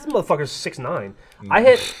that. I mean, this motherfucker's 6'9". I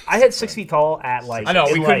hit 6 feet tall at like I know,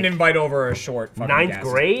 we in, couldn't like, invite over a short fucking 9th guest.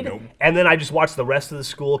 grade, and then I just watched the rest of the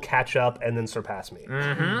school catch up and then surpass me.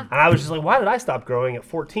 Mm-hmm. And I was just like, why did I stop growing at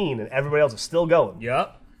 14 and everybody else is still going?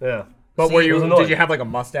 Yep. Yeah. But See, were it you? was Did annoying. you have like a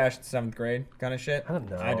mustache in 7th grade kind of shit? I don't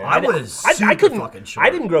know. I did. I was super couldn't. fucking short. I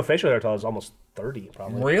didn't grow facial hair until I was almost 30,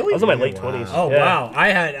 probably. Really? I was in my late 20s. Oh Yeah. wow! I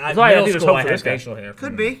had why I middle think there's school. hope I for had this guy. facial hair.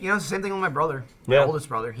 Could be. It's the same thing with my brother. My Yeah. oldest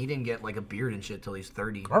brother. He didn't get like a beard and shit till he's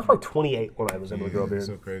 30. I was like 28 when I was able to grow a beard.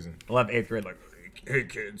 So crazy. I left 8th grade like, hey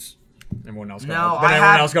kids. Everyone else got No, all, then I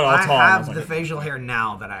everyone have, else got all I tall. and I have was the like, facial hair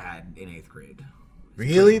now that I had in 8th grade.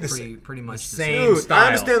 Really? The Pretty much the same. same. Dude, style. I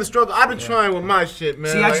understand the struggle. I've been trying with my shit,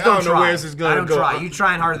 man. See, I Like, just don't don't know try. where this is gonna I don't go. try. You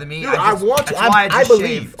trying harder than me. Dude, I want to. That's why I I just believe,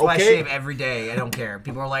 shave. That's why I okay? shave every day. I don't care.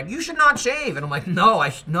 People are like, you should not shave, and I'm like, no,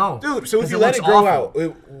 no. Dude, so if 'Cause you let looks it grow awful. out,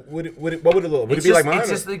 what would it look? Would It's it be just, like mine? it's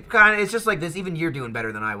or- just like kind of. It's just like this. Even you're doing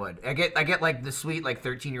better than I would. I get like the sweet like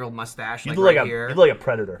 13-year-old mustache You like look right like here. you look like a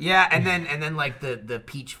predator. Yeah, and then like the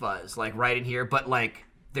peach fuzz like right in here, but like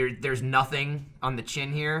there's nothing on the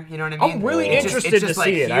chin here. You know what I mean? I'm really It's interested to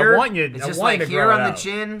see it. I want you- It's I just want you like to here grow on it the out.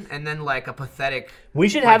 chin, and then like a pathetic. We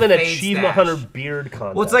should like, have an fade achievement stash. hunter beard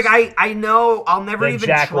contest. Well, it's like I know I'll never Then even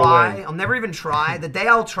Jack will try. win. I'll never even try. The day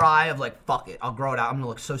I'll try of like fuck it, I'll grow it out. I'm gonna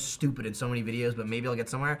look so stupid in so many videos, but maybe I'll get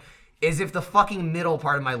somewhere. Is if the fucking middle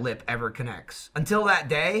part of my lip ever connects. Until that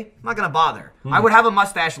day, I'm not gonna bother. I would have a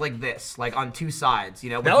mustache like this, like on 2 sides,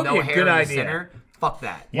 with That would no be a hair good in the idea. center. Fuck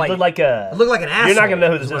that. you look like a. I look like an asshole. You're not gonna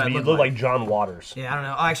know who this is is, what I but you look look like. like John Waters. Yeah, I don't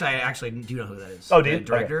know. Oh, actually, I actually do know who that is. Oh, The dude.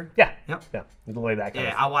 director. Yeah. Yep. Yeah. You look like that kind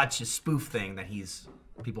Yeah, of. I watch a spoof thing that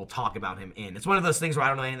people talk about him in. It's one of those things where I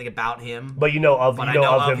don't know anything about him. But you know of But you I know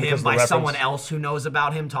know of him him because of the by reference. someone else who knows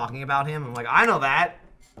about him talking about him. I'm like, I know that.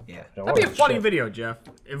 Yeah. That'd be a funny Shit. video, Jeff.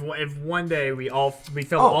 If one day we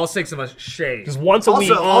film Oh. all 6 of us shave. Just once a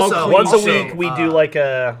week. Also, once a also, week we do like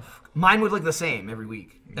a. Mine would look the same every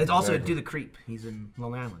week. It's also Do the Creep. He's in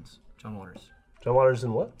Lonely Islands. John Waters. John Waters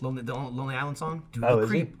in what? The Lonely Island song? Do Oh, the is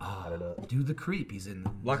he? Creep. I don't know. Do the Creep. He's in.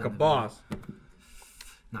 like he's a in the- boss.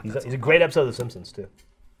 Not He's that a great episode of The Simpsons too.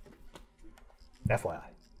 FYI,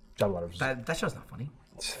 John Waters. That show's not funny.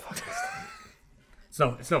 It's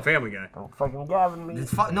no Family Guy. Fucking Gavin me.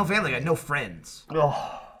 It's no Family Guy, no Friends.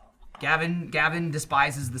 Oh. Gavin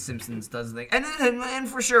despises The Simpsons, does the and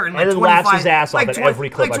for sure, in And then laughs his ass off at every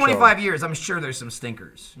clip I show 25 him. years, I'm sure there's some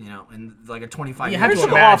stinkers, and like a 25 You year have There's to some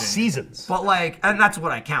imagine. off seasons. But like, and that's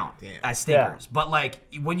what I count as stinkers. But like,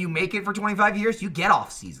 when you make it for 25 years, you get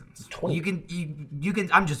off seasons. 20. You can.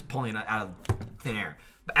 I'm just pulling it out of thin air.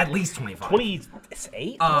 But at least 25. 28.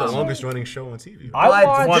 the longest running show on TV. I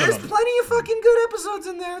want. one of There's them. plenty of fucking good episodes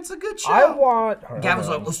in there. It's a good show. I want. Gavin's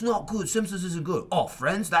like, it's not good. Simpsons isn't good. Oh,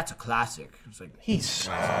 Friends, that's a classic. It's like, He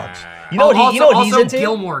sucks. You know what? also, You know what he's also into.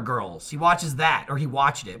 Gilmore Girls. He watches that, or he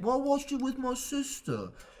watched it. Well, I watched it with my sister.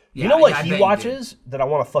 Yeah, You know what yeah, I bet he you watches that I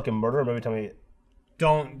want to fucking murder him every time he.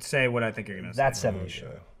 Don't say what I think you're gonna say. That 70s show.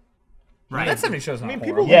 did. Right. That 70 show's not I mean,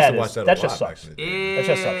 horrible. people Yeah, used to it watch is. that That a just lot sucks. back in the day. That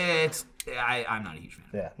just sucks. I'm not a huge fan.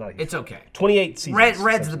 Yeah, not a huge It's okay. 28 seasons.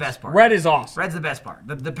 Red's the best part. Red is awesome. Red's the best part.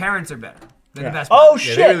 The parents are better. They're the best. Oh part.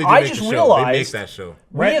 Yeah, they shit! really do I make just the show. They make realized that show.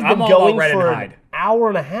 we have I'm been all going about Red and for Hyde. an hour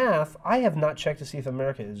and a half. I have not checked to see if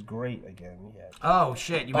America is great again yet. Oh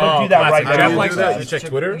shit! You I'm gonna better do that classic. right How now. do you likes do that? that. You check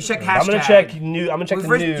Twitter? You check hashtag. I'm gonna check I'm gonna check Well, the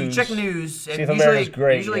first, news. you check news. See and if usually, America's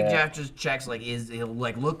great. usually yeah. Jeff just checks he'll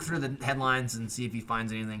like look through the headlines and see if he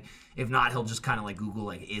finds anything. If not, he'll just kind of like Google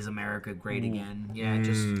like is America great again? Yeah,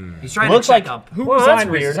 just he's trying Looks to check like up. Who well, that's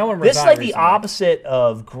resigned weird. recently? Someone This is resigned like the recently. opposite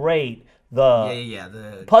of great. The Yeah.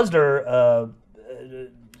 The Puzder,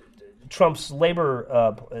 Trump's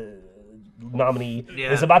labor nominee,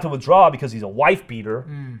 Yeah. is about to withdraw because he's a wife beater,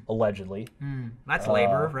 allegedly. that's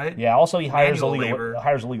labor, right? Yeah. Also, he hires Manual labor.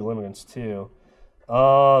 illegal immigrants too.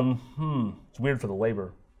 It's weird for the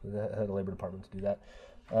head of labor department to do that.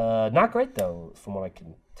 Not great though, from what I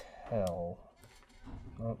can tell.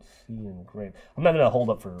 Not seeing great. I'm not gonna hold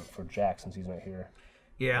up for Jack since he's not here.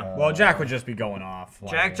 Yeah. Well, Jack would just be going off.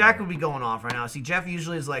 Jack would be going off right now. See, Jeff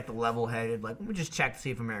usually is like the level-headed, like, let me just check to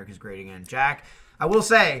see if America's great again. Jack, I will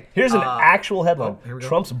say. Here's an actual headline: here we go.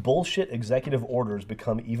 Trump's bullshit executive orders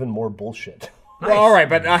become even more bullshit. Well, all right,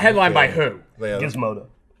 but a headline by who? Gizmodo.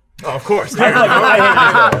 Oh, of course. I hate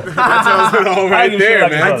Gizmodo. That tells it all right give a there,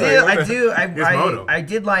 shit about man. Gizmodo. I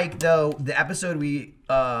did like though the episode we.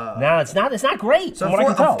 No, it's not. It's not great. So from what I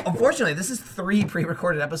can tell. unfortunately, this is 3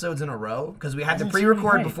 pre-recorded episodes in a row because we had to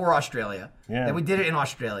pre-record great. before Australia. Yeah. Then we did it in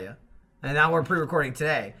Australia, and now we're pre-recording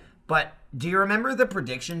today. But do you remember the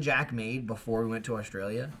prediction Jack made before we went to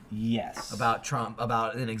Australia Yes. about Trump,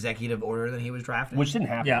 about an executive order that he was drafting? Which didn't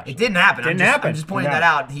happen. Yeah. It didn't happen. Didn't I'm happen. just pointing Didn't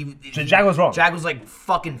that happen. out. Jack was wrong. Jack was like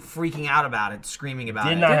fucking freaking out about it, screaming about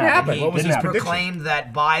Did it. not Didn't happen. happen. He What was Didn't his happen. proclaimed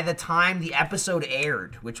that by the time the episode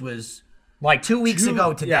aired, which was Like 2 weeks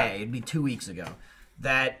ago today, Yeah. it'd be 2 weeks ago,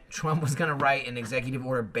 that Trump was going to write an executive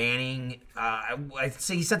order banning,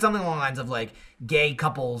 he said something along the lines of like gay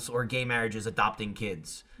couples or gay marriages adopting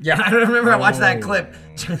kids. Yeah. And I remember I watched that clip.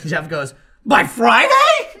 Jeff goes, by Friday?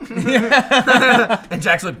 And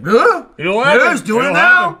Jack's like, It'll happen. yeah, he's doing It'll it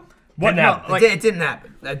now. happen. What? Didn't happen. It didn't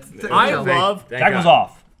happen. I love. Jack was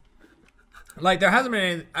off. Like there hasn't been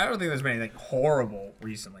any, I don't think there's been anything horrible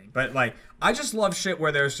recently, but like I just love shit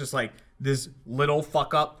where there's just like this little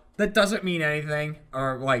fuck up that doesn't mean anything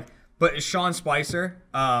or like, but Sean Spicer,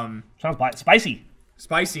 Sounds spicy.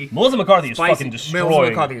 Spicy, Melissa McCarthy is Spicy. fucking Melissa destroying.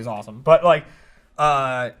 McCarthy is awesome, but like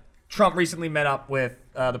Trump recently met up with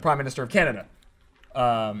the Prime Minister of Canada,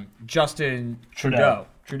 Justin Trudeau.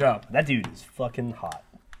 That dude is fucking hot.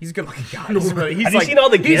 He's a good looking guy. He's really, he's Have like, you seen all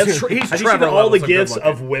the he's gifs? He's Have you Trevor seen all the levels gifs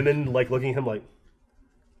good-looking. of women like looking at him like?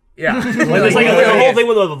 Yeah, Like, it's like a whole thing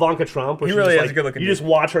with Ivanka Trump. Where He she's really just is like, a good-looking You dude. just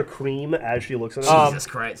watch her cream as she looks at him. Jesus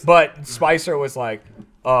Christ. But Spicer was like,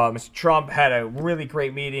 Mr. Trump had a really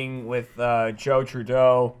great meeting with Joe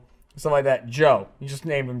Trudeau, something like that. Joe. You just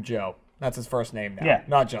named him Joe. That's his first name now. Yeah.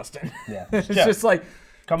 Not Justin. Yeah. It's Joe. just like,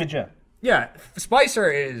 Call me Joe. yeah,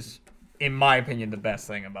 Spicer is, in my opinion, the best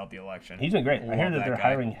thing about the election. He's doing great. I hear Love that that they're guy.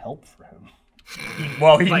 hiring help for him.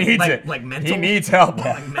 Well, he Like- needs like- it. like He mental? needs help.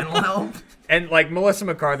 Like mental health. And like Melissa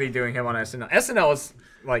McCarthy doing him on SNL. SNL is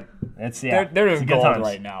like, It's they're doing it's good gold times.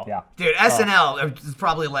 right now. Yeah. Dude, SNL is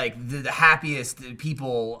probably like the happiest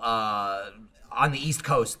people on the East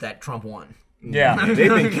Coast that Trump won. Yeah. They've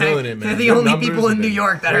been killing it, man. They're the Their only numbers people in have New been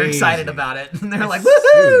York that are crazy. excited about it. And they're like, Dude,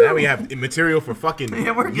 woohoo! now we have material for fucking.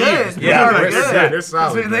 Yeah, we're years. good. Yeah, we're they're good. good. They're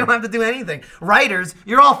solid, They man. don't have to do anything. Writers,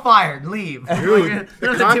 you're all fired. Leave. Dude, They the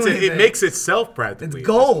don't have to do content, it anything. makes itself practically. It's at this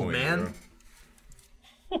gold, point, man.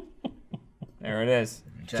 bro. There it is.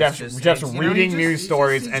 Jeff's Jeff's just reading news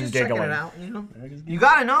stories he's and just checking giggling. it out, you know? You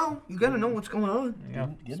gotta know. You gotta know what's going on. Yeah.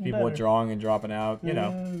 Getting People better. withdrawing and dropping out. You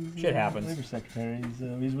know, shit happens. Labor secretary,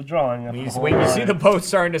 he's withdrawing. after the whole When you see line. the boat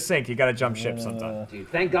starting to sink, you gotta jump ship sometime. Dude,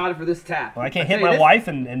 thank God for this tap. Well, I can't tell hit you my this- wife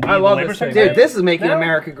and be I the love labor this thing. secretary. Dude, this is making No.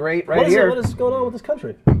 America great right What is it? here. What is going on with this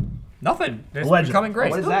country? Nothing. It's Allegedly. becoming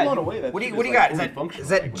great. What is that? What do you got? Is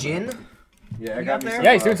that gin? Yeah, I got there?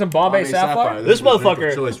 Yeah, he's doing some Bombay Sapphire. This is the drink of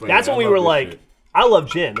motherfucker. choice right That's here. when I we love were this like, shit. I love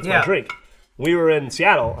gin. That's Yeah. my drink. We were in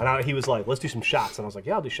Seattle, and he was like, "Let's do some shots." And I was like,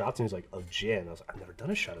 "Yeah, I'll do shots." And he's like, "Of gin." I was like, "I've never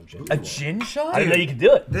done a shot of gin." A before." gin shot? I didn't know you could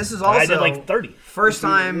do it. This is And I also did like 30. First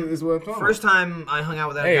time This is what I'm talking First time I hung out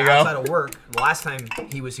with that There you guy go. outside of work. The last time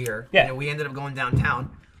he was here. Yeah. And we ended up going downtown.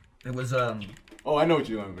 It was Oh, I know what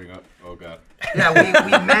you want to bring up. Oh god. yeah,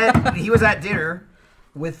 we met. He was at dinner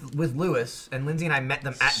with Lewis, and Lindsay and I met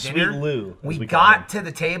them at Sweet dinner. Lou, as We we call got to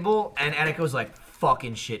the table, and Etika was like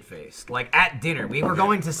fucking shit faced. Like at dinner, we were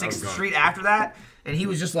going to 6th God. Street after that, and he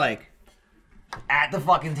was just like at the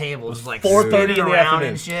fucking table, just like 4:30 spinning in the around afternoon.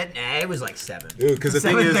 and shit. Nah, it was like 7. Dude, 'cause the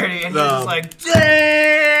thing is, 7:30, and he the- was like,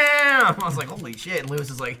 damn. I was like, holy shit. And Lewis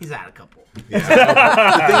is like, he's had a couple. The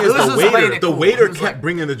thing is, Lewis was playing it the cool. waiter He was kept like-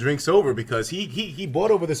 bringing the drinks over because he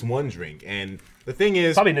bought over this one drink, and the thing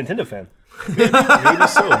is, Probably a Nintendo fan.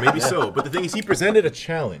 maybe so. But the thing is, he presented a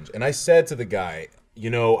challenge, and I said to the guy, you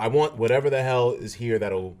know, I want whatever the hell is here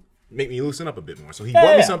that'll make me loosen up a bit more. So he bought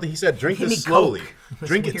me yeah. something. He said, drink Give me this slowly. Coke. That's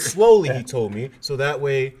Drink it weird. slowly, he told me, so that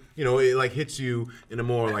way, you know, it like hits you in a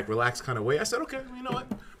more like relaxed kind of way. I said, okay, you know what?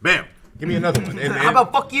 Bam. Give me another one. And, How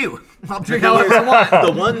about fuck you? I'll drink however I want.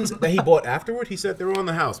 the ones that he bought afterward, he said they were on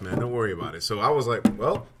the house, man. Don't worry about it. So I was like,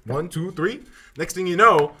 well, 1, 2, 3. Next thing you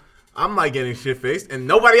know, I'm like getting shit faced, and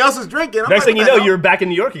nobody else is drinking. I'm Next like, thing you what the know, hell? you're back in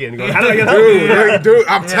New York again. Going, how did I get home? Dude,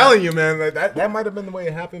 I'm telling you, man, like, that might have been the way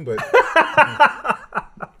it happened, but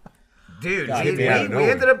Dude, hit me out of we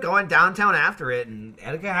nowhere. ended up going downtown after it, and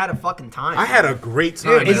Edgar had a fucking time. I had a great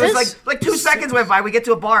time. Dude, it man. was like 2 seconds went by. We get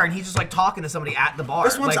to a bar, and he's just like talking to somebody at the bar.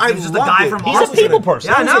 This one's like, I it was just a loved guy it. from He's a Austin. people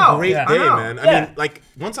person. Yeah, I It was know. a great Yeah, day, I know. man. I Yeah. mean, like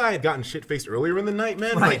once I had gotten shit faced earlier in the night,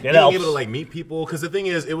 man, Right. like It being helps. able to like meet people. Because the thing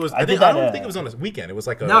is, it was I, did think, that, I don't think it was on a weekend. It was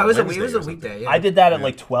like a No, it was a Wednesday or something. weekday. Yeah. I did that at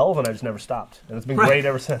like 12, and I just never stopped. And it's been great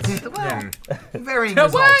ever since. Well, varying What?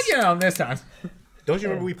 results. You know, this time. Don't you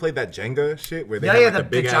remember we played that Jenga shit where they Yeah, had yeah, like, the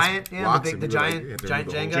big giant- ass yeah, the blocks big- and the we were, like, giant- we had to giant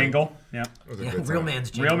remove the whole Jenga. thing. Jingle. Yeah. It was a Yeah, good real time.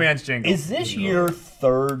 man's jingle. Real man's jingle. Is this your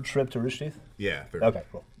third trip to Rooster Teeth? Yeah. third. Okay,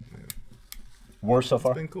 cool. Worst so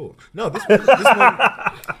far? Been cool. No, this one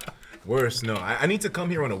worse. No, I need to come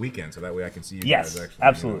here on a weekend so that way I can see you Yes, guys.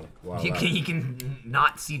 Actually, absolutely. You can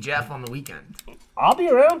not see Jeff on the weekend. I'll be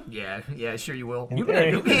around. Yeah, sure you will.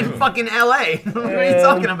 Okay. You'll be in fucking LA. What are you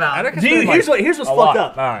talking about? Do you, here's what's a fucked lot.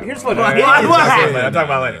 up. All right. Here's what's What fucked up. happened? I'm talking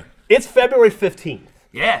about later. It's February 15th.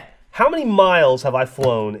 Yeah. How many miles have I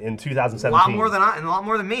flown in A 2017? lot more than and a lot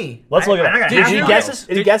more than me. Let's look it I up. got Did half you miles. guesses?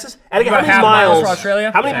 Any guesses? Attica, got how many half miles miles? for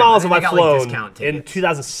Australia? How many Yeah, miles I have I think I got, like, flown discount in tickets.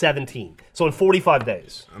 2017? So in 45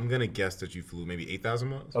 days. I'm gonna guess that you flew maybe 8,000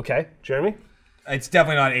 miles. Okay, Jeremy. It's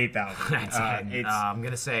definitely not 8,000. That's it. I'm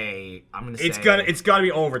gonna say. It's gonna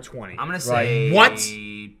be over 20. I'm gonna say. What?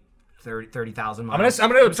 30,000 miles. I'm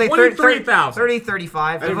gonna say 23,000. 30,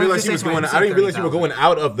 35. I didn't realize you was going. I didn't realize you were going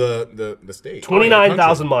out of the state.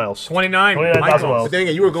 29,000 miles. 29. 29,000 miles. But then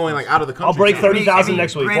again, you were going like out of the country. I'll break too. 30,000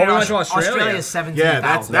 next week. Granted, Well, we went to Australia. Australia is 17,000. Yeah,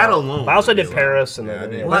 that's that alone. I also did Yeah. Paris and Yeah, I then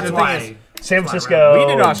did. Well, that's The why. thing San Francisco.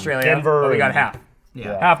 We did Australia, Denver. but we got and- half.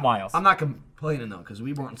 Yeah. Half miles. I'm not complaining though, because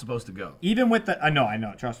we weren't supposed to go. Even with the, I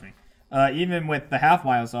know, trust me. Even with the half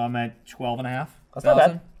miles, I'm at 12 and a half. That's not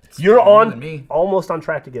thousand. bad. You're more than on me. almost on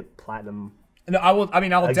track to get platinum. No, I will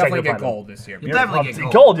Executive definitely get platinum. gold this year. You'll definitely get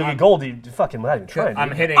gold. Gold, you get gold. You fucking without even trying. I'm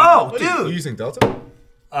dude. hitting. Oh, What are you dude. using Delta? Fucking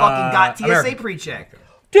got TSA American. pre-check.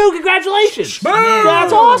 Dude, congratulations!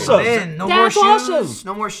 That's awesome. Man, no That's more shoes. awesome.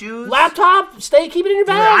 No more shoes. Laptop, keep it in your Dude,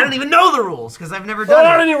 bag. I don't even know the rules because I've never There done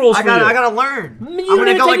aren't it. any rules I for gotta, you. I gotta learn. You I'm don't gonna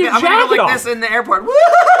even go take like your I'm gonna jacket go like off. this in the airport.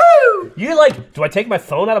 Woo! You're like, do I take my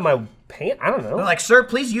phone out of my pants? I don't know. They're like, sir,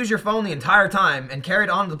 please use your phone the entire time and carry it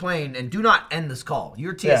onto the plane and do not end this call.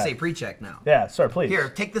 You're TSA Yeah. pre-check now. Yeah, sir, please. Here,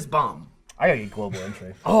 take this bomb. I gotta get global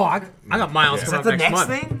entry. Oh, I got miles Is coming that up the next next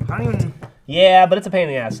month. thing? I don't even. Yeah, but it's a pain in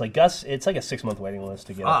the ass. Like Gus, it's like a 6-month waiting list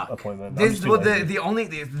to get Fuck. an appointment. I'm This, just too well, lazy. the only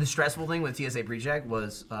the stressful thing with TSA pre-check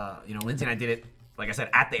was, Lindsay and I did it, like I said,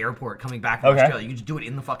 at the airport coming back from Okay. Australia. You can just do it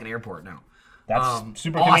in the fucking airport now. That's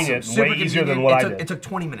super Awesome, convenient. super Way easier than convenient. what it I took, did. It took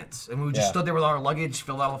 20 minutes, and we just Yeah. stood there with our luggage,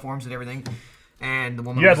 filled out all the forms and everything. And the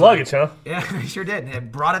woman You had was like- luggage, huh? Yeah, I sure did.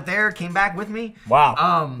 And brought it there, came back with me.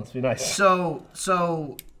 Wow. Must be nice.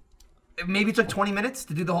 So it maybe took 20 minutes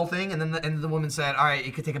to do the whole thing, and then the woman said, "All right,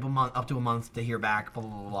 it could take up to a month to hear back." Blah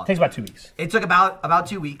blah blah blah. Takes about 2 weeks. It took about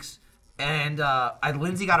 2 weeks, and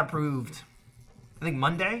Lindsay got approved. I think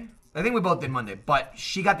Monday. I think we both did Monday, but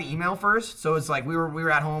she got the email first. So it's like we were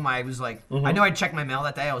at home. I was like, I know I checked my mail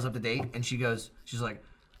that day. I was up to date, and she's like,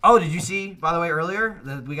 "Oh, did you see? By the way, earlier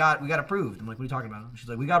that we got approved." I'm like, "What are you talking about?" She's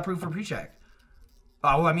like, "We got approved for pre-check."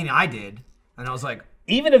 Oh, well, I mean, I did, and I was like,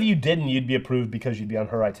 Even if you didn't, you'd be approved because you'd be on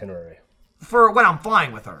her itinerary. for when I'm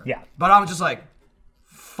flying with her. Yeah. But I was just like,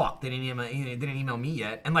 fuck, they didn't email me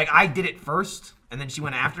yet. And like I did it first, and then she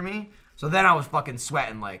went after me. So then I was fucking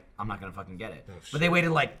sweating like I'm not gonna fucking get it. But they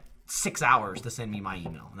waited like 6 hours to send me my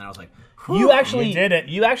email, and then I was like, You actually You did it.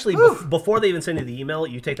 You actually before they even send you the email,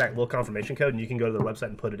 you take that little confirmation code and you can go to their website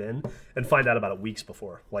and put it in and find out about it weeks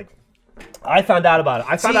before. Like I found out about it.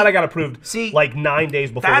 I found out I got approved like 9 days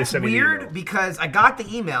before they that's sent me the weird email. because I got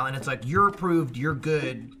the email and it's like you're approved, you're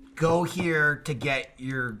good. Go here to get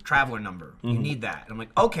your traveler number. You need that. And I'm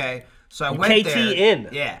like, okay. So I went there.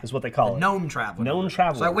 KTN Yeah, is what they call the it. Known traveler. Known number.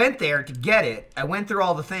 traveler. So I went there to get it. I went through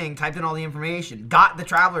all the thing, typed in all the information, got the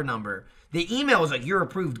traveler number. The email was like, "You're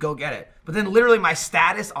approved. Go get it." But then literally my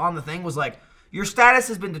status on the thing was like, your status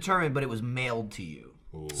has been determined, but it was mailed to you.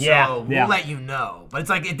 So Yeah, we'll let you know. But it's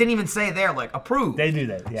like it didn't even say there like approved. They do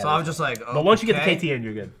that. Yeah. So I was just like, oh, But once you get the okay. KTN,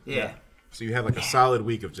 you're good. Yeah. So you had like a solid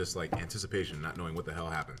week of just like anticipation, not knowing what the hell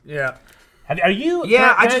happened. Yeah. Are you?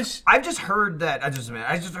 Yeah, guys- I've just heard that I just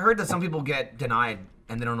heard that some people get denied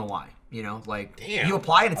and they don't know why. You know, like Damn. you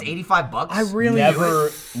apply and it's $85. I really, never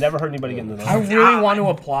heard anybody get into I that. really want to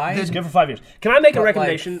apply. It's good for 5 years. Can I make a But, like,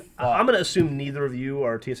 recommendation? I'm going to assume neither of you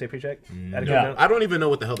are TSA pre-check. Yeah. I don't even know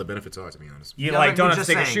what the hell the benefits are, to be honest. You Yeah, like like don't we're have to just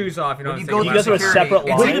take your saying, shoes off. You don't when have you to go take You through guys are a security,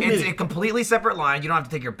 separate line? it's a completely separate line. You don't have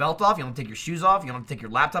to take your belt off. You don't have to take your shoes off. You don't have to take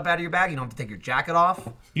your laptop out of your bag. You don't have to take your jacket off.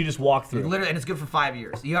 You just walk through. Literally, and it's good for 5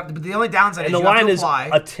 years. You have to, but the only downside And is the you have line to is apply.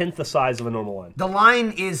 a tenth the size of a normal line. The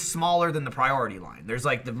line is smaller than the priority line. There's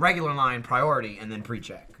like the regular line, priority, and then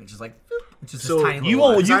pre-check, which is like, it's just So this tiny little You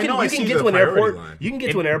will. line. You I know I can see get the to an priority airport. line. You can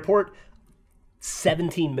get to an airport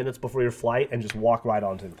 17 minutes before your flight and just walk right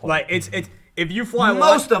onto the plane. Like it's if you fly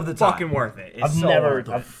Most once, of the time. fucking worth it. It's I've so never.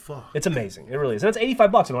 worth it. It's amazing. It really is. And it's $85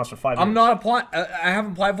 and it lasts for 5 years. I'm not applying. I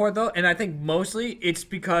haven't applied for it though, and I think mostly it's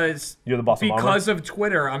because You're the boss of Marvel? because of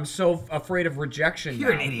Twitter. I'm so afraid of rejection.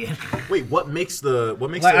 You're an now. idiot. Wait, what makes Like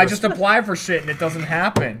the I just apply for shit and it doesn't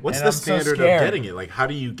happen. what's and the I'm so standard of scared. getting it? Like, how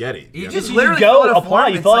do you get it? You Yeah. just You literally go fill out a apply. form.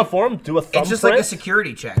 You It's fill out a like- form. Do a thumbprint. It's just like a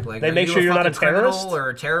security check. Like, They are make you sure you're not a fucking criminal terrorist? or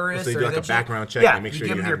a terrorist. So you or do like that a shit? background check Yeah, and make sure you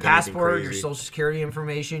you give them your haven't done anything passport, your crazy. social security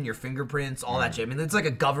information, your fingerprints, all that shit. I mean, it's like a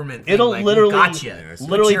government thing. It'll like, literally- gotcha. Yeah, it's-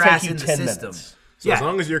 literally Puts your take ass you in the 10 system. minutes. So yeah. as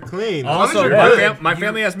long as you're clean, as Also, long as Yeah. you're good, my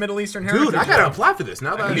family has Middle Eastern heritage. dude, I gotta apply for this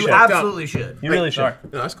now that I You know. should. absolutely should. You really should.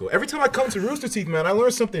 No, that's cool. Every time I come to Rooster Teeth, man, I learn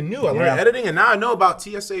something new. I learn Yeah. editing, and now I know about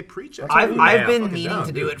TSA pre-check. I've Yeah, been fucking meaning down,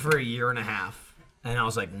 to do dude. it for a year and a half, and I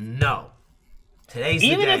was like, no. Today's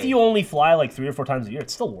Even the day. if you only fly like 3 or 4 times a year,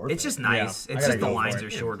 it's still worth It's it. just nice. I It's gotta just the go for lines it. are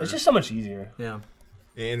shorter. It's just so much easier. yeah.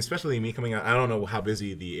 And especially me coming out, I don't know how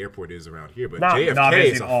busy the airport is around here, but Not JFK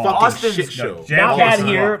busy is a at all. fucking Austin's- shit show. no, Not All bad this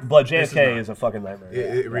here, but This is JFK not. is a fucking nightmare.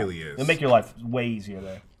 It really is. It'll make your life way easier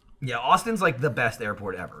there. Yeah, Austin's like the best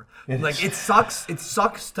airport ever. Like it sucks. It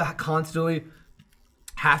sucks to constantly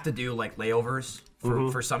have to do like layovers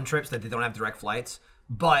for some trips that they don't have direct flights.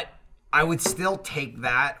 But I would still take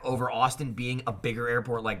that over Austin being a bigger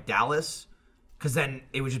airport like Dallas, because then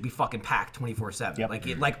it would just be fucking packed 24/7.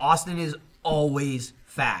 Yep. Like Austin is always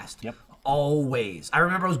fast. Yep. Always. I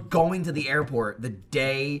remember I was going to the airport the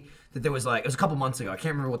day that there was like, it was a couple months ago. I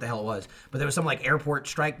can't remember what the hell it was, but there was some like airport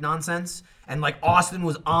strike nonsense. And like Austin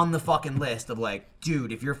was on the fucking list of like,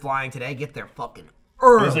 dude, if you're flying today, get there fucking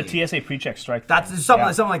early. There's a TSA pre-check strike. That's something,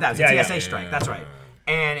 Yeah. something like that. It's Yeah, a yeah. TSA strike. That's right.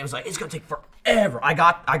 And it was like, it's gonna take forever. I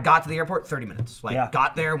got to the airport 30 minutes. Like Yeah.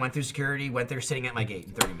 got there, went through security, went there sitting at my gate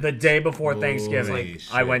in 30 minutes. The day before Thanksgiving, Holy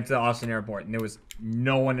I shit. went to Austin Airport and there was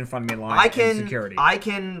no one in front of me in line. I in can security.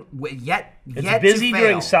 It's busy to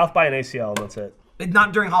during fail. South by and ACL, and that's it.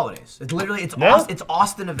 Not during holidays. It's literally No? it's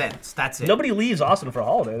Austin events. That's it. Nobody leaves Austin for a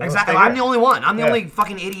holiday. They don't Exactly. stay I'm here. the only one. I'm the Yeah. only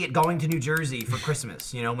fucking idiot going to New Jersey for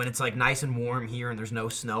Christmas. You know, when it's like nice and warm here and there's no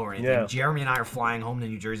snow or anything. Yeah. Jeremy and I are flying home to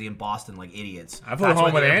New Jersey and Boston like idiots. I flew That's home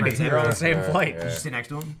why with the Andy. airport's We were on the empty. same flight. Did you sit next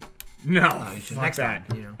to him? No, you should fuck next that.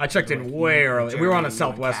 time, you know. I checked in way early. We were on a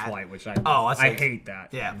Southwest cat. flight, which I Oh, that's I like- hate that.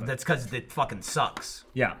 Yeah, but that's because it fucking sucks.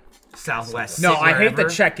 Yeah. Southwest. No, sit I hate the wherever.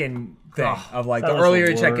 check-in thing Ugh. of like the That was earlier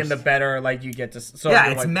the you check in, worst. the better. Like you get to. So Yeah,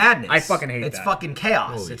 you're it's like, madness. I fucking hate It's that. fucking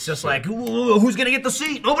chaos. Holy it's just shit. like, who's gonna get the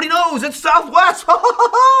seat? Nobody knows. It's Southwest.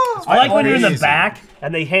 I like when you're in the Crazy. back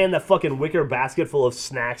and they hand that fucking wicker basket full of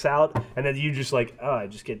snacks out, and then you just like, oh, I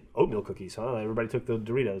just get oatmeal cookies, huh? Everybody took the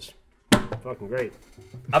Doritos. Fucking great.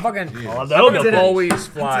 I fucking I love the oatmeal Did it. cookies. always Is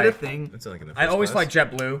it fly. a thing? That's like in the I first always fly class.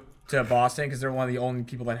 JetBlue to Boston because they're one of the only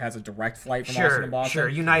people that has a direct flight from Austin Sure, to Boston. sure.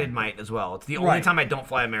 United might as well. It's the only Right. time I don't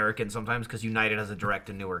fly American sometimes because United has a direct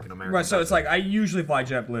to Newark and American. Right, so it's like I usually fly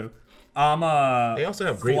JetBlue. They also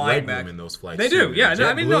have great flying leg back. room in those flights. They do, too. yeah.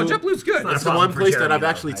 I mean, no, JetBlue- JetBlue's good. not That's a the problem one for place that Jeremy, I've though.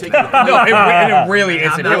 actually taken. No, it really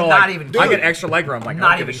I'm isn't. not- People are not like, even I kidding. get extra leg room. I'm like,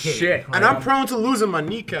 Not I don't give a even kidding. shit. And I'm prone to losing my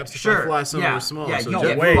kneecaps if Sure, I fly somewhere yeah, small. yeah, so you JetBlue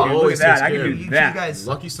get Wait, fucked. look always at that. takes I care can of do me. that. guys,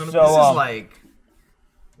 Lucky son of So, a this bitch. is like,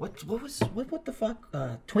 what the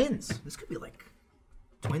fuck? Twins. This could be like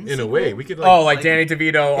twins. In a sequel? way, we could like. Oh, like Danny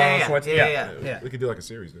DeVito, Yeah, Arnold yeah, Schwarzenegger. yeah. We could do like a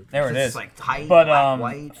series, dude. There it It's is. like tight, But, black,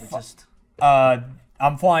 white. It's just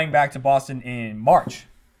I'm flying back to Boston in March,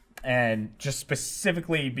 and just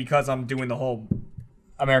specifically because I'm doing the whole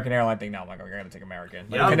American airline thing now. I'm like, I gotta take American.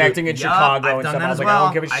 Like, Yup. connecting in Yup, Chicago I've and done stuff. that I was as like, well. I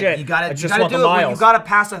don't give a shit. You gotta, I you just gotta want do the it when miles. you gotta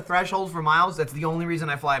pass a threshold for miles. That's the only reason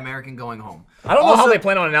I fly American going home. I don't know how Also- they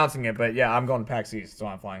plan on announcing it, but yeah, I'm going to PAX East, so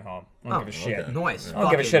I'm flying home. I don't give a shit. okay. Noise. I don't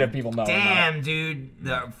give a shit if people know or not. Damn, dude,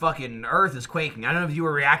 the fucking Earth is quaking. I don't know if you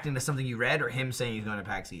were reacting to something you read or him saying he's going to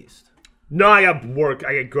PAX East. No, I got work.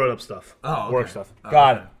 I got grown up stuff. Oh, okay. Work stuff.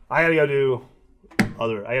 Got it. I gotta go do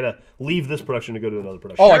I gotta leave this production to go to another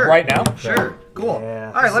production. Oh, like right now? Sure. Cool.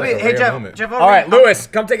 Yeah. All right, let me. like a Hey, rare Jeff. moment. Jeff. All right, Lewis,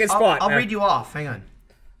 come take his spot. I'll man. read you off. Hang on.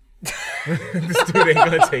 This dude ain't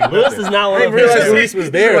gonna take Lewis nothing. is not one I of didn't realize those. Luis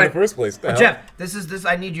was there in the first place. The hell? Jeff, this is this.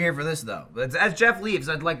 I need you here for this though. As Jeff leaves,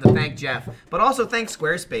 I'd like to thank Jeff, but also thank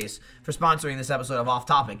Squarespace for sponsoring this episode of Off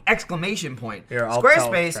Topic! Exclamation point! Here, I'll tell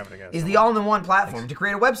Squarespace Trevor to get is the all-in-one platform to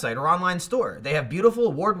create a website or online store. They have beautiful,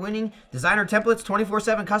 award-winning designer templates,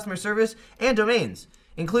 24/7 customer service, and domains.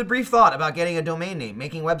 Include brief thought about getting a domain name,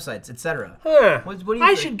 making websites, etc. Huh. What do you I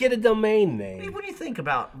think? should get a domain name. What do you think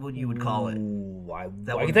about what you would call it? Ooh, I would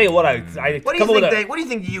can tell you what I What do you come up think? with What do you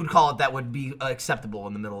think you'd call it that would be acceptable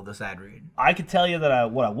in the middle of this ad read? I could tell you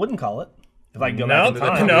that what I wouldn't call it if I could go No, back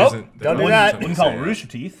in time. no. Isn't- Don't do wouldn't that. somebody Wouldn't call say it that? Rooster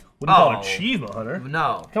Teeth. Wouldn't call Oh. it Achievement Hunter.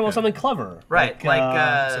 No. Come up with something clever. Right,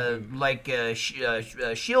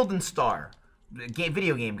 Shield and Star,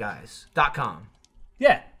 videogameguys.com.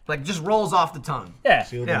 Yeah. Like, just rolls off the tongue. Yeah.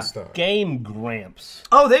 Shield Yeah. and Star. Game Gramps.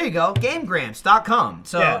 Oh, there you go. GameGramps.com.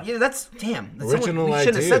 So, Yeah. that's, damn. That's Original we shouldn't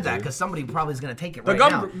have idea, said that dude. because somebody probably is going to take it The right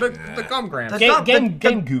gum, now. the gum grams. Game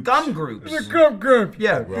Goops. Gum groups. Gum grams.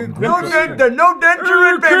 Yeah. Gum No groups.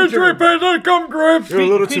 denture adventure. the gum grams. You're a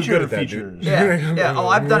little too Feature good at that, features. dude. Yeah, yeah. Oh,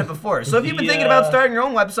 I've done it before. So if you've been thinking Yeah. about starting your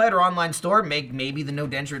own website or online store, make maybe the No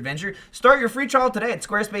Denture Adventure, start your free trial today at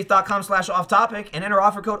squarespace.com/offtopic and enter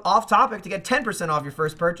offer code OFFTOPIC to get 10% off your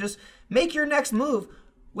first purchase. Make your next move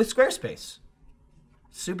with Squarespace.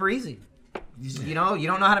 Super easy. You know, you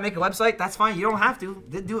don't know how to make a website? That's fine. You don't have to.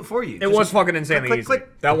 They do it for you. It was fucking insanely click, easy.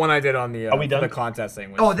 click. That one I did on the we done? the contest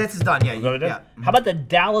thing. Was, Oh, this is done. Yeah, Go to yeah. How about the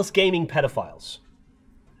Dallas Gaming Pedophiles?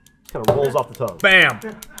 Kind of rolls off the tongue. bam.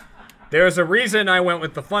 There's a reason I went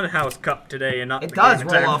with the Funhouse Cup today and not It the does Game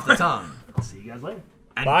roll Attack. off the tongue. See you guys later.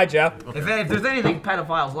 Bye, Jeff. If there's anything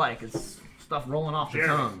pedophiles like, it's stuff rolling off the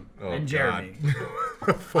tongue. Oh, And Jeremy.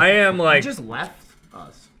 I am He like just left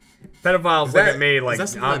us. pedophiles Is look that- at me like is that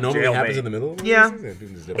something I'm that normally happens in the jailbait. middle? of Yeah.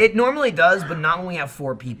 this? It normally does, but not when we have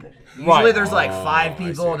 4 people. Usually Right. there's like 5 I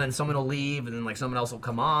people, see. and then someone will leave, and then like someone else will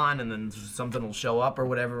come on, and then something will show up or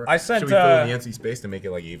whatever. I sent. Should we fill in the empty space to make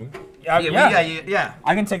it like even? yeah.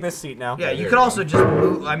 I can take this seat now. Yeah, you there could we also just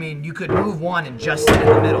move. I mean, you could move one and just sit in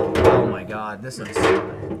the middle. Oh my God, this is.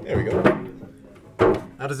 There we go.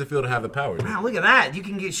 How does it feel to have the power? dude? Wow, look at that! You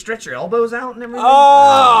can stretch your elbows out and everything.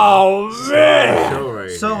 Oh man! Show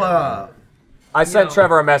right So, here. I sent know.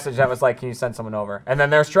 Trevor a message that was like, "Can you send someone over?" And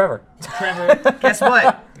then there's Trevor. guess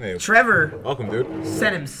what? Hey, Trevor welcome, dude.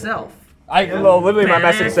 sent himself. Literally my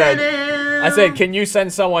message said, "I said, can you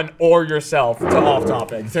send someone or yourself to Off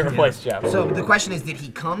Topic to replace Jeff?" So the question is, did he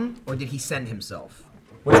come or did he send himself?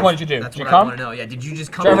 Which one did you do? That's Did you what I come? want to know. Yeah, did you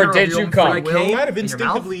just come? Trevor, here of did your you own come? free I will I might have in your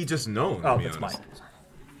mouth? instinctively just known. Oh, to be that's honest.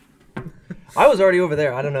 mine. I was already over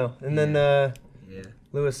there. I don't know. And then Yeah.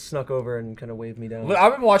 Lewis snuck over and kind of waved me down.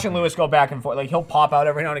 I've been watching Lewis go back and forth. Like he'll pop out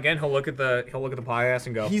every now and again. He'll look at the podcast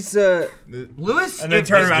and go. He's Lewis, And then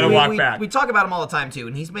turn around and we- walk we, back. We talk about him all the time too,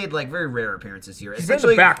 and he's made like very rare appearances here. been in the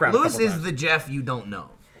Essentially, background a Lewis couple is times. the Jeff you don't know.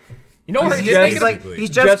 You know where He's, he did make he's an like he's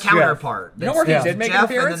Jeff's Just Jeff. counterpart. You know where he That's did make an Jeff,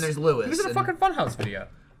 appearance? and then there's Lewis. He was in a and- fucking Funhouse video.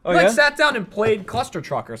 Oh, Like yeah? sat down and played Cluster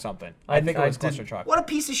Truck or something. I think it was did- Cluster Truck. What a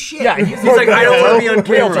piece of shit. Yeah, he's like, I don't want to be on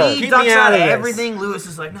camera. He Keep ducks me out out of of this. everything. Lewis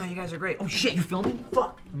is like, no, you guys are great. Oh shit, you filming?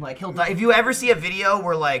 Fuck. I'm like, he'll die. If you ever see a video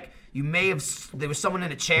where like you may have there was someone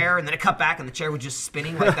in a chair and then it cut back and the chair was just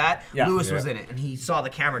spinning like that, Yeah. Lewis Yeah. was in it and he saw the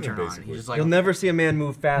camera turn on. basically. He's just like, You'll never see a man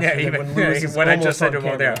move faster Yeah, than even when Lewis is when I almost just said to on him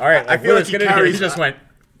over camera. there. All right, I feel like he he carries- just went.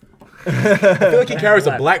 I feel like he carries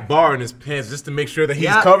a black bar in his pants just to make sure that he's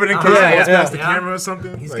Yeah. covered in case he Yeah, walks yeah, past the yeah. camera or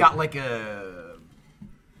something. he's Like, got like a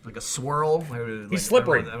swirl. He's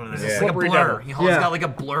slippery. I don't know, He's it's a like a slippery blur. devil. He's Yeah. got like a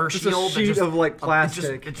blur Just a shield. that sheet just, of, like, it's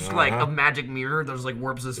plastic. just like a magic mirror that just like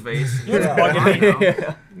warps his face. What's Yeah. bugging me? You know? You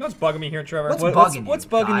know what's bugging me here, Trevor? What's What- bugging what's you,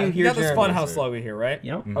 bugging guy? you You here, got this Jeremy? Funhouse logo here, right?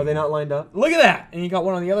 Yep. Are they not lined up? Look at that, and you got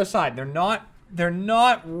one on the other side. They're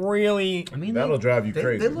not really. I mean, That'll drive you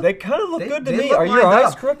crazy. look- They kind of look They- good to they me. look Are your lined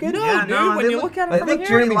eyes up. crooked? No, Yeah, dude. no, when they you look- look at it I from think here,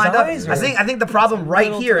 Jeremy's lined up. eyes I think the problem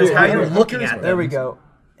right here is how you're looking at There them. we go.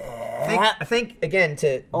 I think again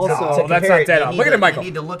to Also- to Oh, that's compare not it, dead you on. need Look at to- it, Michael. You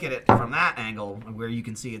need to look at it from that angle where you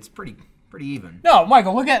can see it's pretty even. No,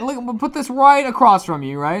 Michael, look. Put this right across from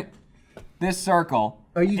you, right? This circle.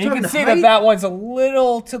 Are you And talking can see height? that one's a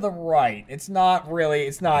little to the right. It's not really.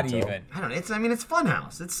 It's not even. I don't know. I mean, it's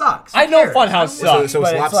Funhouse. It sucks. I Who know cares? Funhouse So, sucks, so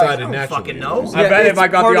but it's it's lopsided like, don't naturally. fucking know. I bet it's if I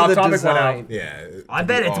got part the of off-topic one out. design. Yeah. I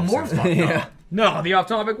bet it's more offset. fucked up. No, the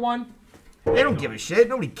off-topic one. They don't give a shit.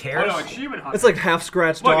 Nobody cares. Achievement Hunter. It's like half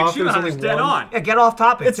scratched Look, off. There's Achievement only Hunter's dead one. on. Yeah, get off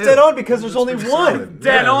topic. It's too. dead on because there's only one.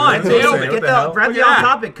 Dead on. That's Nailed what I'm it. saying. Get the grab Look the at off that.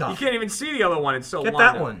 topic You cup. can't even see the other one. It's so Get lined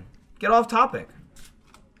that up. one. Get off topic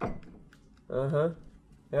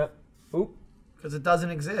Yep. Oop. because it doesn't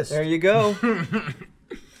exist. There you go.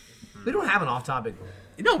 We don't have an off topic.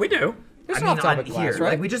 No, we do. It's I an mean, off-topic on class, here.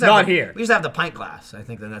 right? Like, we just have Not the, here. We just have the pint glass. I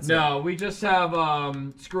think that's it. No, we just have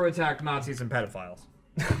screw attack Nazis and pedophiles.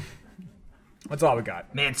 That's all we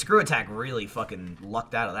got. Man, Screw Attack really fucking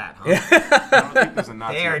lucked out of that,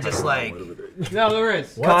 huh? They are just like No, there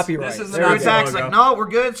is. Copyright. This is Screw the Attack's logo. like, no, we're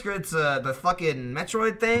good. It's the fucking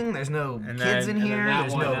Metroid thing. There's no And kids then- in and then here. that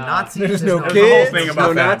There's one, no uh, Nazis. There's no the whole kids, thing no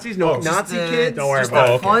about that. Nazis, no Just Nazi the- kids. Don't worry just about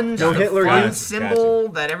a it. fun, No just a Hitler fun youth. symbol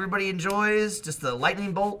that everybody enjoys. Just a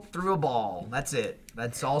lightning bolt through a ball. That's it.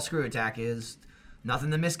 That's all Screw Attack is.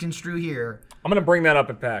 Nothing to misconstrue here. I'm gonna bring that up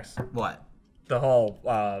at PAX. What? The whole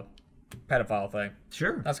pedophile thing.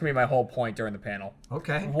 Sure. That's gonna be my whole point during the panel.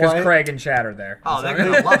 Okay. Because Why? Craig and Chad are there. Oh, they're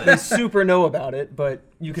gonna love They it. super know about it, but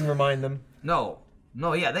you can remind them. No,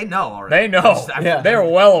 yeah, they know already. They know. Yeah. They're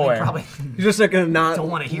well They aware. probably. You're just not gonna not Don't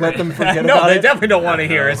wanna hear let it. them forget no, about they it. definitely don't want to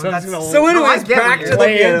hear it. So I'm That's- just gonna So, No, I anyways, get what back you're to the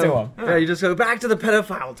lay into piano. them. Yeah, you just go back to the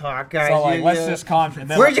pedophile talk, guys. So like, You- let's you- just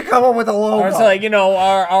confident. Where'd you come up with a logo? Or it's like, you know,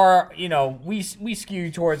 our you know, we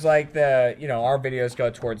skew towards like the, you know, our videos go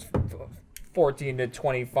towards 14 to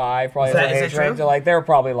 25 probably Is that- as an is age that true? range. So, like they're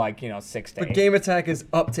probably like, you know, 6 to But 8. Game Attack is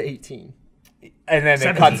up to 18. And then it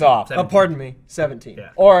 17. cuts off. 17. Pardon me, 17. Yeah.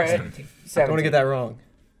 Or 17. 17. Don't want to get that wrong.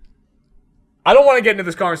 I don't want to get into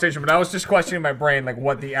this conversation, but I was just questioning in my brain like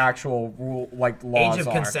what the actual rule, like laws Age of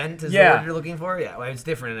are. consent is Yeah. the word you're looking for. Yeah, well, it's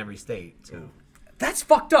different in every state. So. That's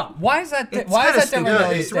fucked up. Why is that? It's Why is kinda that stupid. different in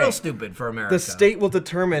every It's real state? stupid for America. The state will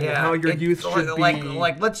determine how your youth should be.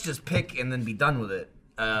 Like, let's just pick and then be done with it.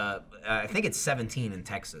 I think it's 17 in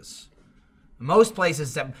Texas. Most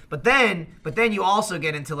places, but then you also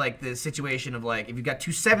get into like the situation of like if you've got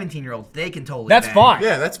two 17-year-olds, they can totally. That's bang. fine.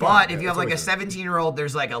 Yeah, that's fine. But Yeah, if you have that's like a always 17-year-old,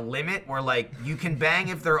 there's like a limit where like you can bang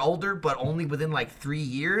if they're older, but only within like 3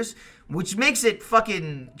 years, which makes it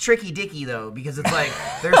fucking tricky dicky though, because it's like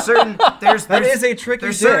there's certain there's is a tricky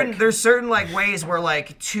there's dick. certain like ways where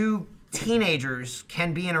like two teenagers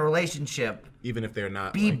can be in a relationship, even if they're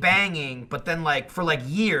not. be like, banging, but then like for like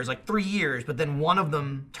years, like 3 years, but then one of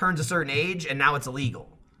them turns a certain age and now it's illegal.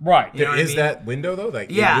 Right. You know what I is mean? that window though?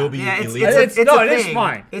 Like, Yeah, it will be yeah, it's illegal. a It is thing.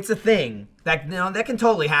 fine. It's a thing that that can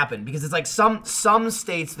totally happen because it's like some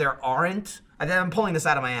states there aren't. I'm pulling this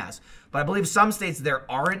out of my ass, but I believe some states there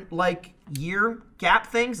aren't like year gap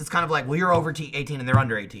things. It's kind of like, well, you're over 18 and they're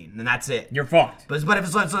under 18, and that's it. You're fucked. But if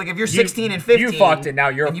it's like if you're 16 and 15, you fucked it, now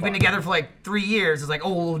you're and you've been fucked. together for like 3 years, it's like,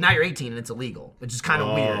 oh, well, now you're 18 and it's illegal, which is kind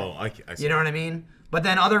of weird. I see. You know what I mean? But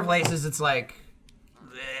then other places, it's like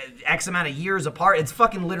X amount of years apart. It's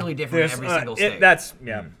fucking literally different in every single state. That's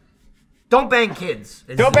yeah. Don't bang kids.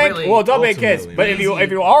 It's Don't bang. really- Well, don't bang kids. ultimately, But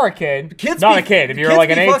if you are a kid, Kids not be- a kid. If you're kids like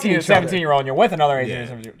an be 18 fucking or each other. 17-year-old and you're with another 18 Yeah. or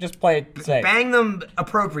 17, just play it safe. bang them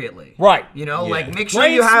appropriately. Right. You know, Yeah. like make sure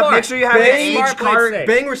Play you have smart. make sure you have Bang an age smart, play card. safe.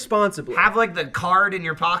 Bang responsibly. Have like the card in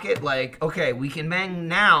your pocket, like, okay, we can bang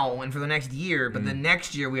now and for the next year, but then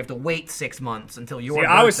next year we have to wait 6 months until your See,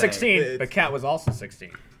 birthday. I was 16, but Kat was also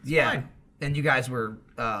 16. Yeah. Fine. And you guys were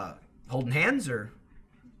holding hands, or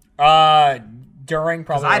During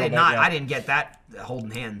probably. I a did little not. bit, yeah. I didn't get that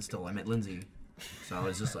holding hands till I met Lindsay. So I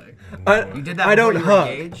was just like, I, you did that. I before don't you were hug.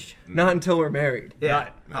 engaged? Not until we're married. Yeah.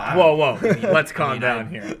 Whoa. Let's calm down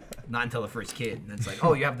here. Not until the first kid. And it's like,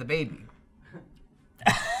 oh, you have the baby.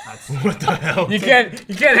 You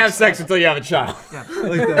can't have sex until you have a child.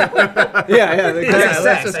 Like that. yeah. I Like said that. sex.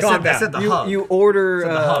 let's just I calm said, I down. said the hug. You order.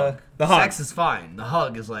 the hug. The hug. Sex is fine. The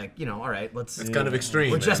hug is like, you know, all right, let's. It's kind of extreme.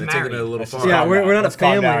 We're man. just They're taking it married. a little Let's far. just Yeah, calm we're down. not a Let's calm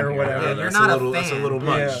family down or here. whatever. Yeah, you're that's not a little, a fan. That's a little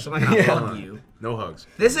much. Yeah. So I'm not gonna hug you. No hugs.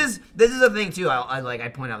 This is a thing too. I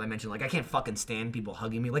point out. I mentioned like I can't fucking stand people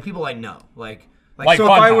hugging me. Like people I know. Like Like So if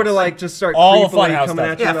I Funhouse. were to like just start All the creepily Funhouse coming stuff.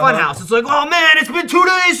 at you, yeah, with a hug, Funhouse. It's like, oh man, it's been 2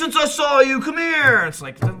 days since I saw you. Come here. And it's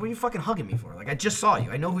like, what are you fucking hugging me for? Like I just saw you.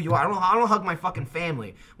 I know who you are. I don't hug my fucking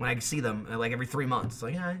family when I see them like every 3 months. It's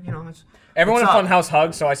like, yeah, you know, it's. Everyone in what's up? Funhouse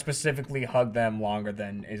hugs, so I specifically hug them longer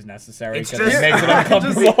than is necessary It's because it just- makes it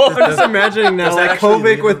uncomfortable. I'm just imagining now, like actually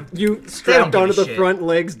Kovic with you strapped give a onto the shit. front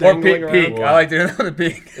legs Or dangling peek. around. I like doing it on the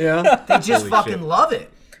peek. Yeah. They just Holy fucking shit. love it.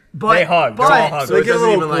 But They hug. They're all But hugging. So it get a doesn't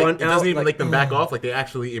little even like grunt it doesn't out, even like, make them back off. Like they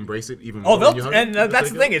actually embrace it even Oh, more. when you they'll, hug and them? that's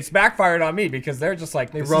the Like, thing. It's backfired on me because they're just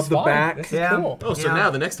like, this rub is the fine. back. This is Yeah. cool. Oh, so Yeah. now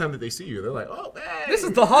the next time that they see you, they're like, oh, hey, This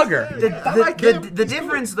is the hugger. I like him. The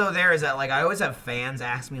difference though there is that like I always have fans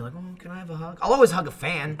ask me like, oh, can I have a hug? I'll always hug a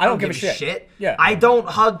fan. I don't give a shit. Yeah. I don't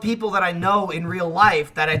hug people that I know in real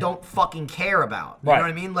life that I don't fucking care about. You Right. know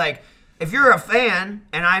what I mean? Like, if you're a fan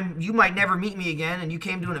and you might never meet me again, and you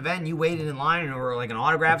came to an event and you waited in line or like an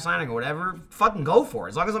autograph signing or whatever, fucking go for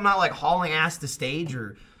it. As long as I'm not like hauling ass to stage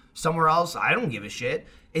or somewhere else, I don't give a shit.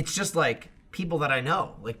 It's just like people that I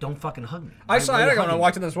know, like, don't fucking hug me. I saw Why are you Eric when I hugging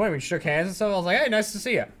walked me? in this morning. We shook hands and stuff. I was like, hey, nice to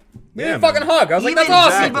see you. We Yeah, didn't fucking man. hug. I was like, Even- that's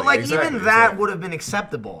awesome. see, but like Exactly, even that exactly. would have been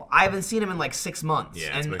acceptable. I haven't seen him in like 6 months, Yeah,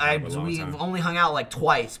 it's and been kind of a long we've time. only hung out like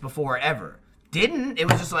twice before ever. Didn't it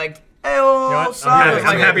was just like, hey, oh, what? sorry. I'm It was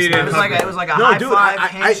like happy you it didn't was hug like me. it was like a No, high dude, five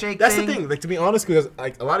handshake that's thing. the thing. Like, to be honest, because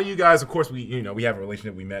like a lot of you guys, of course, we we have a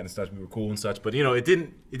relationship. We met and such. We were cool and such. But it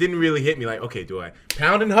didn't really hit me. Like, okay, do I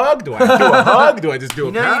pound and hug? Do I do a hug? Do I just do a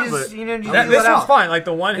You know, pound? you just But- you know you That, do this it one's out. fine. Like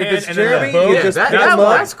the one hand it's and then Jeremy, the boom. you yeah, just that, pat that- him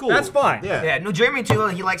up. that's cool. That's fine. Yeah. Yeah, no, Jeremy too.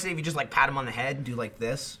 He likes it if you just like pat him on the head and do like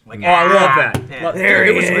this. Like, Oh, I love that. Yeah. Look, There there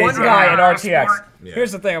he was is. one guy at Ah, RTX. sport. Yeah.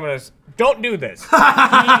 Here's the thing. Don't do this. He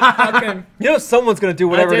fucking, You know someone's gonna do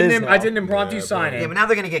whatever it is. I did an impromptu Yeah, sign Yeah, in. but now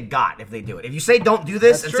they're gonna get got if they do it. If you say don't do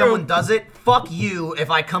this That's and true. someone does it, fuck you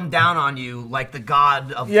if I come down on you like the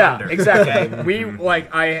god of Yeah, thunder. exactly. Okay? We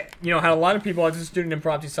I had a lot of people. I was just doing an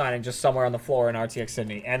impromptu signing just somewhere on the floor in RTX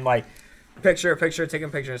Sydney, and like picture, taking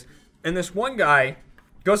pictures. And this one guy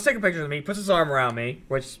goes to take a picture with me, puts his arm around me,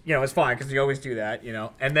 which is fine because you always do that,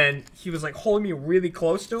 And then he was like holding me really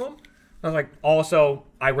close to him. I was like, also,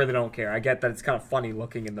 I really don't care. I get that it's kind of funny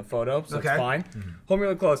looking in the photo, so Okay. it's fine. Hold me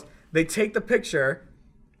really close. They take the picture.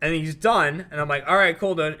 And he's done, and I'm like, all right,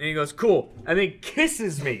 cool, dude. And he goes, cool. And then he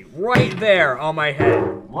kisses me right there on my head.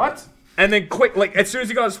 What? And then quick, like, as soon as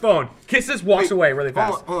he got his phone, kisses, walks Wait, away really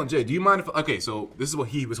fast. Hold on, Jay. Do you mind if? Okay, so this is what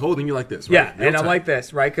he was holding you like this, right? Yeah, Real and I'm tight. like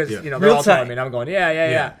this, right? Because, Yeah. they're Real all telling tight. me, and I'm going,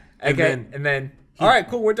 yeah. And Okay, and then all right,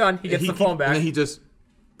 cool, we're done. He gets the phone back. And then he just.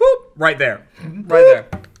 boop, right there. Right there.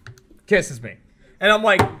 Kisses me. And I'm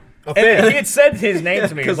like, and fan. he had said his name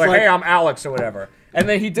to me. He was 'cause, like, hey, I'm Alex or whatever. And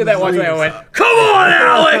then he did that one time. I went, come on,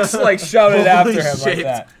 Alex! Like, shouted after him like shit.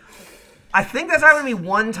 that. I think that's happened to me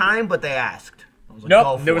one time, but they asked. I was like, Nope,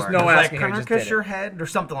 go for there was it. no It was asking, Like, he can I just kiss did your it. head or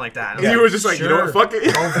something like that? You were just like, you know what? Fuck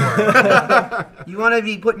it. Go for it. You want to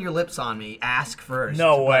be putting your lips on me? Ask first.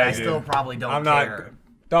 No but way, I still dude. probably don't I'm care. not.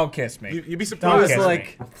 Don't kiss me. You'd be Don't surprised. kiss was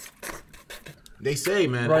like, me. They say,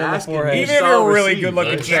 man, Right on the ask and forehead. you Even if shall you're a really receive,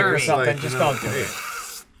 good-looking right? chick or Jeremy, something, Like, just you don't do know, it.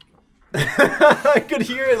 I could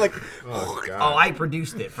hear it like. Oh, God. Oh, I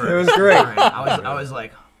produced it first. It was great. All right. I was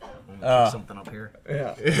like, I'm gonna pick something up here.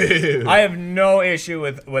 Yeah. I have no issue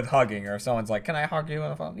with hugging, or if someone's like, "Can I hug you on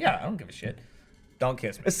the phone?" Yeah, I don't give a shit. Don't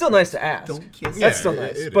kiss me. It's still nice to ask. Don't kiss That's me. still Yeah,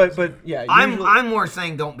 nice. it But is. yeah. I'm usually- more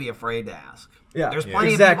saying don't be afraid to ask. Yeah. There's Yeah. plenty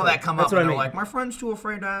of Exactly. people that come That's up what and I they're mean. like, my friend's too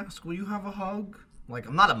afraid to ask. Will you have a hug? Like,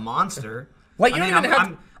 I'm not a monster. Like, I you mean, don't even have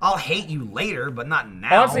I'm- I'll hate you later, but not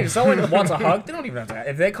now. Honestly, if someone wants a hug, they don't even have to.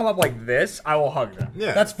 If they come up like this, I will hug them.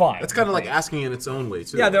 Yeah, That's fine. That's kind of like asking in its own way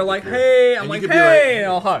too. Yeah, they're like, "Hey," I'm And like, you could "Hey," be like- and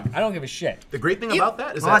I'll hug. I don't give a shit. The great thing about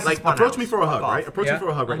that is Well, that that's like just fun approach house. me for a hug, Fuck off. right? Approach Yeah. me for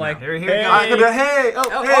a hug I'm right like, now. Here, Hey. here, I could be like, hey,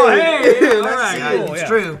 Oh, hey, hey, all let's right. see. Yeah, Cool, it's yeah.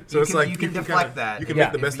 true. So you it's can, like you can people deflect kinda- that. you can Yeah.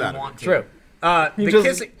 make the if best you out of want it. to. True. The just-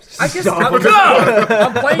 kissing. I guess Stop.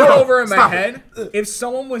 I'm playing over in my Stop it. head. If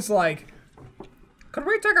someone was like, "Could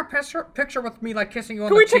we take a picture with me, like kissing you on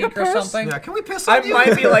Can the we take a cheek or piss? something?" Yeah, can we piss I on you?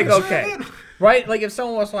 might be like, Sure, okay, man. right? Like if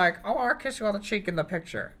someone was like, "Oh, I'll kiss you on the cheek in the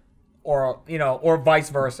picture," or or vice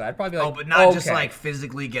versa, I'd probably be like, Oh, but not just okay. like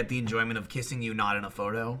physically get the enjoyment of kissing you, not in a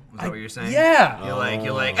photo. Is that what you're saying? Yeah.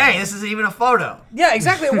 You're like, hey, this isn't even a photo. Yeah,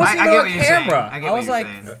 exactly. It wasn't I even get on what you're saying. camera. I get I what was you're like,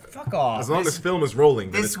 saying. fuck off. As long as film is rolling,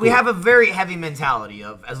 then This it's we cool. have a very heavy mentality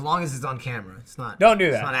of as long as it's on camera, it's not. Don't do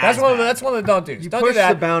it's that. not That's as one. Of the, bad. that's one of the don't do's. Don't do push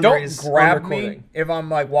that. the boundaries Don't on grab me recording. if I'm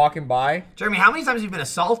like walking by. Jeremy, how many times have you been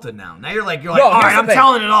assaulted now? Now you're like, No, all here's right, the I'm thing.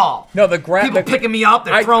 telling it all. No, the grab. People the, picking me up,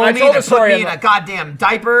 they're I throwing me, told they're the story putting me in in a goddamn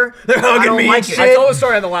diaper. They're hugging I don't me like and it. shit. I told the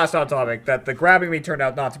story on the last hot topic that the grabbing me turned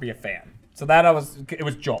out not to be a fan. So that it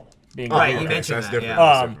was Joel being Right, a you fan. mentioned that's that. different.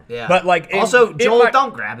 Yeah. Yeah. Yeah. But like also, Joel, my,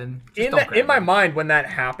 don't grab him. Just don't grab in my him. mind when that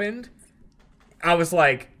happened, I was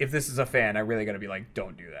like, if this is a fan, I really gotta be like,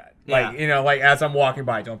 don't do that. Like Yeah. like as I'm walking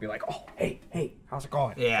by, don't be like, oh hey, how's it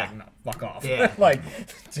going? Yeah. It's like, no, fuck off. Yeah. like,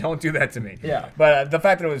 don't do that to me. Yeah. But the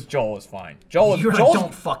fact that it was Joel is fine. Joel's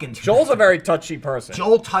Don't fucking do Joel's that. a very touchy person.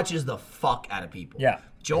 Joel touches the fuck out of people. Yeah.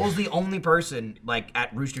 Joel's the only person like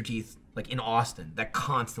at Rooster Teeth, like in Austin, that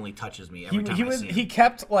constantly touches me every time I see him. He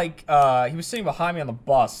kept like he was sitting behind me on the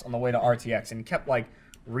bus on the way to RTX and he kept like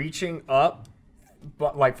reaching up,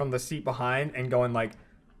 but like from the seat behind and going like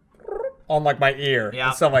on like my ear Yeah.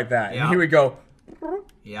 and stuff like that. Yeah. And he would go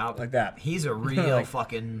Yeah, like that. He's a real Like-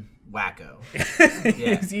 fucking wacko.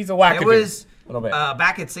 he's a wackadoo. It was little bit.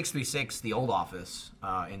 back at 636, the old office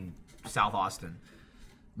in South Austin,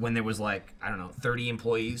 when there was like, I don't know, 30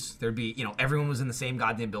 employees. There'd be, everyone was in the same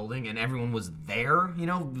goddamn building and everyone was there.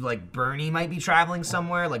 Like Bernie might be traveling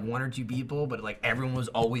somewhere, like 1 or 2 people, but like everyone was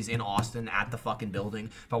always in Austin at the fucking building.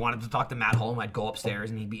 If I wanted to talk to Matt Holm, I'd go upstairs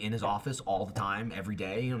and he'd be in his office all the time, every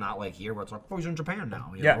day. Not like here where it's like, oh, he's in Japan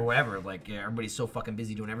now, Yeah. or whatever. Like, everybody's so fucking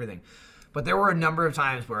busy doing everything. But there were a number of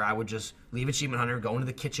times where I would just leave Achievement Hunter, go into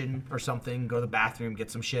the kitchen or something, go to the bathroom, get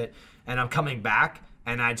some shit, and I'm coming back,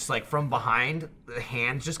 and I just like from behind, the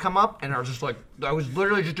hands just come up, and I was just like, I was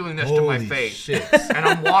literally just doing this to my Holy face. shit. And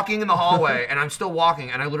I'm walking in the hallway, and I'm still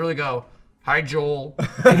walking, and I literally go, "Hi, Joel."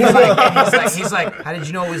 And he's like, "How did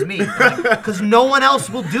you know it was me?" Because no one else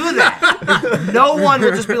will do that. No one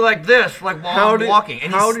will just be like this, like while I'm walking.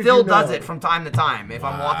 And how he did still you does know? it from time to time. If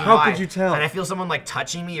I'm walking How by, could you tell? and I feel someone like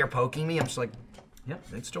touching me or poking me, I'm just like, "Yep,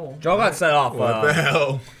 it's Joel." Joe got set off What the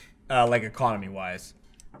hell? like economy wise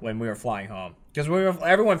when we were flying home because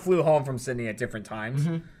everyone flew home from Sydney at different times.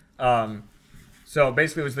 So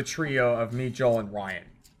basically, it was the trio of me, Joel, and Ryan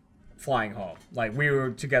flying home. Like we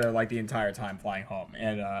were together like the entire time flying home,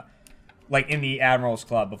 and like in the Admirals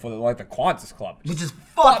Club before the Qantas Club, Which is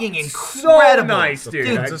fucking so incredible. nice, dude.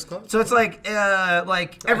 Dude, Kansas Club? So it's like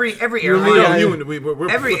every You're airline. Yeah, we're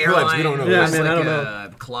Every plebs, airline we don't know. Yeah, has man, like I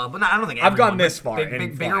don't a club. Well, I don't think I've everyone, gone this but far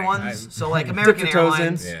in bigger flying. ones. So like American Dip your toes in.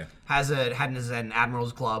 Airlines Yeah. has an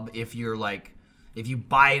Admirals Club. If you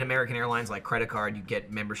buy an American Airlines like credit card, you get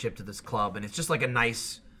membership to this club, and it's just like a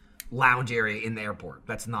nice lounge area in the airport.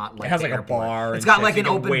 That's not like It has the like a airport. bar It's and got shit, like so an you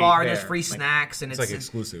can open wait bar and there's there. free Like, snacks and It's like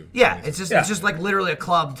exclusive. Yeah, it's just Yeah. like literally a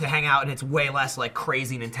club to hang out, and it's way less like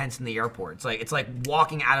crazy and intense in the airport. It's like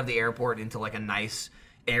walking out of the airport into like a nice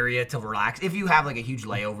area to relax if you have like a huge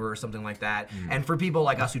layover or something like that. And for people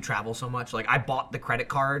like us who travel so much, like I bought the credit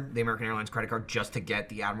card, the American Airlines credit card, just to get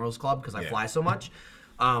the Admirals Club because I fly so much.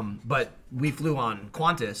 But we flew on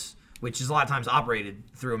Qantas, which is a lot of times operated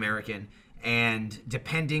through American, and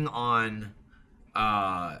depending on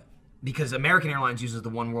because American Airlines uses the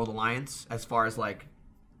One World Alliance as far as like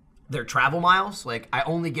their travel miles. Like I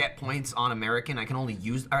only get points on American. I can only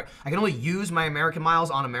use my American miles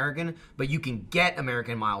on American, but you can get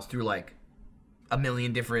American miles through like a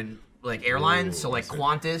million different like airlines. So like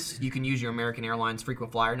Qantas, you can use your American Airlines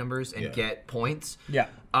frequent flyer numbers and get points. Yeah.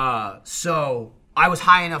 So I was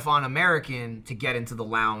high enough on American to get into the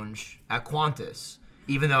lounge at Qantas,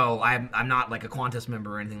 even though I'm not like a Qantas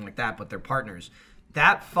member or anything like that, but they're partners.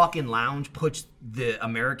 That fucking lounge puts the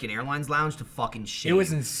American Airlines lounge to fucking shame. It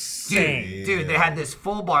was insane. Dude, they had this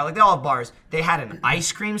full bar, like they all have bars. They had an ice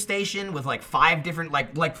cream station with like 5 different,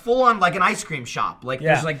 like full on like an ice cream shop. Like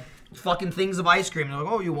Yeah. there's like fucking things of ice cream. They're like,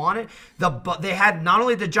 oh, you want it? They had not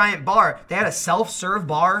only the giant bar, they had a self-serve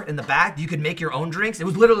bar in the back. You could make your own drinks. It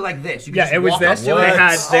was literally like this. You could Yeah, just it was walk this. up to They it.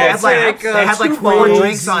 had They had like, this. they had like 4 crazy.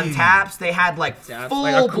 drinks on taps. They had like like a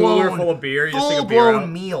cooler full-blown, full of beer. You just take a beer out.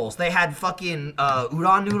 full-blown meals. They had fucking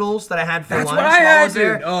udon noodles that I had for That's lunch what I while had, was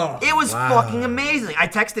there. dude. Oh. It was fucking amazing. I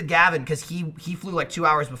texted Gavin because he flew like 2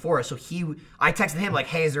 hours before us, so I texted him like,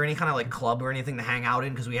 hey, is there any kind of like club or anything to hang out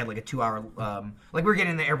in? Because we had like a 2-hour like we were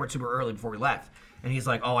getting in the airport super early before we left. And he's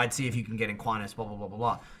like, oh, I'd see if you can get in Qantas, blah, blah, blah, blah,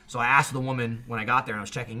 blah. So I asked the woman when I got there and I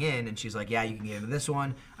was checking in, and she's like, yeah, you can get into this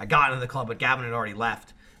one. I got into the club, but Gavin had already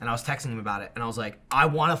left. And I was texting him about it, and I was like, I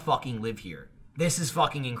want to fucking live here. This is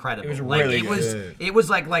fucking incredible. It was like, really it was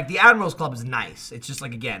like the Admirals Club is nice. It's just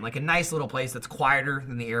like, again, like a nice little place that's quieter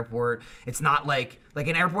than the airport. It's not like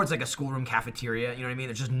an airport's like a schoolroom cafeteria, you know what I mean?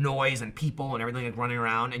 There's just noise and people and everything like running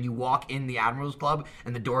around, and you walk in the Admirals Club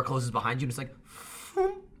and the door closes behind you and it's like,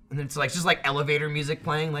 and then it's like just like elevator music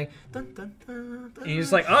playing, like dun, dun, dun, dun. And you're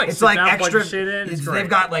just like, oh, you It's sit like down, plug extra. your shit in. It's great. They've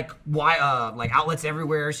got like like outlets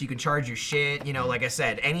everywhere, so you can charge your shit. You know, like I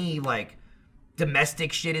said, any like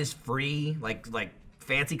domestic shit is free. Like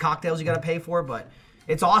fancy cocktails you got to pay for, but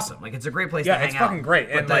it's awesome. Like it's a great place to hang out. it's fucking great.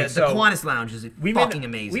 But And, the, like, the so Qantas Lounge is fucking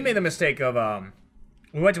amazing. We made the mistake of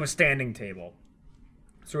we went to a standing table,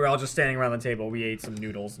 so we were all just standing around the table. We ate some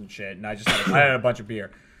noodles and shit, and I had a bunch of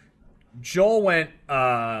beer. Joel went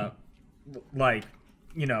like,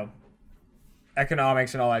 you know,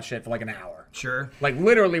 economics and all that shit for like an hour. Sure. Like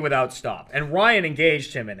literally without stop. And Ryan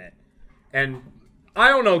engaged him in it. And I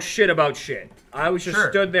don't know shit about shit. I was just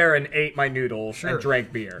Sure. stood there and ate my noodles Sure. and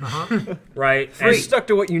drank beer. Right? Free. And Stuck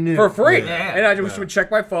to what you knew. for free. Yeah. And I just would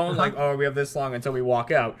check my phone, like, oh, we have this long until we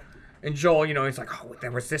walk out. And Joel, you know, he's like, oh, there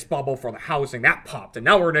was this bubble for the housing that popped, and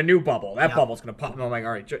now we're in a new bubble. That bubble's gonna pop. And I'm like, all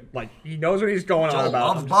right, like he knows what he's going on Joel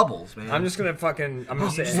about. loves bubbles, man. I'm just gonna fucking. I'm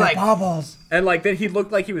just Just saying. like Bubbles. And like then he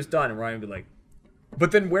looked like he was done, and Ryan would be like,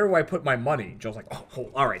 but then where do I put my money? Joel's like, oh,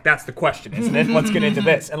 all right, that's the question, isn't it? Let's get into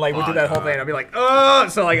this. And like we do that whole thing, and I'd be like, oh,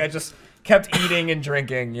 so like I just kept eating and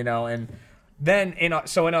drinking, you know. And then in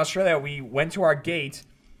Australia, we went to our gate,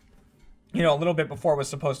 you know, a little bit before it was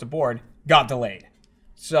supposed to board, got delayed.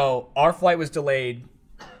 So our flight was delayed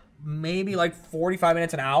maybe like 45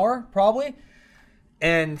 minutes, an hour, probably.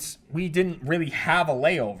 And we didn't really have a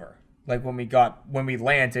layover. Like when we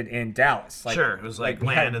landed in Dallas. Like, Sure, it was like we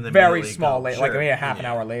land had and then very immediately small go. like Sure. we had a half an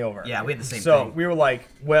hour layover. Yeah, we had the same so thing. we were like,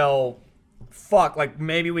 well, fuck, like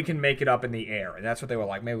maybe we can make it up in the air. And that's what they were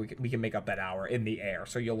like, maybe we can make up that hour in the air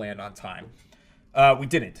so you'll land on time. We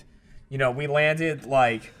didn't. You know, we landed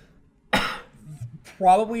like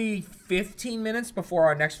probably 15 minutes before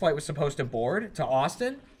our next flight was supposed to board to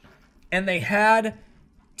Austin, and they had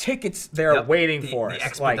tickets there Yep, waiting the- for the us.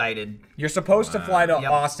 expedited. Like, you're supposed to fly to Yep.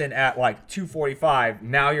 Austin at like 2:45.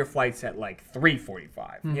 Now your flight's at like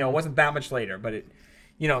 3:45. You know, it wasn't that much later, but it,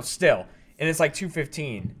 you know, still, and it's like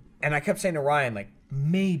 2:15. And I kept saying to Ryan, like,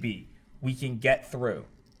 maybe we can get through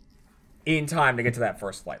in time to get to that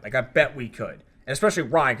first flight. Like, I bet we could. And especially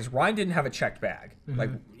Ryan, because Ryan didn't have a checked bag. Like,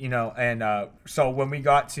 you know, and so when we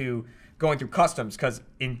got to going through customs, because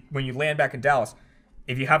when you land back in Dallas,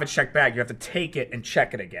 if you have a checked bag, you have to take it and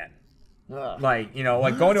check it again. Like, you know,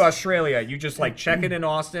 like going to Australia, you just like check it in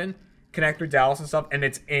Austin, connect through Dallas and stuff, and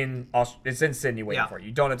it's in Sydney waiting Yeah. for you.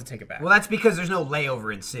 You don't have to take it back. Well, that's because there's no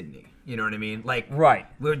layover in Sydney. You know what I mean? Like, Right.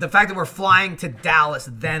 The fact that we're flying to Dallas,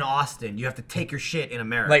 then Austin, you have to take your shit in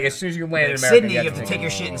America. Like, as soon as you land in Like America, Sydney, you you have have to to take your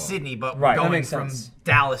shit in Sydney, but Right. we're That going makes from sense.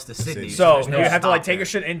 Dallas to Sydney. So there's no you have to like stop take your there.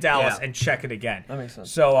 shit in Dallas Yeah. and check it again. That makes sense.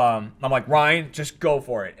 So I'm like, Ryan, just go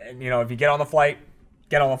for it. And you know, if you get on the flight,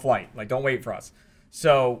 get on the flight. Like, don't wait for us.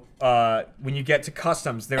 So when you get to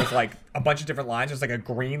customs, there's like a bunch of different lines. There's like a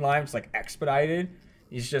green line, it's like expedited.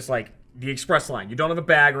 It's just like the express line. You don't have a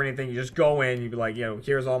bag or anything. You just go in. You be like, you know,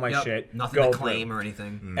 here's all my Yep. shit. Nothing go to claim through. or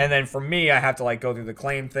anything. And then for me, I have to like go through the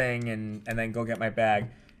claim thing and then go get my bag.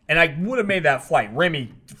 And I would have made that flight.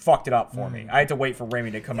 Remy fucked it up for me. I had to wait for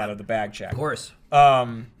Remy to come out of the bag check. Of course.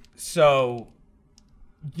 So,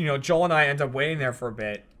 you know, Joel and I end up waiting there for a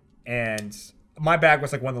bit, and my bag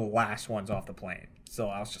was like one of the last ones off the plane. So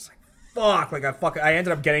I was just like, fuck. Like, I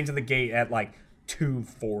ended up getting to the gate at like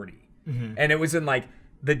 2:40. And it was in like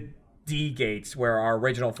the D gates where our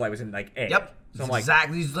original flight was in like A. Yep. So I'm like,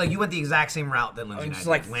 exactly. Like you went the exact same route that Lindsay I'm and I just did.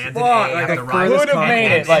 like, landed fuck, A, like, have I to ride, could have and- made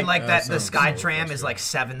and, it, like- like that. The sounds SkyTram so is like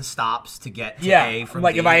 7 stops to get to yeah. A from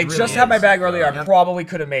Like, D. if I It had really just had my is. bag earlier, I Yep. probably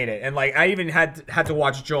could have made it. And like, I even had to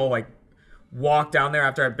watch Joel like walk down there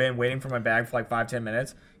after I'd been waiting for my bag for like 5-10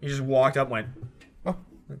 minutes. He just walked up, went, oh,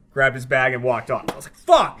 grabbed his bag and walked off. I was like,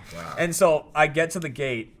 fuck. Wow. And so I get to the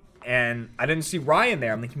gate and I didn't see Ryan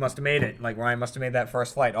there. I'm like, he must have made it. Like, Ryan must have made that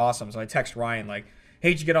first flight. Awesome. So I text Ryan like, hey,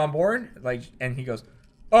 did you get on board? Like, and he goes,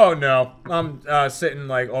 oh no, I'm sitting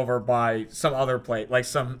like over by some other plate, like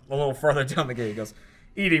a little further down the gate. He goes,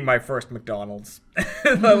 eating my first McDonald's.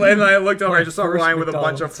 And I looked over, I just saw first Ryan with a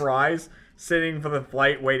bunch of McDonald's. fries sitting for the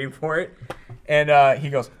flight waiting for it. And he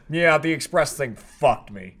goes, yeah, the express thing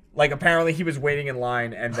fucked me. Like, apparently he was waiting in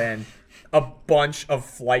line and then a bunch of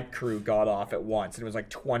flight crew got off at once. And it was like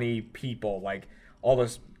 20 people, like all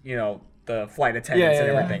those, you know, the flight attendants and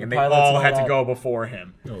yeah. everything. And they Pilots all and all had to that. go before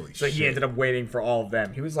him. Holy so he shit. ended up waiting for all of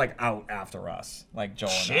them. He was like out after us, like Joel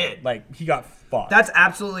and I. Shit. Like, he got fucked. That's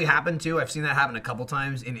absolutely happened too. I've seen that happen a couple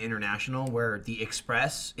times in international where the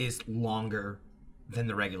express is longer than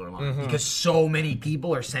the regular line because so many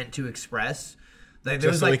people are sent to express. Like,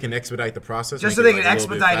 there Just was so like, they can expedite the process. just make so it, they like, can a little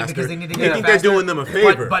bit expedite it faster. because they need to They get it think they're faster. doing them a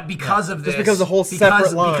favor. But because of this, because the whole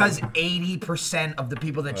separate line. because 80% of the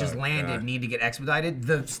people that just landed God. need to get expedited,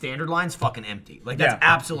 the standard line's fucking empty. Like that's Yeah.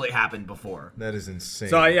 absolutely happened before. That is insane.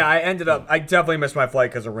 So, yeah, I definitely missed my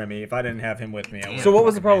flight because of Remy. If I didn't have him with me, I would. So what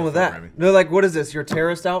was the problem with that? Remy. They're like, what is this? Your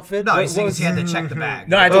terrorist outfit? No, What- you what see, he had to check the bag.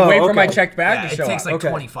 No, I had to Oh, wait for my okay. checked bag Yeah, to it show takes up. like Okay.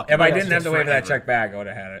 20 fucking If I minutes. didn't have to Takes wait for that forever. checked bag, I would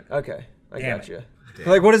have had it. Okay, I Damn got it. you.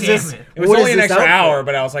 Like, what is Damn this? it. It was what only is an this extra outfit? hour,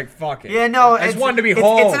 but I was like, fuck it. Yeah, no, I just wanted to be it's,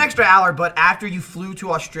 home. It's an extra hour, but after you flew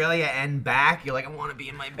to Australia and back, you're like, I want to be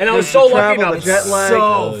in my bed. And I was The so lucky travel, enough. the jet lag. so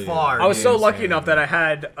Oh, yeah. far. I was so dude. lucky enough that I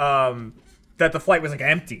had that the flight was like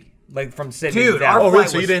empty. like from Sydney. Dude, down. our Oh, really? flight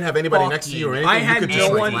So you was didn't have anybody next to you or fucking- anything? I You had could just,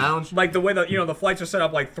 no like, one. lounge? Like the way that the flights are set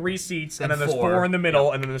up, like 3 seats, and then there's 4 in the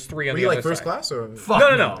middle, and then there's 3 on Were the you other like first side. class or? Fuck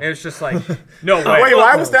No. It was just like no way. Wait,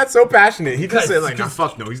 why was that so passionate? He Just just said like, no,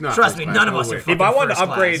 fuck no, he's not. Trust first me, class, none of no us way. are fucking If I want to first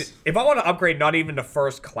upgrade, class. if I want to upgrade, not even to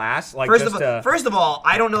first class, like First of all,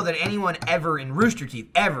 I don't know that anyone ever in Rooster Teeth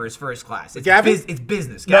ever is first class. It's, Gavin? it's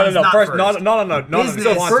business. no, Gavin's not first, first. no, Business.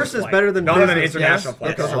 Swanson First is flight. better than not on an business, international yes? flight.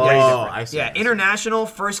 Yes. Those are way Oh, different. I see. Yeah, international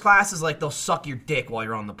first class is like they'll suck your dick while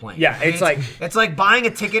you're on the plane. Yeah, it's like- it's like buying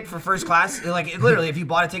a ticket for first class. Like literally, if you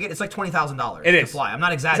bought a ticket, it's like $20,000 It to is. fly. I'm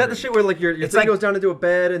not Is exaggerating. that the shit where like your It's thing like- goes down into a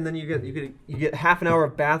bed and then you get half an hour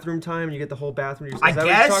of bathroom time and you get the whole bathroom? Is I that what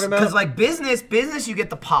you're guess talking about? because like business you get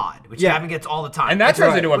the pod, which Yeah. Gavin gets all the time. And that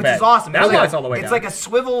turns into a which bed. is awesome. That It's flies all the way It's down. like a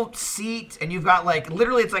swivel seat, and you've got like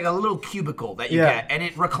literally it's like a little cubicle that you Yeah. get, and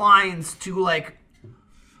it reclines to like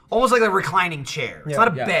almost like a reclining chair. It's Yeah.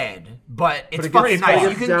 not a Yeah. bed, but it's it fucking gets nice. far.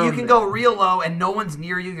 You can Down you can there. go real low, and no one's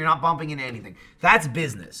near you. You're not bumping into anything. That's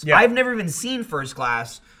business. Yeah. I've never even seen first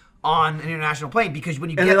class on an international plane because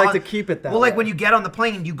when you And get they like on, to keep it that well, like way. when you get on the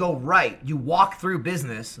plane, you go right, you walk through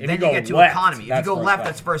business, If then you you go get to left, economy. If you that's go first left, class.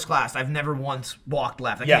 that's first class. I've never once walked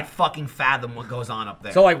left. I Yeah. can't fucking fathom what goes on up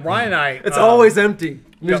there. So like Ryan and I, it's always empty.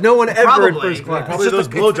 There's no one ever probably in first class. Probably It's those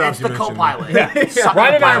just blowjobs it's you the mentioned. co-pilot. Yeah. Suck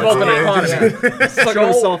Ryan and I are pilot's both in in it. economy. Sucking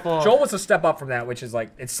himself off. Joel was a step up from that, which is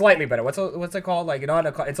like it's slightly better. What's it called? Like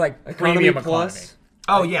it's like Economy premium plus? economy.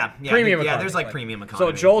 Oh yeah, yeah, Premium yeah. economy. There's like premium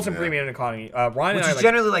economy. So Joel's in premium economy. Ryan which and I is like,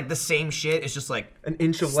 generally like the same shit. It's just like An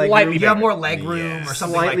inch of leg Slightly room. you have bigger. more leg room Yeah. or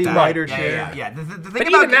something Slightly like that. wider yeah, chair. Yeah, yeah. The thing but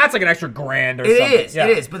about even that's like an extra grand or It something. is, Yeah.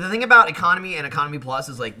 it is. But the thing about economy and economy plus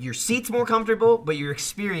is like your seat's more comfortable, but your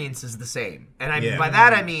experience is the same. And Yeah. by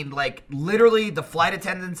that I mean like literally the flight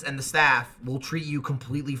attendants and the staff will treat you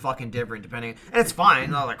completely fucking different depending. And it's fine.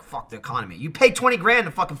 They're like fuck the economy. You pay 20 grand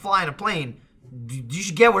to fucking fly in a plane. You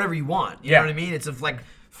should get whatever you want. You Yeah. know what I mean? It's of like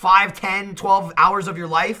 5, 10, 12 hours of your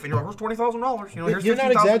life, and you're like, "Where's $20,000? You know, here's You're not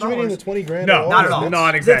 $15,000. exaggerating the 20 grand. No, Not at all. Not Well,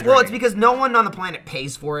 it's exaggerating. because no one on the planet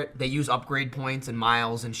pays for it. They use upgrade points and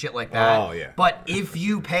miles and shit like that. Oh, yeah. But if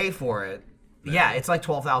you pay for it, yeah, it's like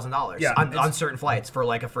 $12,000 Yeah, on certain flights for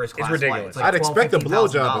like a first class flight. ridiculous. It's like I'd expect a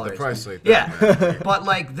 $12,000, blowjob at the price like that. Yeah, but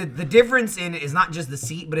like the difference in it is not just the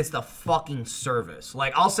seat, but it's the fucking service.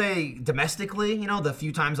 Like I'll say domestically, you know, the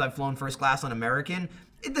few times I've flown first class on American,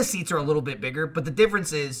 the seats are a little bit bigger, but the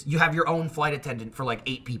difference is you have your own flight attendant for like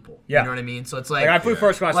 8 people. Yeah. You know what I mean? So it's like, Like I flew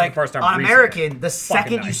first class for like the first time on recently. American, the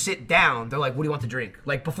second you nice. sit down, they're like, "What do you want to drink?"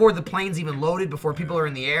 Like before the plane's even loaded, before people are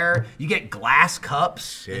in the air, you get glass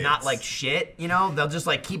cups and not like shit. You know, they'll just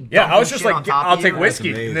like keep. Yeah, I was dumping just shit on like, top I'll of take you. whiskey.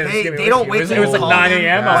 amazing. And then They- just give me they don't whiskey. wait It was, till it was you like call 9 them.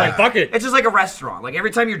 a.m. I was like, fuck it. It's just like a restaurant. Like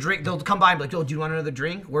every time you drink, they'll come by and be like, "Yo, do you want another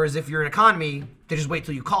drink?" Whereas if you're in economy, they just wait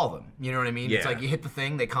till you call them. You know what I mean? It's Yeah. like you hit the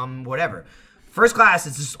thing, they come, whatever. First class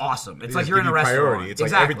is just awesome. It's like just you're in give a you restaurant. priority. It's like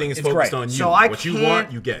Exactly. everything is It's focused great. on you. So I What can't you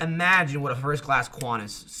want, you get. imagine what a first class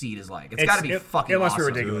Qantas seat is like. It's got to be fucking It must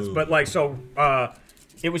awesome. be ridiculous. Dude. But like, so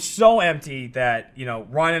it was so empty that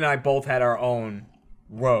Ryan and I both had our own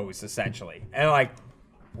rows essentially, and like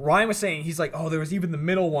Ryan was saying, he's like, oh, there was even the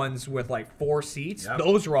middle ones with like 4 seats. Yep.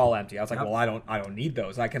 Those are all empty. I was like, well, I don't need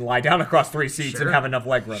those. I can lie down across 3 seats Sure. and have enough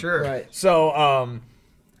leg room. Sure. Right. So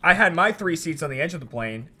I had my 3 seats on the edge of the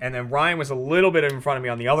plane, and then Ryan was a little bit in front of me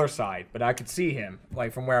on the other side, but I could see him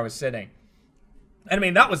like from where I was sitting. And I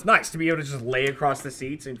mean, that was nice to be able to just lay across the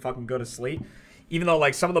seats and fucking go to sleep. Even though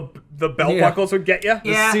like some of the belt Yeah. buckles would get you.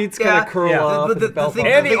 Yeah, seats kinda curl Yeah. up. The- and the the belt thing-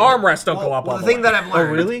 buckle. And the armrests don't go up all the the thing way. that I've Oh,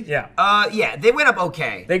 learned. really? Yeah. Yeah, they went up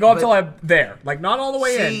okay. They go up but- till I'm there. Like not all the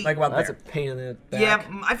way See, in. Like about That's there. a pain in the back. Yeah,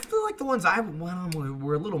 I feel like the ones I went on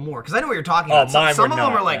were a little more because I know what you're talking Oh, about. mine Some were of them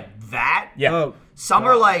not, are like yeah. that. Yeah. Oh, Some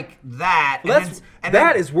are like that. Well,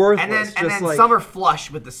 that is worthless, And then, just like- some are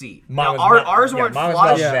flush with the seat. Mine Now, was not- ours yeah, weren't mine was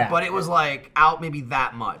flush, not that. but it was like out maybe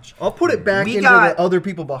that much. I'll put it back We into got- the other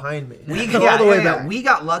people behind me. We all the way yeah, back. we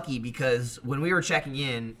got lucky because when we were checking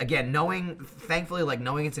in, again, thankfully, like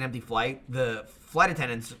knowing it's an empty flight, the flight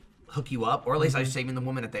attendants hook you up, or at least I was saving the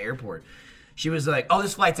woman at the airport. She was like, "Oh,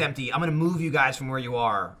 this flight's empty. I'm gonna move you guys from where you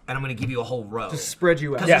are, and I'm gonna give you a whole row." Just spread you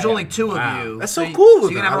out. Because Yeah, there's yeah. only 2 Wow. of you. That's so you- cool So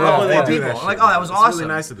of you can them. have a I row love of they 4 do people. that I'm shit. like, oh, that was It's really awesome.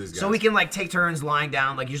 nice of these So guys. we can like take turns lying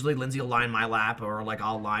down. Like usually Lindsay will lie in my lap, or like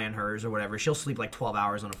I'll lie in hers or whatever. She'll sleep like 12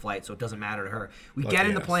 hours on a flight, so it doesn't matter to her. We get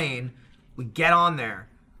in the yes. plane, we get on there.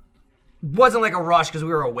 Wasn't like a rush because we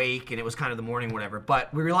were awake and it was kind of the morning, whatever.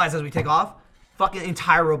 But we realized as we take off, fucking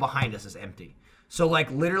entire row behind us is empty. So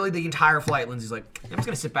like literally the entire flight, Lindsay's like, I'm just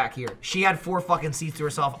gonna sit back here. She had 4 fucking seats to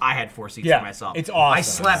herself. I had 4 seats Yeah, to myself. it's awesome. I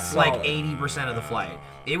slept like 80% of the flight.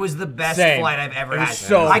 It was the best Same. flight I've ever It was had.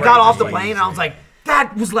 so I great got to off the sleep. plane and I was like,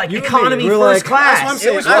 That was like You and me, economy we're first like- class. That's what I'm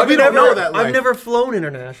saying. It was I- fucking we don't know that I've life. never flown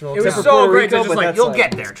international. It was except for so Puerto great Rico, to just but like that's You'll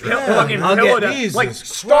get there, Trey. fucking I'll fill get it Jesus up. Like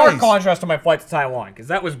stark Christ. contrast to my flight to Taiwan because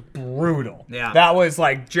that was brutal. Yeah. That was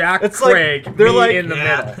like Jack It's like- Craig, they're me like- in the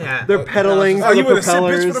middle. Yeah. They're pedaling Oh, for you the were the sit bitch for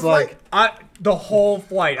propellers. the Like, flight? The whole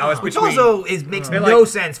flight, I was Which between. also makes And, no like-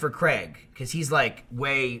 sense for Craig because he's like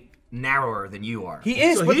way narrower than you are. He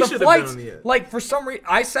is, So but he the should have been flights, on the edge. like for some reason,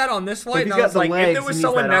 I sat on this flight he's and I got was the like, if legs there was and he's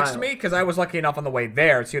someone that next to aisle. me, because I was lucky enough on the way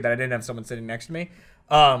there too that I didn't have someone sitting next to me.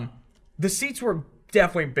 The seats were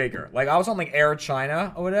definitely bigger. Like I was on like Air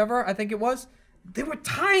China or whatever, I think it was. They were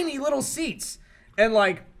tiny little seats, and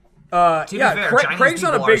like, To be fair, Chinese Craig's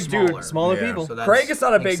not a people big are smaller. dude. smaller Yeah. people. So that's- Craig is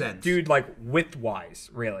not a makes big sense. dude, like width-wise,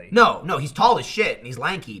 really. No, he's tall as shit and he's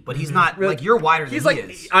lanky, but he's not like you're wider than He's he like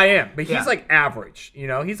is. I am, but Yeah. he's like average. You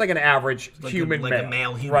know, he's like an average Like human like a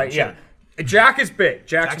male human, right? sure. Yeah. Jack is big.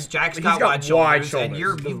 Jack's he's got wide shoulders, and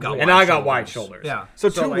you've got and wide I got wide shoulders. shoulders. Yeah. So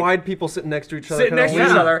So, two like- wide people sitting next to each other, Sitting kinda next to each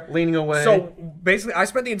leaning- other, leaning away. So basically, I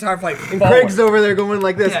spent the entire flight. and forward. Craig's over there going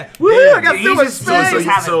like this. Yeah. Woo! Yeah. I got He's so much just- space. he's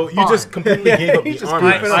having So you fun. just completely gave up He's the just army.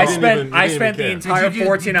 goofing You off. I didn't spent even- you I didn't spent the even care. entire Did you do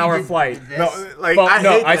 14-hour this? flight. No, like Well, I no,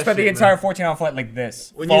 hate I that spent the shit, entire man. 14-hour flight like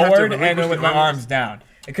this, When you have to forward, and then relinquish with my your arms arms. down,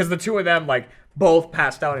 because the two of them like both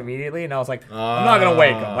passed out immediately, and I was like, I'm not gonna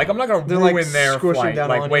wake them. Like I'm not gonna They're, ruin like, their squishing flight. down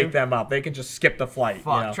Like on wake you. them up. They can just skip the flight.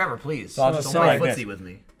 Fuck, you know? Trevor, please. So I'll just Don't say play like footsie this. with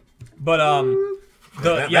me. But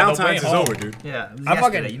the Valentine's way is home, over, dude. Yeah, it was I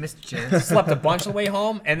yesterday. fucking- You missed a chance. Slept a bunch on the way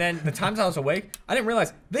home, and then the times I was awake, I didn't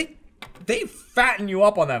realize they fatten you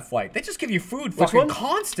up on that flight. They just give you food fucking one?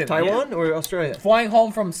 constantly. Taiwan or Australia? Flying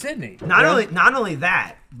home from Sydney. Not only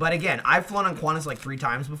that, but again, I've flown on Qantas like 3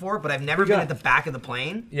 times before, but I've never been got? at the back of the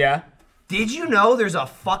plane. Yeah. Did you know there's a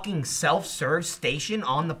fucking self-serve station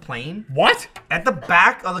on the plane? What? At the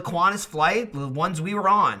back of the Qantas flight, the ones we were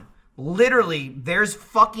on, literally, there's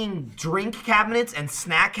fucking drink cabinets and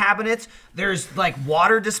snack cabinets. There's like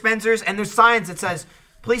water dispensers, and there's signs that says,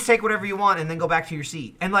 please take whatever you want and then go back to your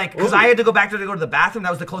seat. And like, because I had to go back there to go to the bathroom.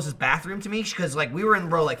 That was the closest bathroom to me because like we were in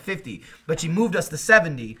row like 50, but she moved us to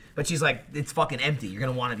 70. But she's like, it's fucking empty. You're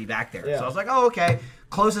gonna want to be back there. So I was like, oh okay.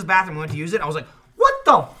 Closest bathroom. We went to use it. I was like, what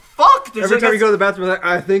the fuck? There's Every like time a- you go to the bathroom, you're like,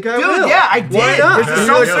 I think I Dude, will. yeah, I did. Why not? There's Yeah. a Yeah.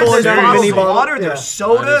 self-serve, Yeah. there's Yeah. bottles Mini of bottle. water, Yeah. there's Might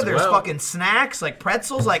soda, as there's well. fucking snacks, like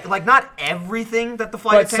pretzels, like not everything that the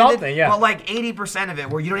flight But attendant, something, yeah. but like 80% of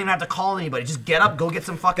it, where you don't even have to call anybody. Just get up, go get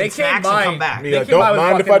some fucking They came snacks, by- and come back. they Yeah, came by don't with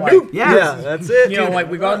mind if fucking, I do. like- Yeah. Yeah, that's it. You know, dude.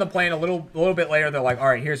 like we got on the plane a little bit later. They're like, "All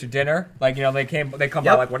right, here's your dinner." Like, you know, they come by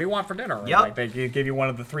Yep. like, "What do you want for dinner?" And, Yep. Like they give you one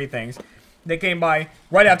of the 3 things. They came by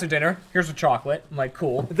right after dinner. Here's a chocolate. I'm like,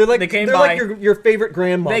 cool. They're like, they came they're by. like your favorite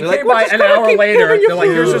grandma. They They're came like, by "We're just an gonna hour keep later. giving you They're like,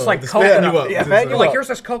 food." "Here's just like Just fatten coconut." you up. Yeah, Just fatten They're you like, up. "Here's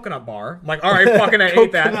this coconut bar." I'm like, "All right, fucking, I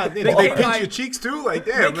ate that." They They pinch came by- your cheeks too, like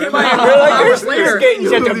damn. They came man. by They're like, hours "You're later. getting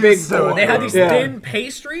such a big boy." They had these Yeah. thin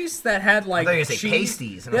pastries that had like thought you were gonna say cheese.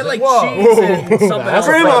 pasties, and They I had was like like, cheese and something That's else.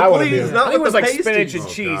 what I Grandma, wanna please, do. not I think it with was the like pasties. spinach and Oh,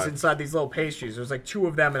 cheese God. inside these little pastries. There was like 2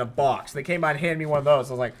 of them in a box. They came by and handed me one of those.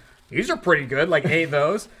 I was like, these are pretty good. Like, ate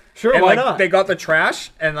those. Sure, and why like not? they got the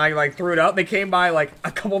trash and I like threw it out. They came by like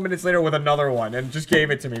a couple minutes later with another one and just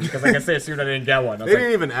gave it to me because I guess they assumed I didn't get one. I was They like,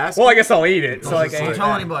 didn't even ask. well, I guess I'll eat it. So like, I just ate Don't tell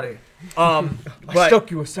that. anybody. I But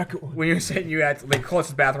stuck you a second one. when you were saying you had the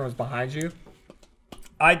closest bathroom was behind you,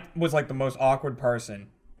 I was like the most awkward person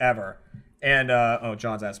ever. And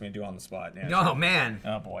John's asked me to do on the spot. Yeah. Oh man.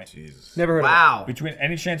 Oh boy. Jesus. Never heard of Wow. Between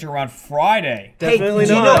any chance you're around Friday. Hey, Definitely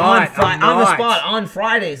do you not. know on, I'm on the not. spot on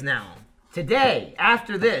Fridays now? Today,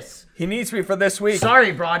 after this. He needs me for this week.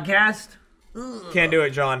 Sorry, broadcast. Can't do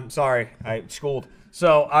it, John. Sorry, I schooled.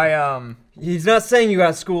 So it. He's not saying you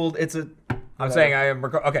got schooled. It's a. I'm saying I am.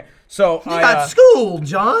 Okay, so You got schooled,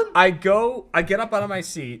 John. I get up out of my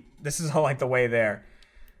seat. This is all like the way there,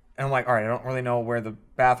 and I'm like, all right, I don't really know where the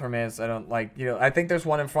bathroom is. I don't like, I think there's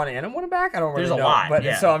one in front and one in back. I don't really There's a know. lot, But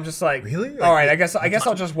yeah. so I'm just like, Really? all right, I guess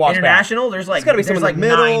I'll just walk International, there's like gotta be some there's in like the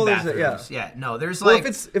middle, 9 there's a- bathrooms. Yeah, no, there's Well, like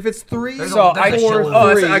if it's 3, There's So There's I a show of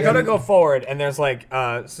I three, gotta and- go forward, and there's like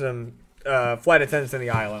some flight attendants in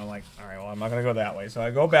the aisle, and I'm like, all right, well, I'm not gonna go that way. So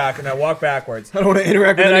I go back and I walk backwards. I don't want to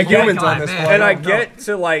interact with And any I get- humans on this man. one. And I don't get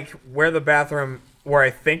to like where the bathroom where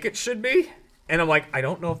I think it should be, and I'm like, I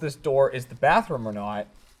don't know if this door is the bathroom or not.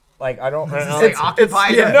 Like I don't. Does it know. say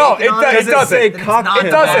occupied. yeah, and no, vacant it on does- Does it doesn't. say Then it's cockpit? not It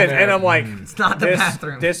the doesn't, bathroom. and I'm like, It's not the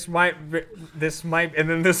bathroom. This might, and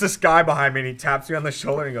then there's this guy behind me, and he taps me on the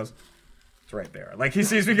shoulder, and he goes, "It's right there." Like he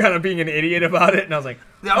sees me kind of being an idiot about it, and I was like,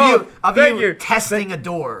 Of thank you you. testing a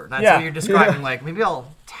door. That's Yeah. what you're describing. Like maybe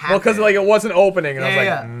I'll tap. Well, because it. like it wasn't opening, and I was Yeah,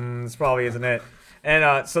 like, yeah. this probably isn't it.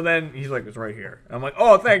 And so then he's like, it's right here. And I'm like,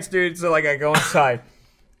 oh, thanks, dude. So like I go inside,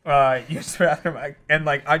 use the bathroom, and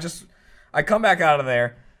like I come back out of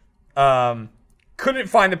there, couldn't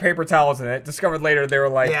find the paper towels in it. Discovered later they were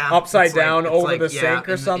like Yeah, upside it's like- down it's over like, the yeah, sink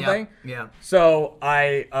or in the- something. Yeah. So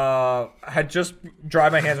I had just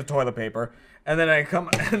dried my hands with toilet paper, and then I come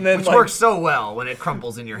and then Which like, works so well when it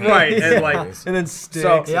crumples in your hand. right and like And then sticks.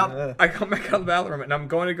 so and, I come back out of the bathroom and I'm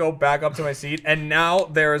going to go back up to my seat, and now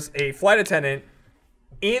there's a flight attendant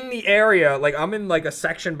in the area. Like I'm in like a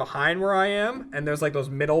section behind where I am, and there's like those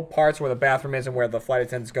middle parts where the bathroom is and where the flight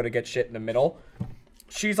attendants go to get shit in the middle.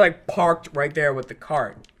 She's like parked right there with the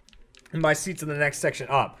cart, and my seat's in the next section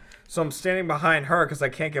up. So I'm standing behind her because I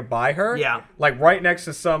can't get by her. Yeah. Like right next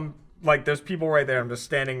to some, like there's people right there. I'm just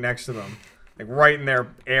standing next to them, like right in their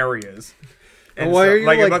areas. And why are you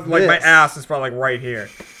like my this? ass is probably like right here,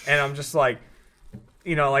 and I'm just like,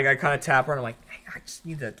 you know, like I kind of tap her and I'm like, hey, I just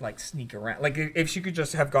need to like sneak around. Like if she could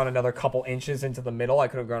just have gone another couple inches into the middle, I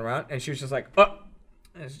could have gone around. And she was just like, oh,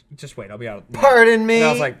 just wait, I'll be out. Pardon me. And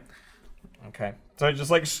I was like, okay. So I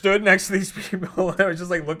just like stood next to these people. I was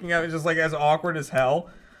just like looking at it, just like as awkward as hell.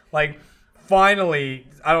 Like finally,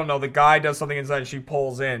 I don't know, the guy does something inside and she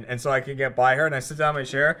pulls in, and so I can get by her, and I sit down in my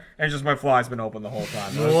chair, and just my fly's been open the whole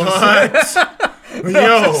time. What? Yo.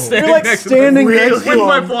 You're like standing next to with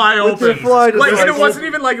my him fly with open. your fly just Like, and like- it wasn't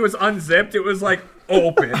even like it was unzipped. It was like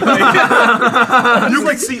open. Like, You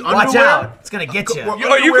like see underwear? Watch out. It's going to get you.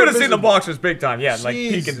 oh, you could have seen the boxers big time. Yeah, like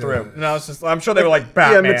peeking Jesus. through. And I was just, I'm sure they were like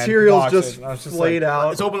Batman materials boxers. just And I was just flayed like,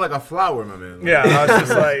 out. It's open like a flower, my man. yeah, I was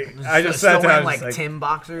just like, I just sat Still down. wearing I was like just like, Tim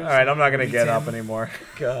boxers. all right, I'm not gonna get up anymore.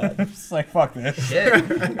 God. I'm just like, fuck this. Shit. I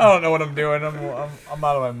don't know what I'm doing. I'm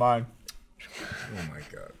out of my mind. Oh my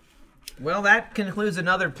god. Well, that concludes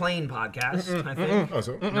another plane podcast, I think. Oh,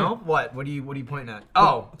 so No? What? What are you pointing at?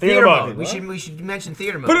 Oh, Theater theater mode. mode. We should mention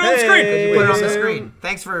theater mode. Put it on the screen. Put it on the screen.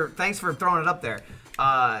 Thanks for throwing it up there.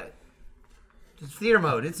 Theater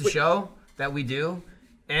mode. It's a show that we do,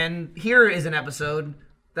 and here is an episode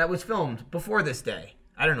that was filmed before this day.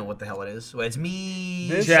 I don't know what the hell it is. Well, it's me,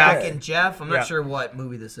 This Jack, day. and Jeff. I'm not Yeah. sure what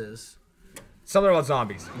movie this is. Something about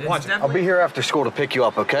zombies. It's Watch it. I'll definitely- be here after school to pick you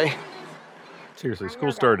up, okay? Seriously,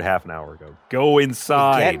 school started half an hour ago. Go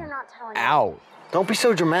inside. Ow. Don't be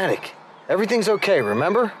so dramatic. Everything's okay,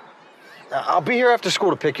 remember? I'll be here after school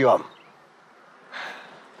to pick you up.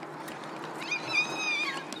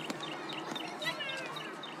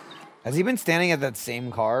 Has he been standing at that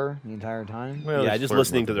same car the entire time? Well, Yeah, he's just flirting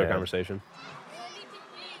listening with to the their dad. conversation.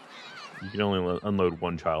 You can only unload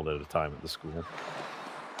one child at a time at the school.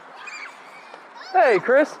 Hey,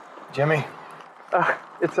 Chris. Jimmy?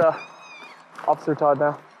 It's Officer Todd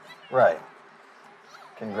now. Right.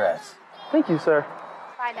 Congrats. Thank you, sir.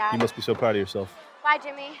 Bye, Dad. You must be so proud of yourself. Bye,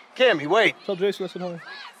 Jimmy. Cammy, wait. Tell Jason I said hi.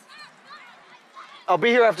 I'll be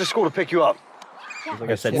here after school to pick you up.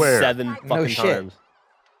 Like I said Where? 7 fucking No shit. times.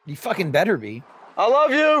 You fucking better be. I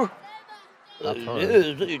love you. Stop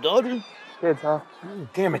time. Kids, huh?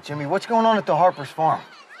 Damn it, Jimmy. What's going on at the Harper's farm?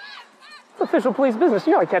 It's official police business.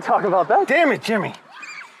 You know I can't talk about that. Damn it, Jimmy.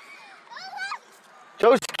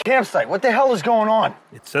 Joe's campsite. What the hell is going on?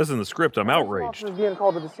 It says in the script I'm outraged. Officers being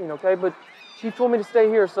called to the scene, okay? But Chief told me to stay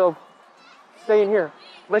here, so stay in here.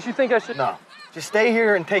 Unless you think I should. No. Just stay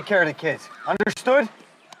here and take care of the kids. Understood?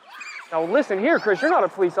 Now listen here, Chris. You're not a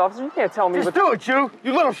police officer. You can't tell me. Just do it, Jew.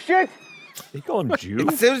 You little shit. He call him Jew?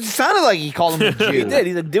 It sounded like he called him a Jew. He did.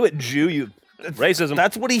 He said, do it, Jew. You racism.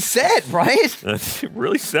 That's what he said, right? It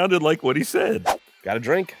really sounded like what he said. Got a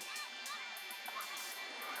drink?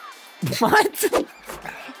 What?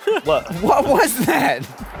 What? What was that?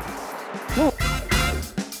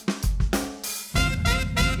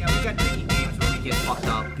 Yeah, we got drinking games where we get fucked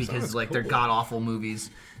up because like they're god awful movies.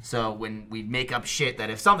 So when we make up shit that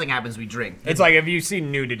if something happens, we drink. It's like if you see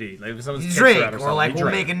nudity, like if someone's You tits drink, are out or something, like you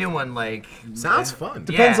we'll drink. make a new one. Like Sounds fun.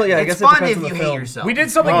 Depends, yeah, like, I it's guess it fun depends if on the you hate film. yourself. We did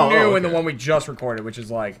something Oh, new in the okay. one we just recorded, which is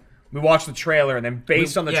like we watched the trailer and then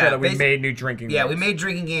based on the trailer we made new drinking Yeah, games. we made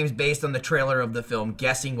drinking games based on the trailer of the film,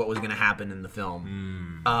 guessing what was going to happen in the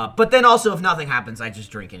film. But then also, if nothing happens, I just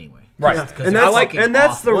drink anyway. Right. Just 'cause And it's that's fucking and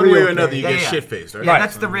that's the awful. One real way or thing. another, you Yeah, get yeah. shit faced, right? Yeah, Right.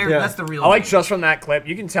 that's the rare. Yeah. That's the real. I like thing. just from that clip,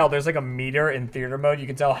 you can tell there's like a meter in theater mode. You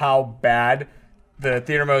can tell how bad the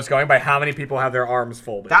theater mode is going by how many people have their arms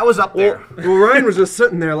folded. That was up there. Well, Ryan was just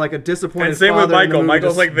sitting there like a disappointed and same with father in the Michael. movie, Michael's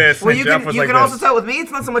just- like this, Well, and you Jeff can was you like can this. also tell with me,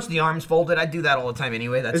 it's not so much the arms folded. I do that all the time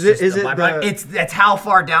anyway. That's Is just it the vibe. the- It's how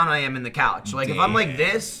far down I am in the couch. Like if I'm like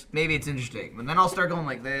this, maybe it's interesting, but then I'll start going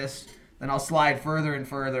like this. Then I'll slide further and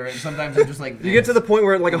further, and sometimes I'm just like this. You get to the point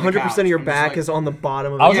where like On the 100% of your couch, I'm just back like- is on the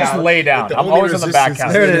bottom of I'll the just couch. lay down. The I'm only always on the back resistance couch.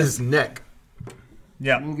 is There it in is. his neck.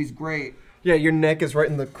 Yeah. The movie's great. Yeah, your neck is right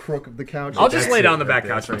in the crook of the couch. I'll just That's lay down it on the right back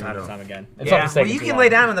there. couch from That's time how to you know. time again. It's Yeah, not well, you can lay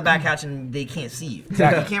down on the back couch and they can't see you.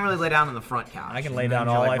 Exactly. You can't really lay down on the front couch. I can lay And down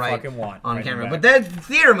then you're, all I right fucking want on right in camera. the But back. that's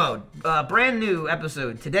theater mode. Brand new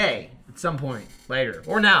episode today at some point later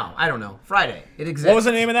or now. I don't know. Friday. It exists. What was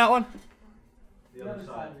the name of that one?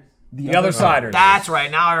 The Other Siders. That's right.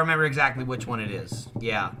 Now I remember exactly which one it is.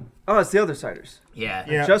 Yeah. Oh, it's the Other Siders. Yeah.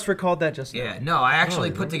 I just recalled that just now. Yeah. No, I actually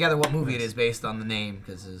put together what movie it is based on the name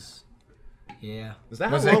because yeah. Is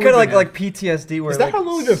that Was how it long kind of we've like been- PTSD? Where Is that like, how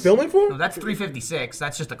long we've been filming for? No, that's 3:56.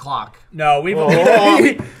 That's just a clock. No, we've Oh,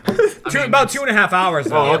 about 2.5 hours.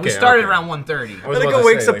 Now. Oh, Yeah, okay. we started okay. around 1:30. I was I think about I to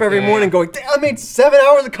wakes say, up like, every yeah. morning going, "Damn, I made 7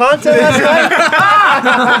 hours of content last night."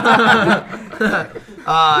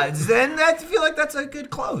 Then I feel like that's a good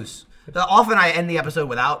close. Often I end the episode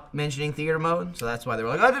without mentioning theater mode, so that's why they were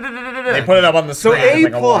like, oh, They put it up on the screen. A like a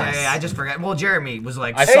plus. wall. Yeah, I just forgot. Well, Jeremy was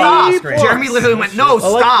like, I stop. saw it on the screen. Jeremy literally went, no, I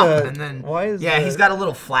like stop. the- And then, why is yeah, the- he's got a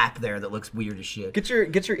little flap there that looks weird as shit. Get your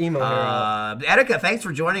emo hair out. Etika, thanks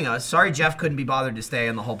for joining us. Sorry Jeff couldn't be bothered to stay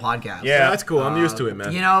on the whole podcast. Yeah, that's cool. I'm used to it,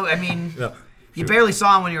 man. You know, I mean, Yeah. you barely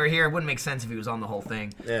saw him when you were here. It wouldn't make sense if he was on the whole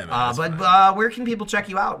thing. Yeah, man, that's but where can people check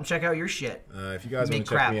you out and check out your shit? If you guys Big want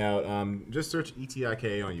to check crap. me out, just search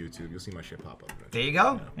ETIKA on YouTube. You'll see my shit pop up. There you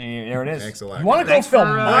go. There it is. Thanks a lot. You want to go Thanks film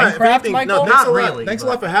for, If Minecraft, anything, Michael? thanks Not a lot. really, Thanks a but-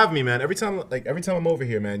 lot for having me, man. Every time I'm over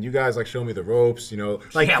here, man, you guys like show me the ropes. You know,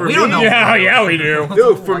 like Yeah, for we me, don't know. Yeah, we do.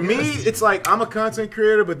 Dude, for me, it's like I'm a content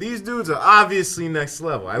creator, but these dudes are obviously next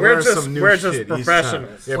level. I We're learn just- some new we're shit just each time.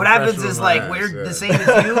 professionals. Yeah, What happens professional is like ass, we're yeah. the same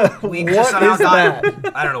as you. We just What somehow is got.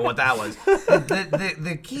 that? I don't know what that was.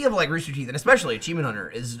 The key of like Rooster Teeth and especially Achievement Hunter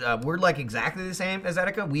is we're like exactly the same as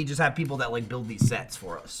Etika. We just have people that like build these sets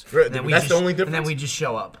for us. Right, And then we that's just, the only And then difference? we just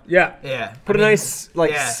show up. Yeah. Yeah. Put I a mean, nice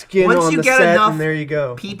like yeah. skin Once on you the get set, enough and there you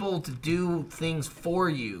go. people to do things for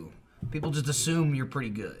you, people just assume you're pretty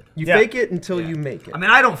good. You Yeah. fake it until you make it. I mean,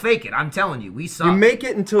 I don't fake it. I'm telling you, we suck. You make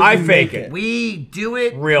it until I you fake make it. We do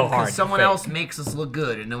it Real because hard to someone fake. else makes us look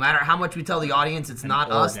good, and no matter how much we tell the audience it's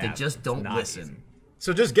not us, they orgasm just is don't not listen. easy.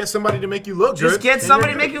 So just get somebody to make you look good. Just get and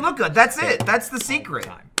somebody to you're make you look good. That's it. That's the secret.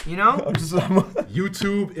 You know? good.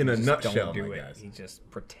 YouTube in a nutshell, Don't do my it. guys. You just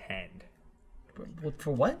pretend.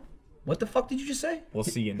 For what? What the fuck did you just say? We'll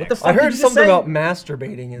see you What next the time. fuck I did heard you just something say? about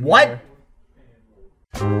masturbating in What?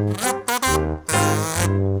 there.